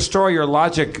do we restore your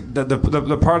logic,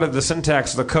 the part of the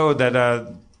syntax, the code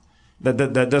that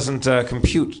that doesn't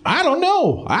compute? I don't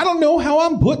know. I don't know how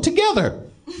I'm put together.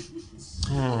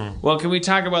 Well, can we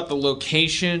talk about the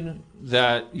location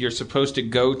that you're supposed to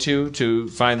go to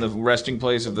find the resting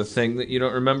place of the thing that you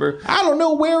don't remember? I don't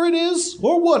know where it is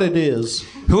or what it is.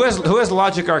 Who has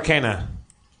logic arcana?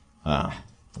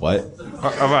 What?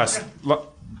 Of us.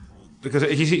 Because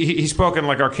he's spoken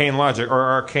like arcane logic or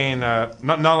arcane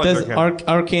knowledge. There's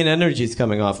arcana. arcane energies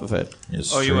coming off of it.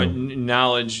 It's You true. want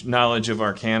knowledge of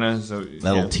arcana? So,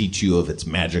 That'll teach you of its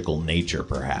magical nature,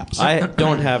 perhaps. I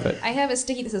don't have it. I have a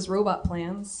sticky that says robot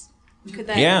plans. Could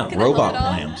that? Yeah, could that robot help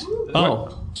at all?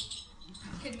 plans. Oh.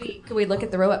 Could we look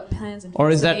at the robot plans? And Or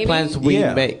is fix the that baby? plans we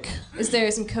Yeah. make? Is there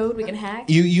some code we can hack?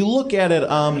 You look at it.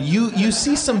 You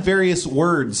see some various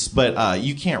words, but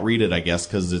you can't read it, I guess,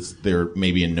 because they're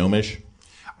maybe in Gnomish.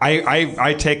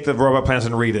 I take the robot plans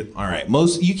and read it. All right.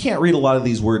 You can't read a lot of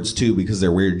these words too because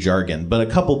they're weird jargon. But a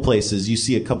couple places you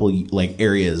see a couple like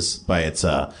areas by its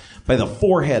by the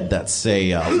forehead that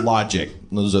say logic.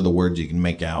 Those are the words you can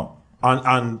make out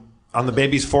On the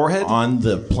baby's forehead? on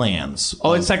the plans.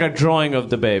 Oh, it's like a drawing of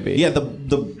the baby. Yeah,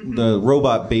 the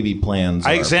robot baby plans.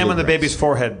 I are examine the blueprints. baby's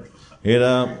forehead. It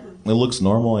looks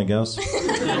normal, I guess.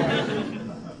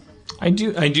 I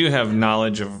do have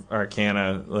knowledge of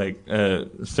arcana, like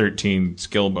 13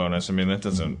 skill bonus. I mean, that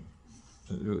doesn't.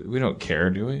 We don't care,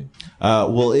 do we?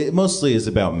 Well, it mostly is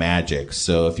about magic.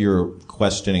 So if you're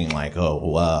questioning, like,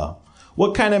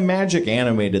 what kind of magic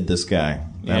animated this guy?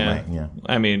 That might.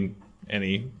 I mean,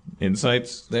 any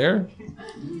insights there?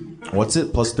 What's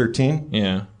it? Plus 13?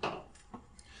 Yeah.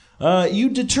 You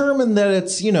determine that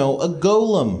it's, a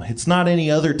golem. It's not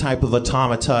any other type of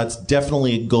automata. It's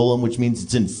definitely a golem, which means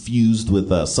it's infused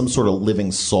with some sort of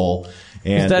living soul.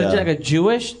 And, Is that like a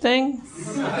Jewish thing?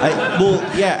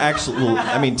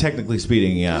 Technically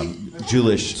speaking, yeah,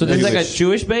 Jewish. So there's like a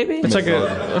Jewish baby? It's like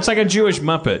a Jewish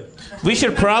Muppet. We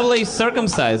should probably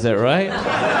circumcise it, right?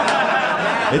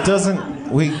 It doesn't.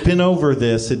 We've been over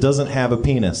this. It doesn't have a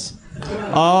penis.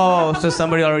 Oh, so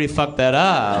somebody already fucked that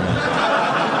up.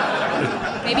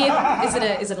 Maybe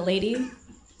is it a lady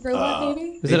robot?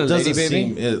 Maybe. Is it a lady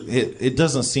baby? It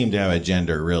doesn't seem to have a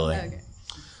gender, really. Okay.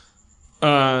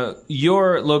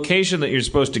 Your location that you're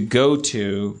supposed to go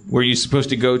to, were you supposed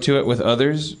to go to it with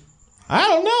others? I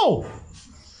don't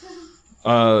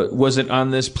know. Was it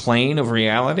on this plane of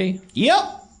reality? Yep.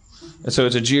 So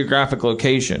it's a geographic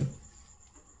location.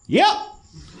 Yep.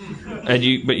 But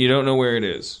you don't know where it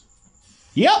is.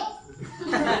 Yep.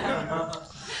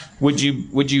 Would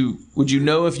you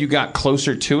know if you got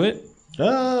closer to it?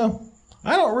 I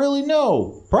don't really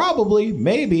know. Probably,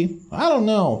 maybe. I don't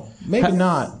know. Maybe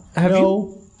not.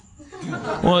 No.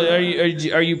 Well,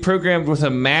 are you programmed with a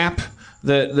map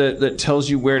that tells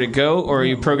you where to go, or are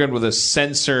you programmed with a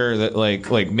sensor that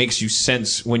like makes you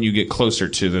sense when you get closer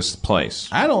to this place?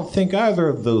 I don't think either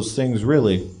of those things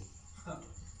really.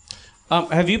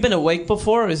 Have you been awake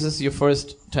before, or is this your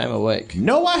first time awake?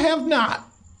 No, I have not,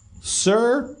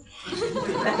 sir.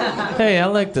 Hey, I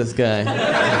like this guy.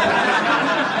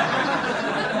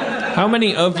 How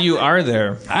many of you are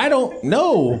there? I don't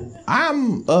know.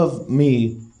 I'm of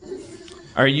me.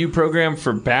 Are you programmed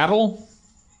for battle?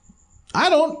 I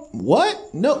don't.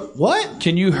 What? No. What?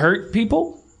 Can you hurt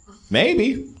people?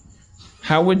 Maybe.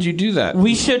 How would you do that?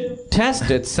 We should test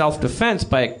its self-defense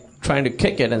by trying to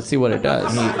kick it and see what it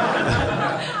does.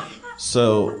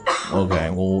 So, okay.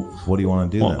 Well, what do you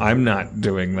want to do Well, then? I'm not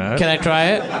doing that. Can I try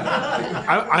it?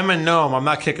 I'm a gnome. I'm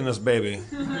not kicking this baby.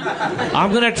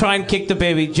 I'm gonna try and kick the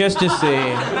baby just to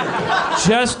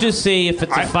see if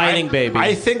it's a fighting baby.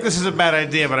 I think this is a bad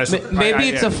idea, but Maybe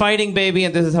it's a fighting baby,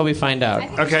 and this is how we find out. I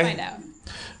think we should find out.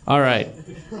 All right.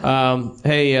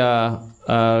 Hey,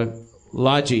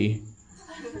 Logi.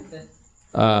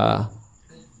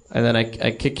 And then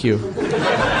I kick you.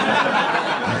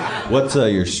 What's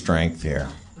your strength here?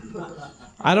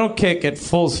 I don't kick at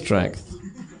full strength.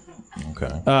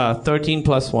 Okay. 13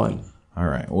 plus 1. All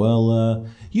right. Well,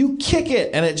 you kick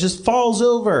it and it just falls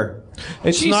over.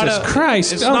 It's Jesus not a,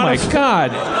 Christ! it's Oh not my a-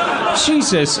 God!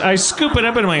 Jesus! I scoop it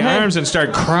up in my arms and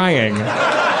start crying.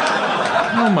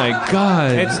 Oh my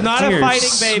God! It's not a Dear fighting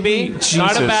baby. sweet It's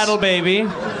not a Jesus. battle baby.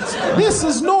 This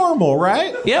is normal,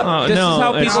 right? Yep. Oh, this no, is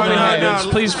how it's people not.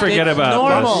 behave. Please forget It's about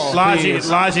normal. this.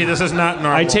 Logi, this is not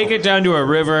normal. I take it down to a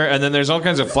river, and then there's all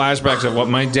kinds of flashbacks of what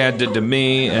my dad did to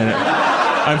me, and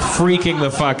I'm freaking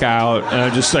the fuck out, and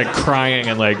I'm just like crying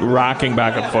and like rocking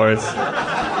back and forth.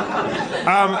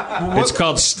 It's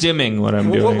called stimming. What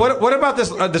I'm doing. What about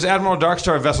this Admiral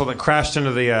Darkstar vessel that crashed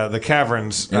into the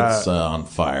caverns? It's on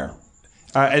fire.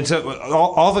 And so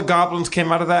all the goblins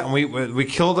came out of that, and we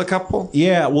killed a couple?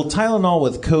 Yeah, well, Tylenol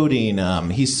with codeine,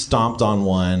 he stomped on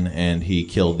one, and he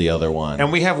killed the other one.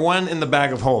 And we have one in the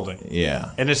bag of holding.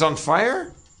 Yeah. And it's on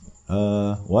fire?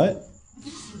 What?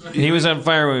 He was on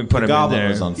fire when we put him in Goblin there.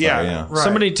 was on fire, yeah. Right.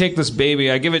 Somebody take this baby.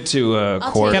 I give it to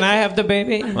Court. Can I have the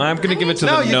baby? I'm going to give it to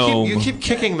No, the gnome. you keep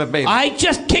kicking the baby. I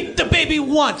just kicked the baby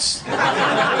once.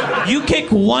 You kick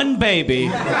one baby.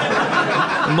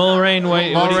 Mulraine,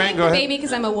 wait. Mulraine, I go like the ahead. baby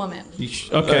because I'm a woman,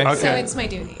 Okay. so it's my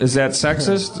duty. Is that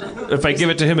sexist? If I give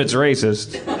it to him, it's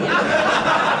racist.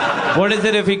 What is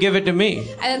it if you give it to me?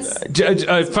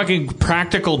 That's Fucking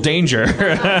practical danger.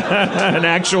 An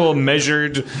actual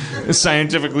measured,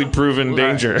 scientifically proven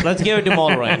danger. Let's give it to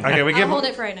Mulraine. Okay, we I'll give hold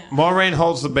it for right now. Mulraine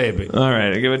holds the baby. All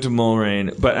right, I give it to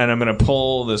Mulraine, and I'm going to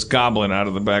pull this goblin out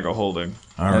of the bag of holding.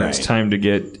 All and right. it's time to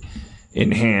get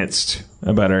enhanced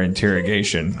about our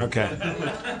interrogation. Okay.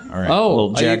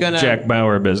 Oh, are you gonna? Jack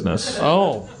Bauer business.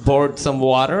 Oh, poured some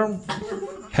water.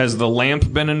 Has the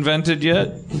lamp been invented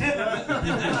yet?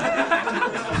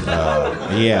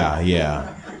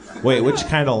 Yeah. Wait, which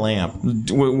kind of lamp?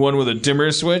 One with a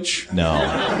dimmer switch? No.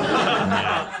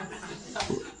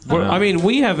 I mean,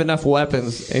 we have enough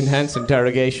weapons. Enhanced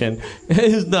interrogation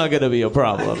is not going to be a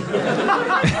problem.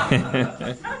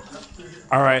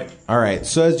 All right.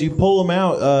 So as you pull them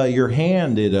out, your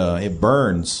hand it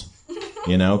burns,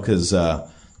 because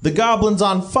the goblin's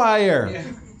on fire.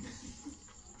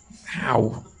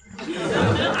 Ow.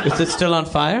 Is it still on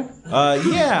fire?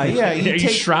 Yeah. Are you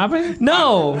shrobbing?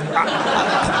 No.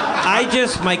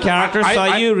 My character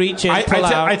saw you reach in, pull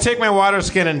out. I take my water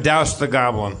skin and douse the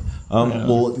goblin.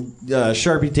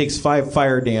 Sharpie takes 5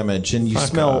 fire damage, and you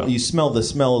smell the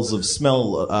smells of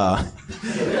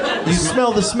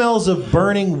the smells of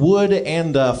burning wood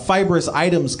and fibrous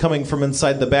items coming from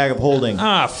inside the bag of holding.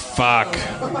 Ah, fuck.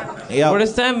 Yep. What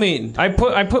does that mean? I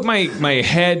put my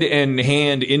head and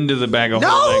hand into the bag of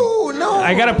holding. No.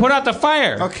 I gotta put out the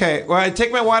fire. Okay, well, I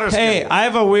take my water skin. Hey, I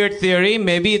have a weird theory.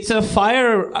 Maybe it's a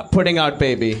fire putting out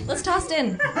baby. Let's toss it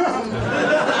in.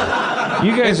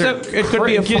 You guys are. It could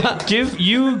be a give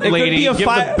you could lady be a give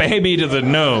fire- the baby to the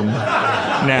gnome.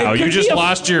 Now It you could just be a-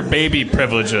 lost your baby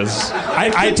privileges.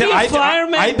 I be a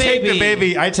fireman take the baby.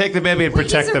 baby. I take the baby and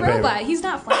protect He's a the baby. robot. He's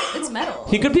not flat. It's metal.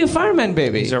 He could be a fireman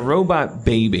baby. He's a robot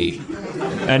baby,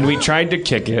 and we tried to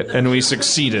kick it, and we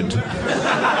succeeded.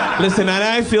 Listen, and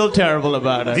I feel terrible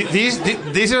about it. These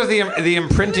are the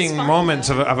imprinting moments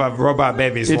of a robot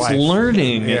baby's It's life.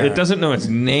 learning. Yeah. It doesn't know its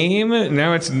name.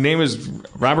 Now its name is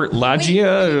Robert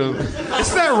Loggia.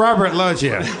 It's not Robert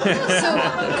Loggia.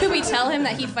 So could we tell him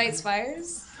that he fights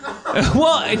fires?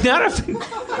 Well, not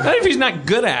if he's not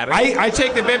good at it. I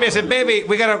take the baby. I said, "Baby,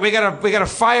 we got a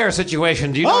fire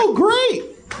situation. Do you know?" Oh, great!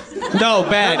 No,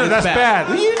 bad. No, it's that's bad.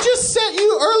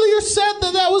 You earlier said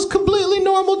that was completely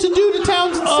normal to do to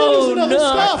towns and cities and other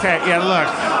stuff. Okay, yeah, look.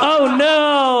 Oh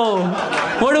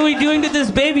no! What are we doing to this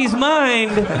baby's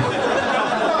mind?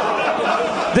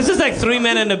 This is like 3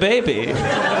 men and a baby.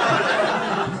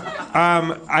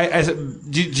 I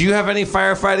said, do you have any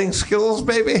firefighting skills,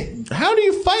 baby? How do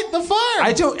you fight the fire?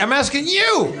 I don't. I'm asking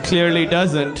you. Clearly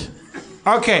doesn't.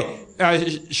 Okay,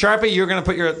 Sharpie, you're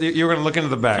gonna look into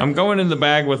the bag. I'm going in the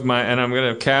bag and I'm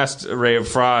going to cast a ray of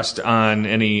frost on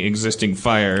any existing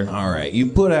fire. All right, you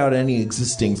put out any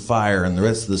existing fire, and the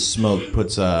rest of the smoke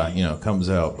comes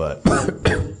out. But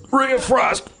Ray of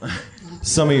frost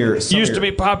some of your used to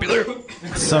be popular.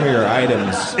 some of your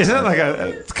items. Isn't that like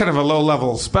it's kind of a low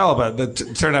level spell, but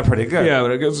it turned out pretty good. Yeah,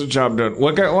 but it gets the job done.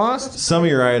 What got lost? Some of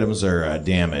your items are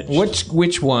damaged.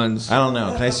 Which ones? I don't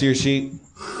know. Can I see your sheet?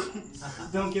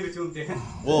 Don't give it to him, Dan.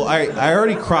 Well, I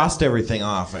already crossed everything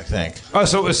off, I think. Oh,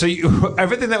 so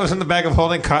everything that was in the bag of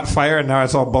holding caught fire, and now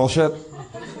it's all bullshit.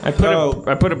 I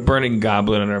put a burning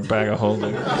goblin in our bag of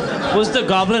holding. Was the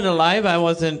goblin alive? I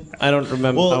don't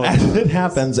remember. Well, as it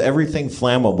happens, everything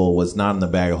flammable was not in the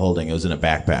bag of holding. It was in a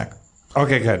backpack.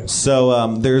 Okay, good.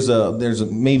 So there's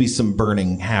maybe some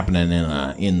burning happening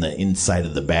in the inside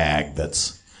of the bag.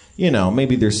 That's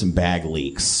maybe there's some bag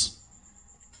leaks.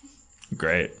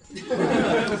 Great.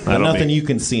 But nothing you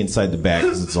can see inside the bag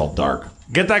because it's all dark.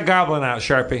 Get that goblin out,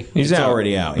 Sharpie. He's It's out.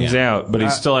 already out, He's yeah. out, but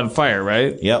he's still on fire,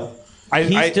 right? Yep.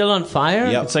 He's still on fire?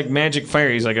 Yep. It's like magic fire.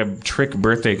 He's like a trick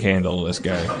birthday candle, this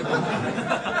guy.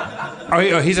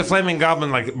 He's a flaming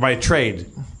goblin like by trade.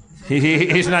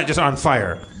 He's not just on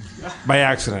fire by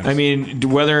accident. I mean,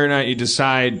 whether or not you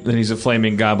decide that he's a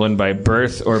flaming goblin by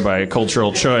birth or by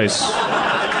cultural choice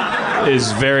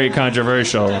is very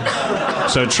controversial.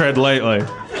 So tread lightly.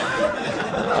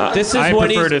 I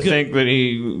prefer to think that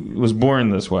he was born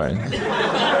this way.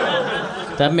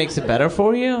 That makes it better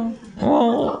for you?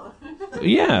 Well,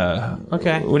 Yeah.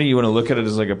 Okay. What do you want to look at it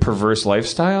as like a perverse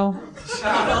lifestyle?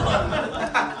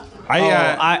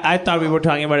 I thought we were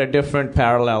talking about a different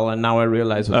parallel, and now I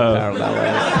realize what the parallel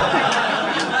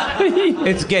is.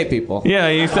 It's gay people. Yeah,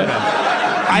 you think.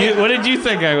 What did you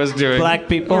think I was doing? Black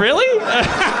people. Really?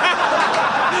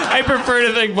 I prefer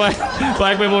to think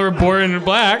black people were born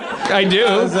black. I do.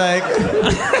 I was like,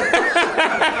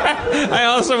 I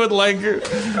also would like.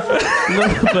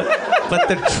 but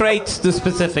the traits, the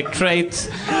specific traits.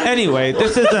 Anyway,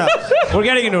 we're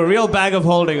getting into a real bag of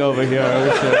holding over here.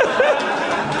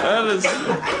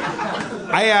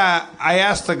 I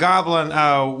asked the Goblin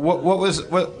what was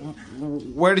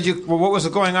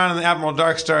going on in the Admiral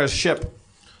Darkstar's ship.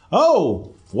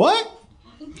 Oh, what?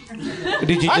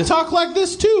 Did you I talk like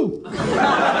this too.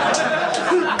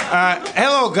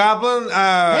 Hello, Goblin.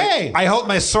 Hey. I hold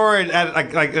my sword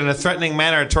at like in a threatening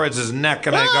manner towards his neck,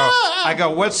 and I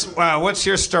go, what's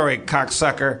your story,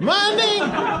 cocksucker? My name.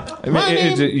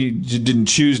 You didn't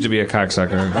choose to be a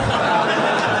cocksucker.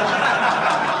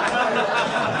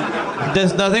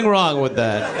 There's nothing wrong with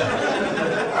that.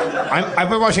 I've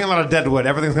been watching a lot of Deadwood.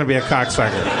 Everything's gonna be a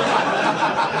cocksucker.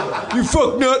 You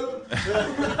fuck nut.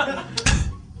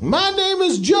 My name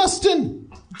is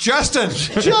Justin. Justin.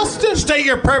 State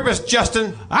your purpose,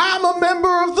 Justin. I'm a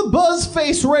member of the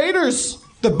Buzzface Raiders.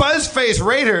 The Buzzface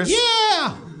Raiders?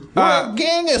 Yeah. We're a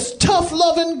gang of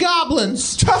tough-loving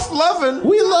goblins. Tough-loving?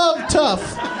 We love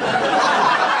tough.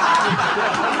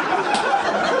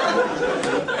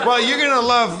 Well, you're going to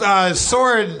love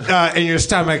sword in your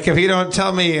stomach if you don't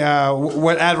tell me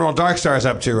what Admiral Darkstar is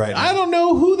up to right now. I don't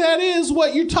know who that is,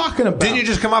 what you're talking about. Didn't you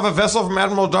just come off a vessel from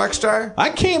Admiral Darkstar? I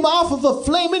came off of a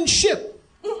flaming ship.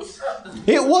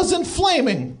 It wasn't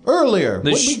flaming earlier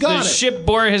when we got the it. ship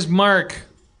bore his mark.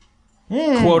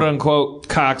 Quote unquote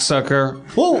cocksucker.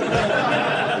 Well,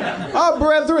 our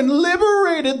brethren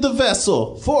liberated the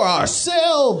vessel for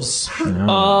ourselves.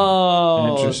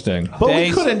 Oh, Interesting. But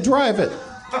we couldn't drive it.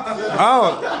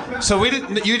 Oh, so you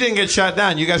didn't get shot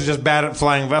down. You guys are just bad at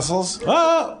flying vessels?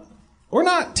 We're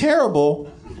not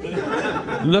terrible.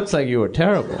 Looks like you were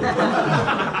terrible.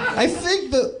 I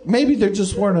think that maybe there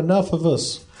just weren't enough of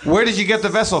us. Where did you get the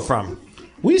vessel from?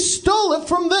 We stole it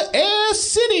from the Air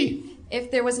City.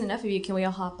 If there wasn't enough of you, can we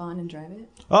all hop on and drive it?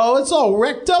 Oh, it's all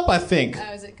wrecked up, I think.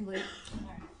 Oh, is it complete?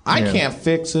 I can't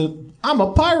fix it. I'm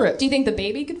a pirate. Do you think the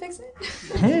baby could fix it?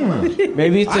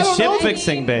 Maybe it's a don't know.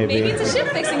 ship-fixing baby. Maybe it's a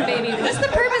ship-fixing baby. What's the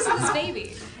purpose of this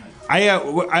baby? I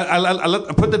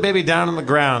put the baby down on the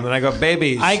ground, and I go,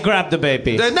 baby. I grabbed the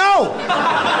baby. No!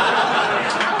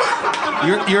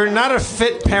 You're not a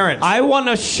fit parent. I want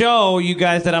to show you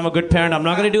guys that I'm a good parent. I'm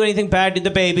not going to do anything bad to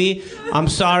the baby. I'm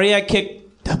sorry I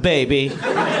kicked the baby.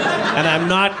 And I'm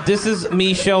not... This is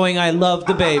me showing I love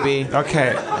the baby.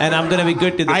 Okay. And I'm going to be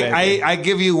good to the baby. I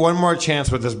give you one more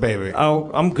chance with this baby. Oh,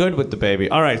 I'm good with the baby.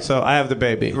 All right, so I have the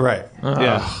baby. Right.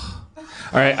 Yeah.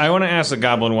 All right, I want to ask the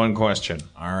Goblin one question.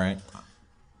 All right.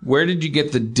 Where did you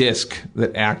get the disc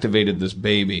that activated this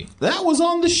baby? That was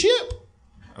on the ship.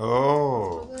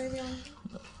 Oh.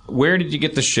 Where did you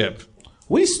get the ship?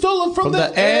 We stole it from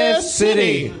the Air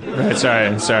City. Right, sorry,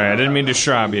 I didn't mean to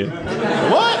shrob you.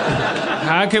 What?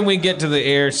 How can we get to the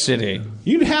Air City?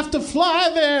 You'd have to fly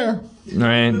there. All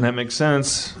right, that makes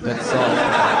sense. That's all.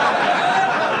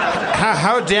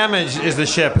 How damaged is the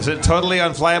ship? Is it totally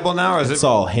unflyable now, or is It's it?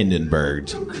 all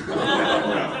Hindenburged.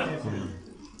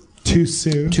 Too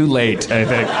soon. Too late, I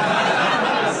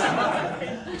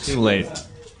think. Too late.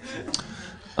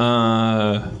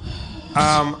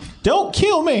 Don't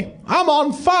kill me. I'm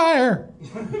on fire.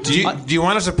 Do you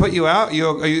want us to put you out?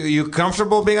 Are you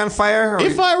comfortable being on fire?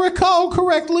 If I recall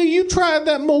correctly, you tried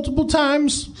that multiple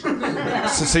times.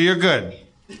 So you're good.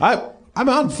 I'm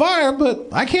on fire, but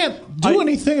I can't do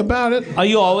anything about it. Are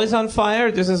you always on fire?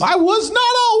 I was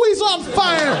not always on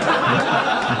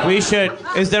fire. We should...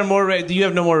 Is there more... Do you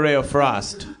have no more ray of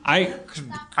frost? I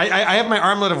have my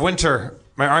armlet of winter,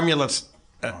 my armulets,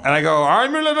 and I go,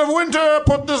 armlet of winter,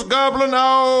 put this goblin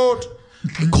out.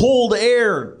 Cold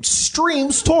air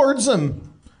streams towards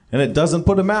him, and it doesn't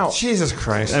put him out. Jesus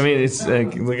Christ. I mean, it's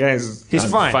like the guy's He's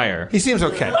on fine. fire. He seems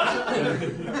okay.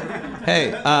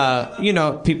 Hey,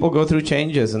 people go through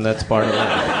changes, and that's part of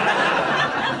life.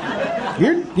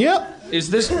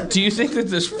 Yep. Do you think that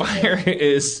this fire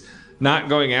is not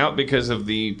going out because of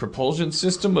the propulsion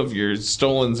system of your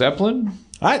stolen Zeppelin?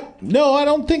 No, I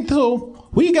don't think so.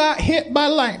 We got hit by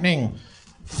lightning.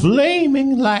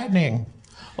 Flaming lightning.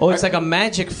 Oh, it's like a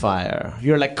magic fire.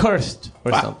 You're like cursed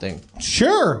or something.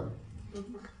 Sure.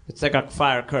 It's like a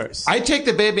fire curse. I take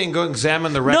the baby and go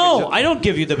examine the wreckage. No, I don't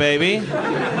give you the baby.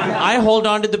 I hold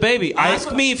on to the baby.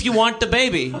 Ask me if you want the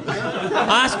baby.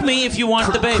 Ask me if you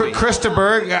want the baby. Krista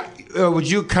Berg,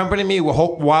 would you accompany me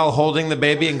while holding the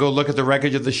baby and go look at the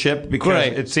wreckage of the ship? Because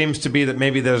it seems to be that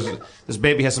maybe this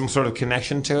baby has some sort of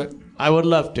connection to it. I would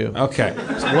love to. Okay.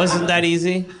 Wasn't that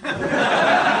easy?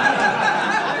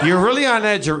 You're really on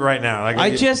edge right now. Like,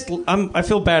 I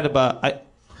feel bad about I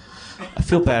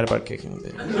feel bad about kicking the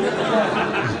baby.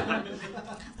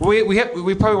 We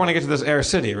probably want to get to this Air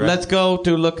City, right? Let's go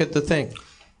to look at the thing.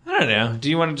 I don't know. Do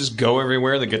you want to just go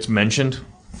everywhere that gets mentioned?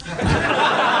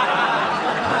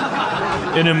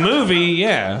 In a movie,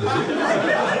 yeah.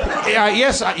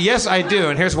 Yes, I do,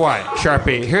 and here's why,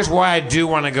 Sharpie. Here's why I do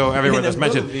want to go everywhere that's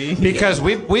mentioned. Because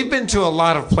we've been to a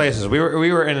lot of places. We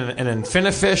were in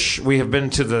Infinifish. We have been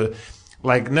to the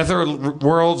nether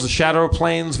worlds, the shadow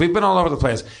planes. We've been all over the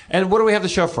place. And what do we have to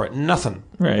show for it? Nothing.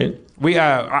 Right. We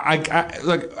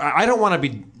look. I don't want to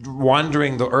be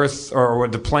wandering the earth or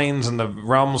the planes and the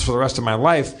realms for the rest of my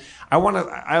life.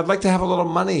 I'd like to have a little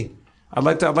money. I'd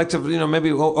like to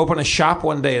maybe open a shop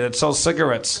one day that sells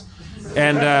cigarettes.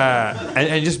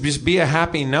 And just be a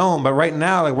happy gnome. But right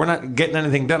now, we're not getting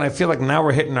anything done. I feel like now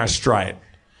we're hitting our stride.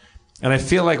 And I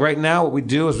feel like right now what we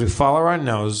do is we follow our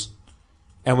nose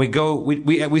and we go,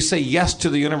 we say yes to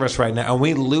the universe right now, and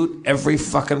we loot every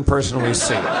fucking person we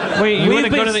see. Wait, you want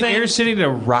to go to the Air City to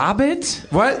rob it?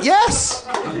 What? Yes.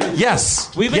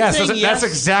 That's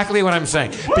exactly what I'm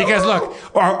saying. Because look,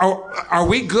 are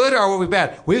we good or are we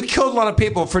bad? We've killed a lot of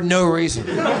people for no reason.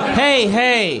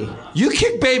 Hey. You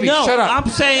kick baby, no, shut up. I'm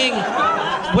saying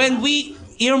when we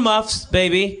earmuffs,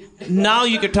 baby, now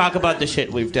you can talk about the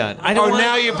shit we've done.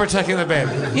 Now you're protecting the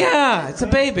baby. Yeah, it's a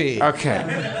baby.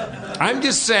 Okay. I'm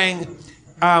just saying,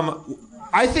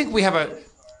 I think we have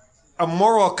a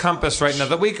moral compass right now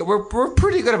that we're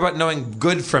pretty good about knowing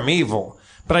good from evil.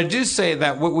 But I do say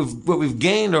that what we've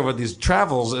gained over these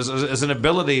travels is an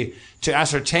ability to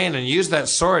ascertain and use that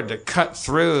sword to cut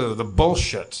through the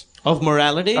bullshit of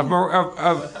morality, of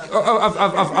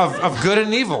good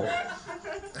and evil.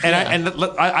 And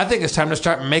I think it's time to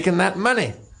start making that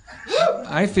money.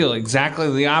 I feel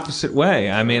exactly the opposite way.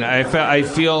 I mean, I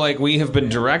feel like we have been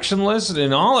directionless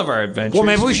in all of our adventures. Well,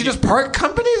 maybe we should just part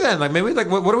company then.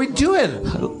 What are we doing?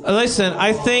 Listen,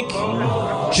 I think.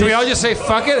 Should we all just say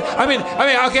fuck it? I mean,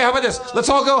 okay. How about this? Let's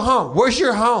all go home. Where's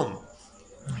your home?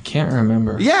 I can't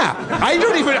remember. Yeah,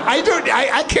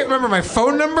 I can't remember my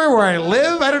phone number, where I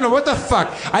live. I don't know what the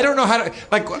fuck. I don't know how to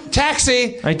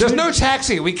taxi. There's no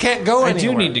taxi. We can't go anywhere. I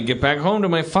do need to get back home to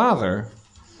my father.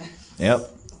 Yep.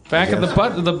 Back at the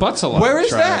Butsalot Where is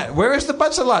tribe. that? Where is the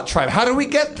Butsalot tribe? How do we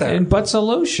get there? In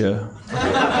Butsalosha.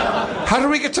 How do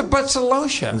we get to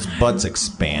Butsalosha? His butt's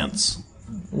expanse.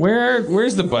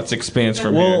 Where's the Butts expanse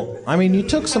from here? Well, I mean, you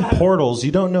took some portals.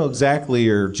 You don't know exactly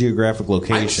your geographic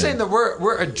location. I'm saying that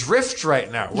we're adrift right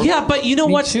now. Yeah, but you know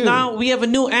what? too. Now we have a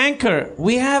new anchor.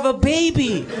 We have a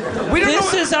baby.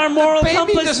 This is our moral compass compass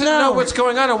now. Baby doesn't now. know what's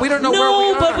going on, and we don't know where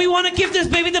we are. No, but we want to give this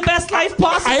baby the best life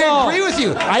possible. I agree with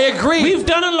you. I agree. We've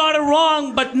done a lot of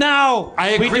wrong, but now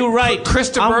we do right.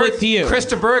 I'm with you.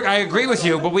 Krista Berg, I agree with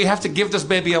you, but we have to give this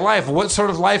baby a life. What sort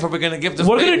of life are we going to give this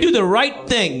baby? We're going to do the right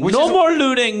thing. No more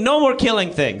looting. No more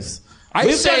killing things.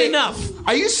 We've done enough.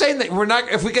 Are you saying that we're not?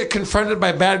 If we get confronted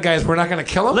by bad guys, we're not going to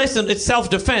kill them? Listen, it's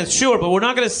self-defense, sure, but we're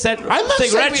not going to set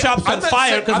cigarette shops on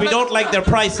fire because we don't like their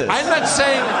prices. I'm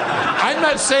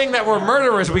not saying that we're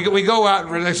murderers. We go out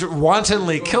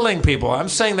wantonly killing people. I'm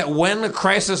saying that when a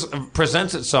crisis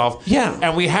presents itself,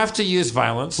 and we have to use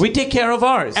violence, we take care of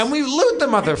ours, and we loot the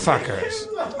motherfuckers.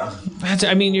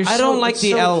 I don't like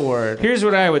the L word. Here's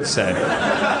what I would say.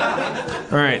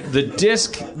 All right, the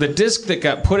disc that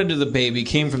got put into the baby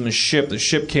came from the ship. The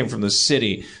ship came from the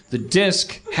city. The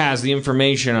disc has the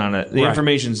information on it. The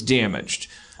information's damaged.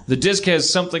 The disc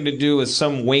has something to do with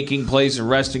some waking place, a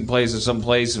resting place, or some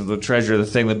place of the treasure of the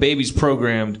thing. The baby's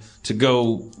programmed to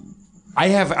go.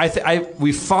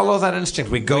 We follow that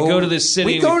instinct. We go to this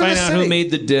city. We find out who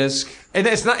made the disc. And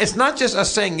it's not just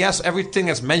us saying yes, everything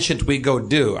that's mentioned we go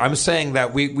do. I'm saying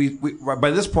that we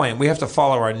by this point we have to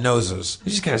follow our noses.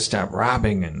 We just gotta stop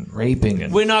robbing and raping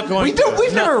and we're not going.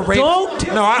 We've never raped.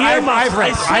 I've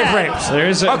raped.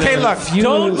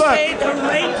 Don't say the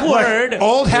rape word.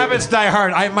 Old habits die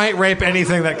hard. I might rape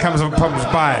anything that comes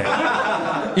by.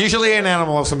 Usually an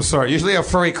animal of some sort. Usually a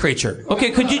furry creature.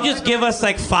 Okay, could you just give us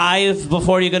 5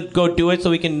 before you go do it so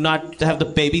we can not have the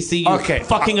baby see you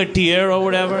fucking a deer or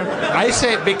whatever? I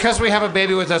say because we have a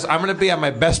baby with us, I'm going to be on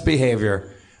my best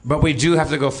behavior. But we do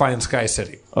have to go find Sky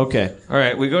City. Okay. All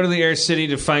right, we go to the Air City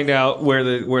to find out where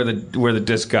the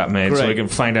disc got made, so we can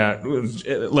find out,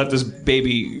 let this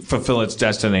baby fulfill its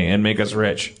destiny and make us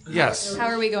rich. Yes. How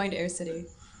are we going to Air City?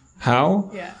 How?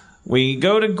 Yeah. We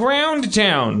go to Ground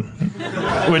Town,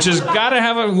 which has got to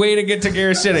have a way to get to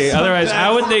Air City. Otherwise,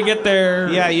 how would they get there?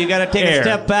 Yeah, you got to take a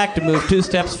step back to move 2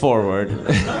 steps forward.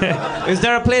 Is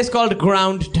there a place called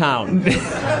Ground Town?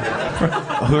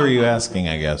 Who are you asking,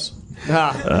 I guess?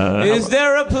 Is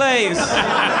there a place?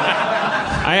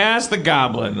 I asked the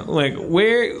goblin, like,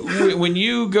 when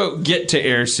you get to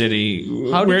Air City,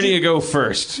 where do you go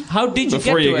first? How did you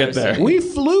before get to you Air get there? City? We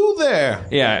flew there.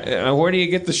 Yeah, where do you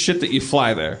get the shit that you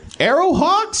fly there?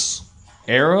 Arrowhawks?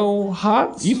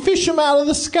 Arrowhawks? You fish them out of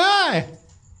the sky.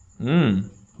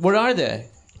 What are they?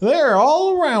 They're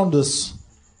all around us.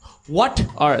 What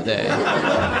are they?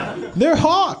 They're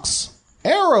hawks.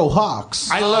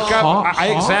 Arrowhawks. I look up.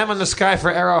 I examine the sky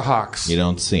for arrowhawks. You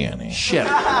don't see any. Shit.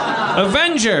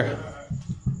 Avenger.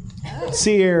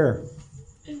 See here.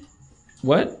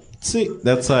 What? See,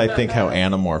 that's I think how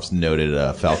Animorphs noted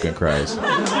Falcon cries.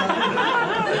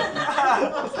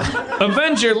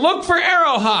 Avenger, look for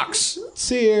arrowhawks.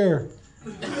 See here.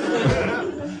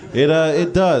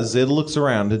 It does. It looks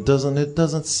around. It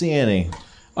doesn't see any.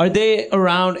 Are they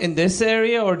around in this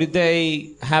area, or do they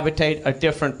habitate a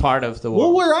different part of the Well,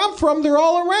 world? where I'm from, they're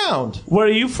all around. Where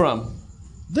are you from?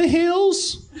 The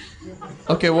hills.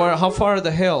 Okay, how far are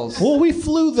the hills? Well, we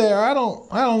flew there. I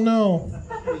don't know.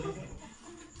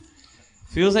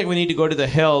 Feels like we need to go to the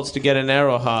hills to get an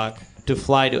arrowhawk to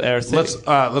fly to Air City.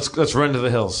 Let's run to the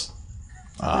hills.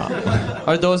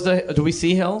 Are those do we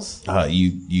see hills?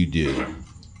 You do.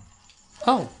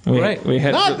 Oh, great. We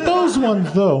had Not those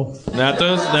ones though. Not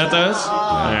those. All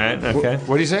right. Okay.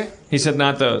 What do you say? He said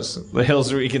not those. The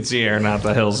hills we can see are not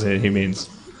the hills he means.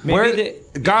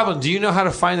 Goblin, do you know how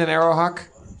to find an arrowhawk?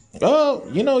 Oh,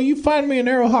 you find me an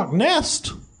arrowhawk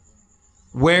nest.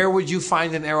 Where would you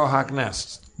find an arrowhawk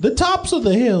nest? The tops of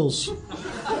the hills.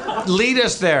 Lead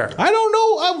us there. I don't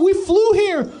know. We flew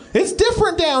here. It's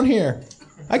different down here.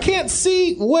 I can't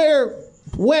see where it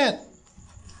went.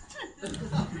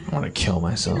 I want to kill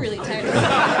myself. I'm really tired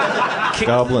of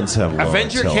Goblins have low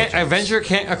intelligence. Avenger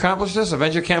can't accomplish this.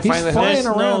 Avenger can't He's find the flying hills.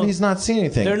 around. No. He's not seeing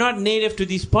anything. They're not native to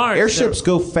these parts. Airships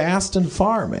go fast and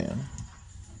far, man.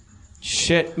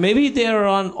 Shit. Maybe they're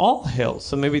on all hills,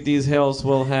 so maybe these hills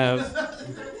will have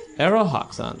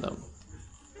arrowhawks on them.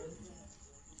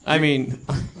 I mean,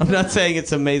 I'm not saying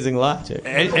it's amazing logic.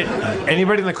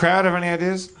 Anybody in the crowd have any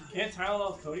ideas? Can't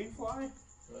Tylenol codeine fly?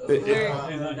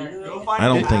 I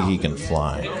don't think he can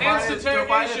fly.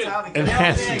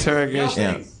 Enhanced interrogation.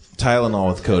 Yeah. Tylenol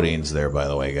with codeine's there, by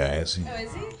the way, guys. Oh,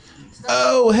 is he?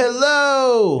 Oh,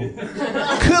 hello!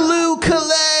 Kaloo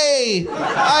Kalay!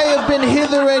 I have been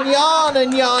hither and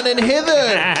yon and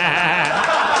hither!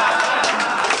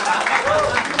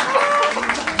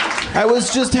 I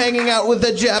was just hanging out with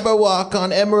the Jabberwock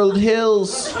on Emerald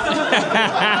Hills.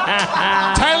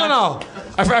 Tylenol.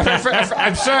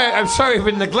 I'm sorry. We've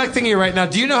been neglecting you right now.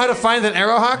 Do you know how to find an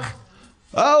arrowhawk?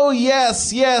 Oh,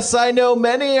 yes, I know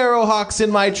many arrowhawks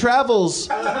in my travels.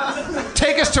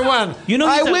 Take us to one.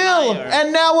 I will,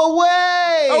 and now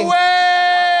away!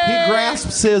 Away! He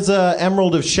grasps his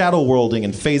emerald of shadow worlding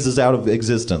and phases out of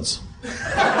existence.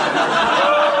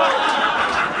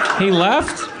 He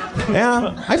left?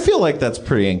 Yeah, I feel like that's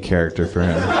pretty in character for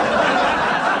him.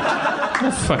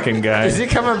 That fucking guy. Is he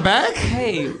coming back?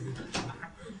 Hey,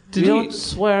 don't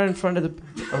swear in front of the...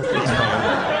 Okay, it's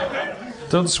fine.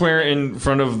 Don't swear in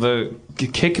front of the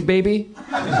kick baby.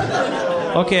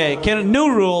 Okay,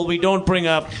 new rule, we don't bring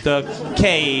up the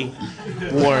K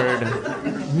word.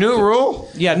 New rule?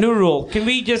 Yeah, new rule. Can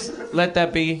we just let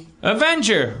that be?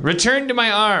 Avenger, return to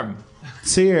my arm.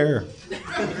 It's here.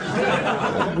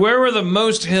 Where were the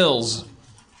most hills?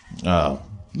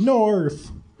 North.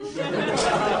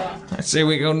 I say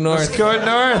we go north. Let's go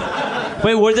north.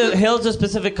 Wait, were the hills a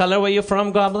specific color where you're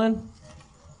from, Goblin?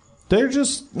 They're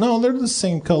the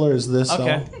same color as this.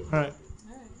 Okay, all right.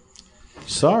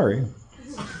 Sorry.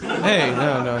 Hey,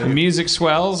 no. The music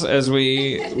swells as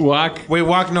we walk. We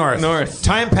walk north. North.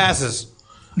 Time passes.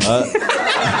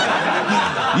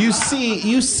 You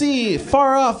see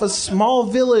far off a small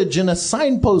village and a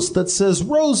signpost that says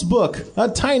Rosebook, a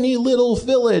tiny little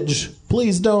village.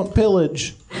 Please don't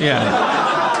pillage.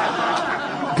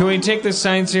 Yeah. Can we take this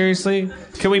sign seriously?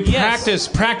 Can we practice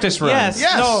run? Yes.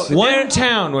 Yes. No, One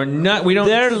town. We're not. We don't.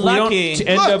 They're we lucky. Don't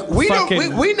end Look, up we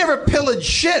fucking. we never pillaged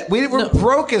shit. We're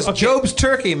broke as Job's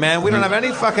turkey, man. We don't have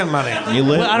any fucking money. You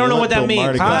lit, I don't know what that Bill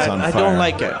means. Mardigan's on I fire. don't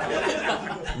like it.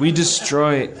 We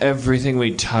destroy everything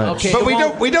we touch. Okay. But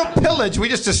we don't pillage. We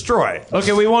just destroy.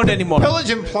 Okay, we won't anymore. Pillage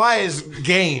implies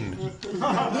gain.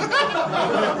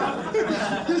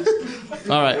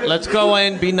 All right, let's go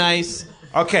in. Be nice.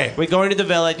 Okay. We go into the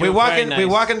village. We we're walk very in. nice. We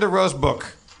walk into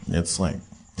Rosebook. It's like,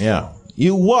 yeah.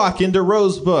 You walk into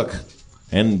Rosebook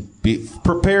and be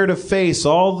prepared to face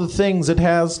all the things it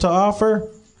has to offer.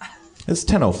 It's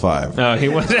 10:05. No, he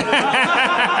was.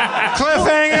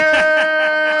 Cliffhanger!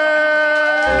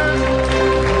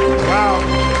 Wow.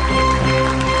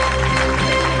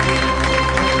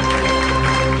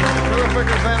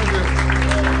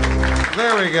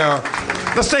 There we go.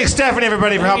 Let's thank Stephanie,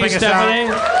 everybody, for helping us out.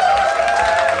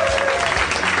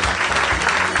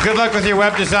 Good luck with your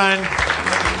web design.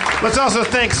 Let's also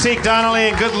thank Seek Donnelly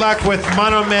and good luck with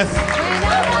Monomyth.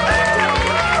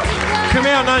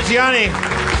 Kumail Nanjiani.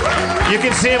 You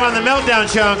can see him on the Meltdown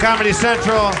Show on Comedy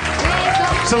Central.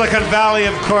 Silicon Valley,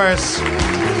 of course.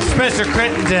 Spencer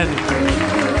Crittenden.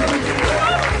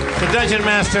 The Dungeon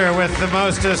Master with the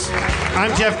mostest.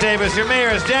 I'm Jeff Davis. Your mayor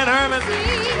is Dan Harmon.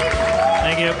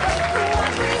 Thank you.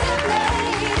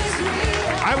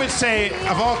 I would say,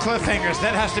 of all cliffhangers,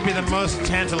 that has to be the most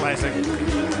tantalizing.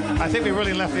 I think we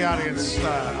really left the audience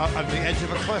on the edge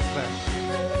of a cliff there.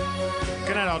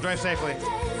 Good night, all. Drive safely.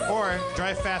 Or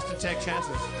drive fast and take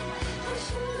chances.